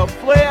a lot of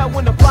flair.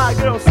 When the fly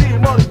girls see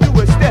him, all they do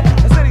is stare.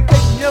 I said he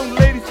takes young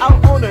ladies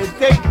out on a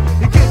date.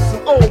 He gets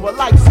them over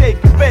like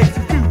shake and bake.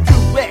 So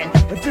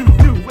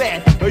do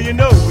it, or you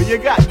know what you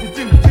got to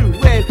do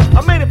it.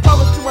 I made a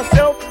promise to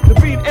myself to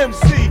be an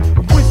MC,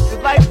 which the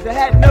life I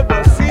had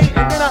never seen.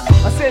 And then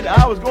I said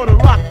I was gonna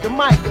rock the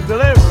mic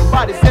until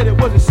everybody said it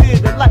was a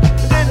shit that like.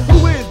 And then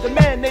who is the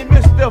man named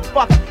Mr.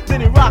 Fox?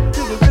 Then he rocked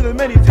to the rhythm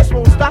and he just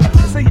won't stop.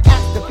 So you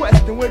ask the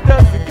question, where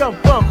does it come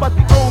from? But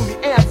the only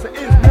answer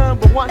is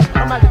number one.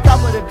 I'm at the top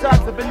of the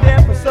charts, I've been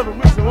there for several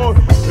weeks or more.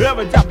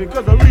 Ever drop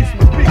because I reached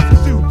my peak.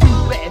 So do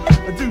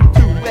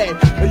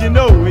it, or you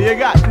know what you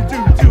got to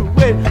do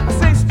it. I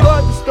say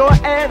store to store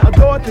and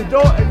door to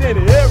door, and then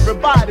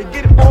everybody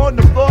get it on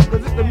the floor,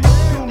 cause it's the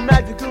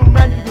magical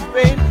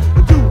fame.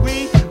 Do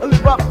we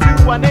live up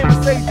to our name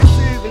and say this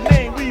is the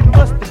name we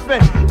must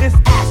defend? It's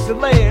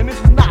Ashley and this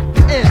is not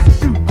the end.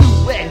 So do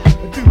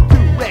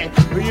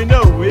it, or you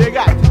know what you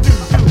got to do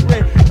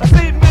it. I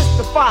say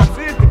Mr. Fox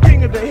is the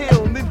king of the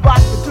hill, and he's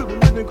rocking to the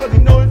rhythm cause he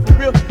knows it's for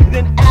real. And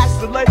then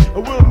Ashley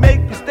will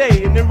make you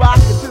stay, and then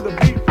rocking to the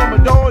beat from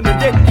a dawn to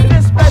day. And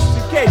then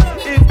Special K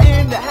is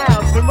in the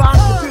house, and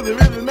rocking to the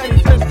rhythm and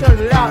he just turns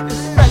it out. It's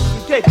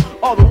Special K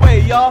all the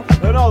way, y'all,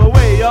 and all the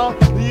way, y'all.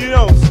 You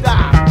don't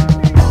stop.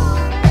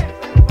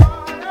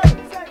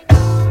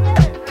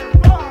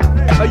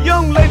 A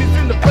young lady's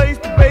in the place,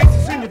 the bass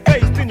is in your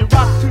face, then you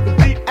rock to the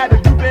beat at a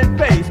grooving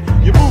pace.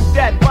 You move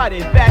that body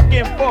back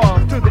and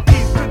forth to the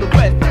east, to the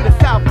west, to the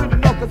south, to the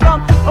north. Cause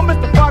I'm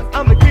Mr. Fox,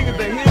 I'm the king of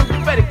the hill.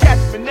 You better catch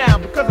me now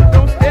because I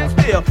don't stand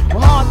still.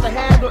 I'm hard to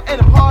handle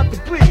and I'm hard to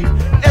please.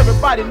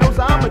 Everybody knows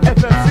I'm an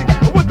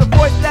FMC, with the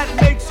voice that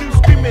makes you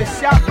scream and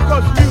shout,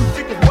 because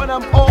music is what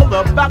I'm all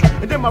about.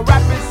 And then my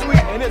rap is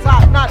sweet and it's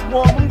hot, not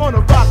warm. I'm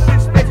gonna rock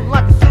this station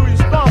like a serious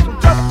storm. So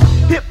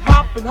just hip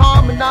hop and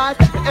harmonize.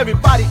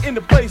 Everybody in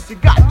the place, you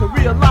got to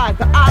realize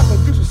the I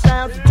produce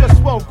sounds you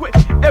just won't quit.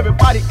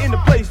 Everybody in the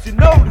place, you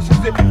know this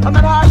is it. I'm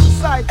not high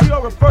society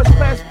or a first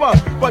class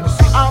buff, but you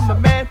see I'm the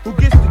man who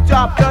gets the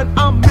job done.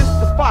 I'm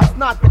Mr. Fox,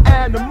 not the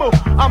animal.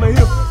 I'm a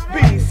human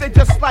being, say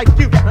just like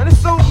you. Now there's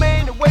so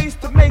many ways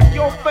to make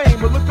your fame,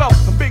 but look up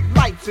some big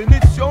lights and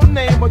it's your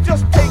name, or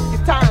just take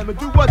your time and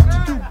do what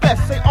you do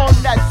best. Say on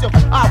that show,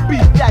 I'll be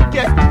that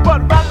guest.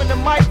 But rapping the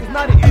mic is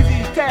not an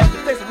easy task.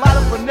 It takes a lot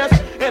of finesse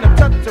and a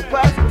touch of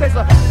class. It takes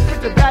a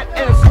pinch of that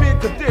and a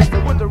smidge of this,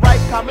 and with the right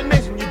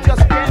combination, you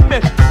just can't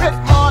miss. It's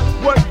hard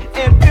work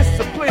and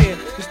discipline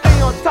to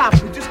stay on top.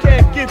 You just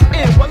can't give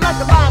in. Well, like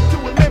a line to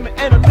a limit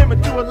and a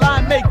limit to a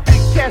line, make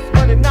big cash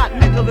money, not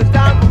nickel and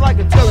dime. But like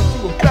a cherry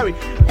to a berry,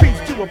 peach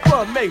to a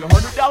plum, make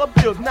 $100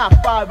 bills, not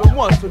 5 and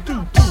 1. So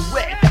do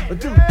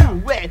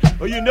it,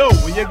 or you know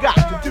what you got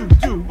to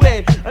do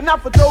it. And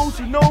not for those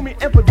who know me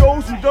and for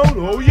those who don't,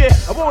 oh yeah,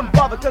 I won't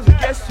bother cause I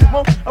guess you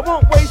won't. I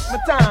won't waste my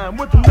time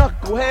with the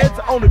knuckleheads.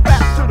 I only back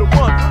to the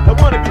one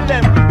that wanna be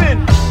them. Been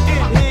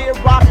in here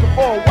rocking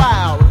for a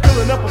while,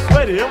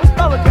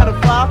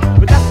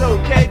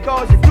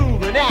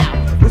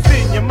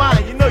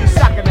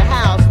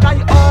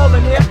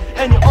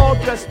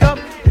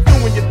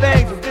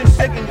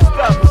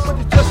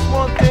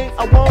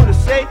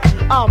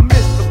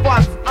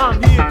 Fox,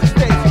 I'm here to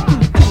stay.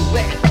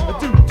 So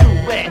do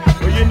it.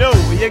 Well, you know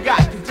you got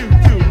to do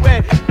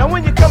it. Now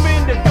when you come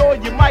in the door,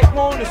 you might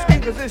want to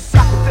scream, cause it's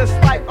shocking just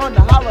like on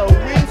the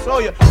Halloween. So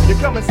you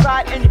come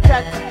inside and you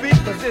catch the beat,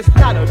 cause it's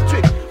not a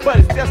trick, but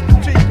it's just a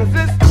treat, cause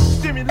it's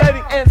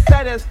stimulating and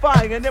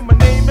satisfying. And then my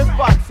name is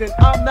Fox and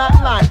I'm not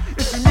lying.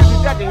 It's the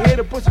music that you hear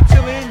to push a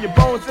chill in your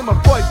bones, and my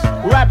voice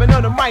rapping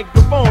on the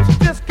microphone. So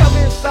just come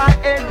inside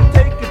and you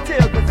take a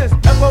chill, cause it's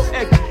FOX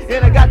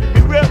and I got to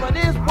be real. And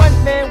there's one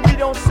man we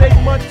don't say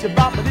much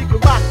about, but he can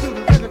rock to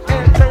the rhythm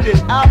and turn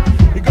it out.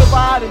 He go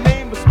by the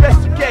name of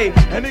Special K,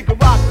 and he can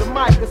rock the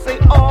mic and say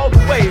all the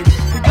way.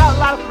 He got a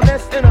lot of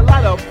finesse and a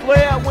lot of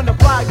flair. When the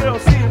fly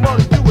girls see him, all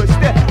they do is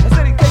stare. I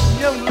said he takes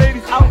young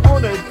ladies out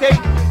on a date.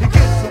 He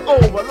gets them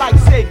over like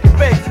shake and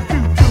bake.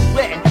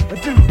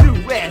 So do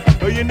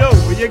it. Well, you know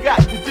you got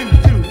to do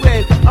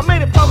it. I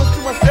made a promise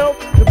to myself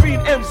to be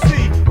an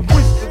MC, a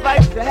voice to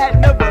life that I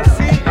had never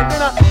seen. And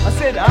then I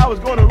said I was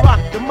gonna rock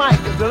the mic,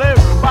 until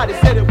everybody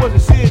said it was a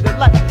shit that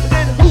like. And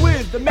then who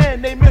is the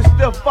man named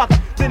Mr. Fox?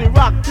 Then he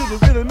rocked to the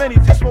rhythm and he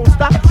just won't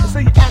stop. So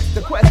you ask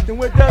the question,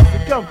 where does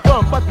it come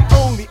from? But the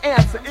only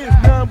answer is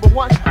number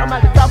one. I'm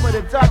at the top of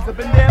the charts, I've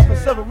been there for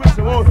several weeks.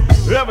 I won't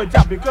ever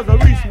drop because I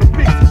reached my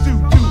peak. So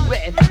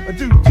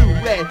do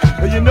it.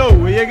 Well, you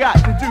know you got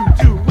to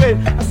do it.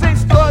 I say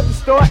store to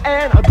store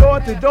and door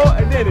to door,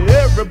 and then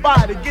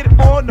everybody get it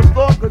on the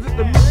floor, cause it's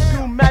the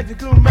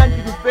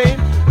magical fame.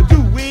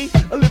 Do we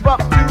live up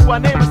to our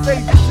name? I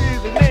say this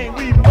is the name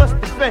we must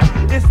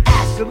defend. It's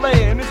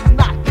Ashley and this is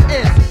not the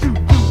end. So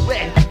do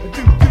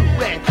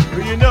it.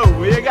 Well, you know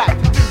you got to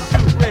do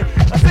it.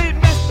 I say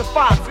Mr.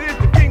 Fox is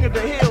the king of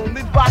the hill, and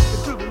he's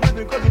rocking to the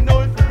rhythm cause he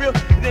know it's for real.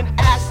 And then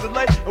Ashley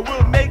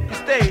will make you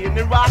stay, and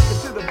then rocking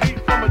to the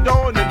beat from a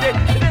dawn to day.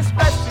 And then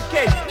Special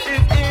K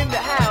is in the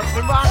house,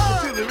 and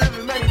rocking to the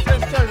rhythm, and he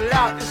just turn it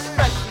out. It's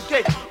Special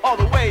K all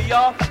the way,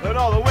 y'all, and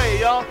all the way,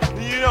 y'all.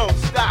 You don't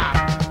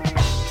stop.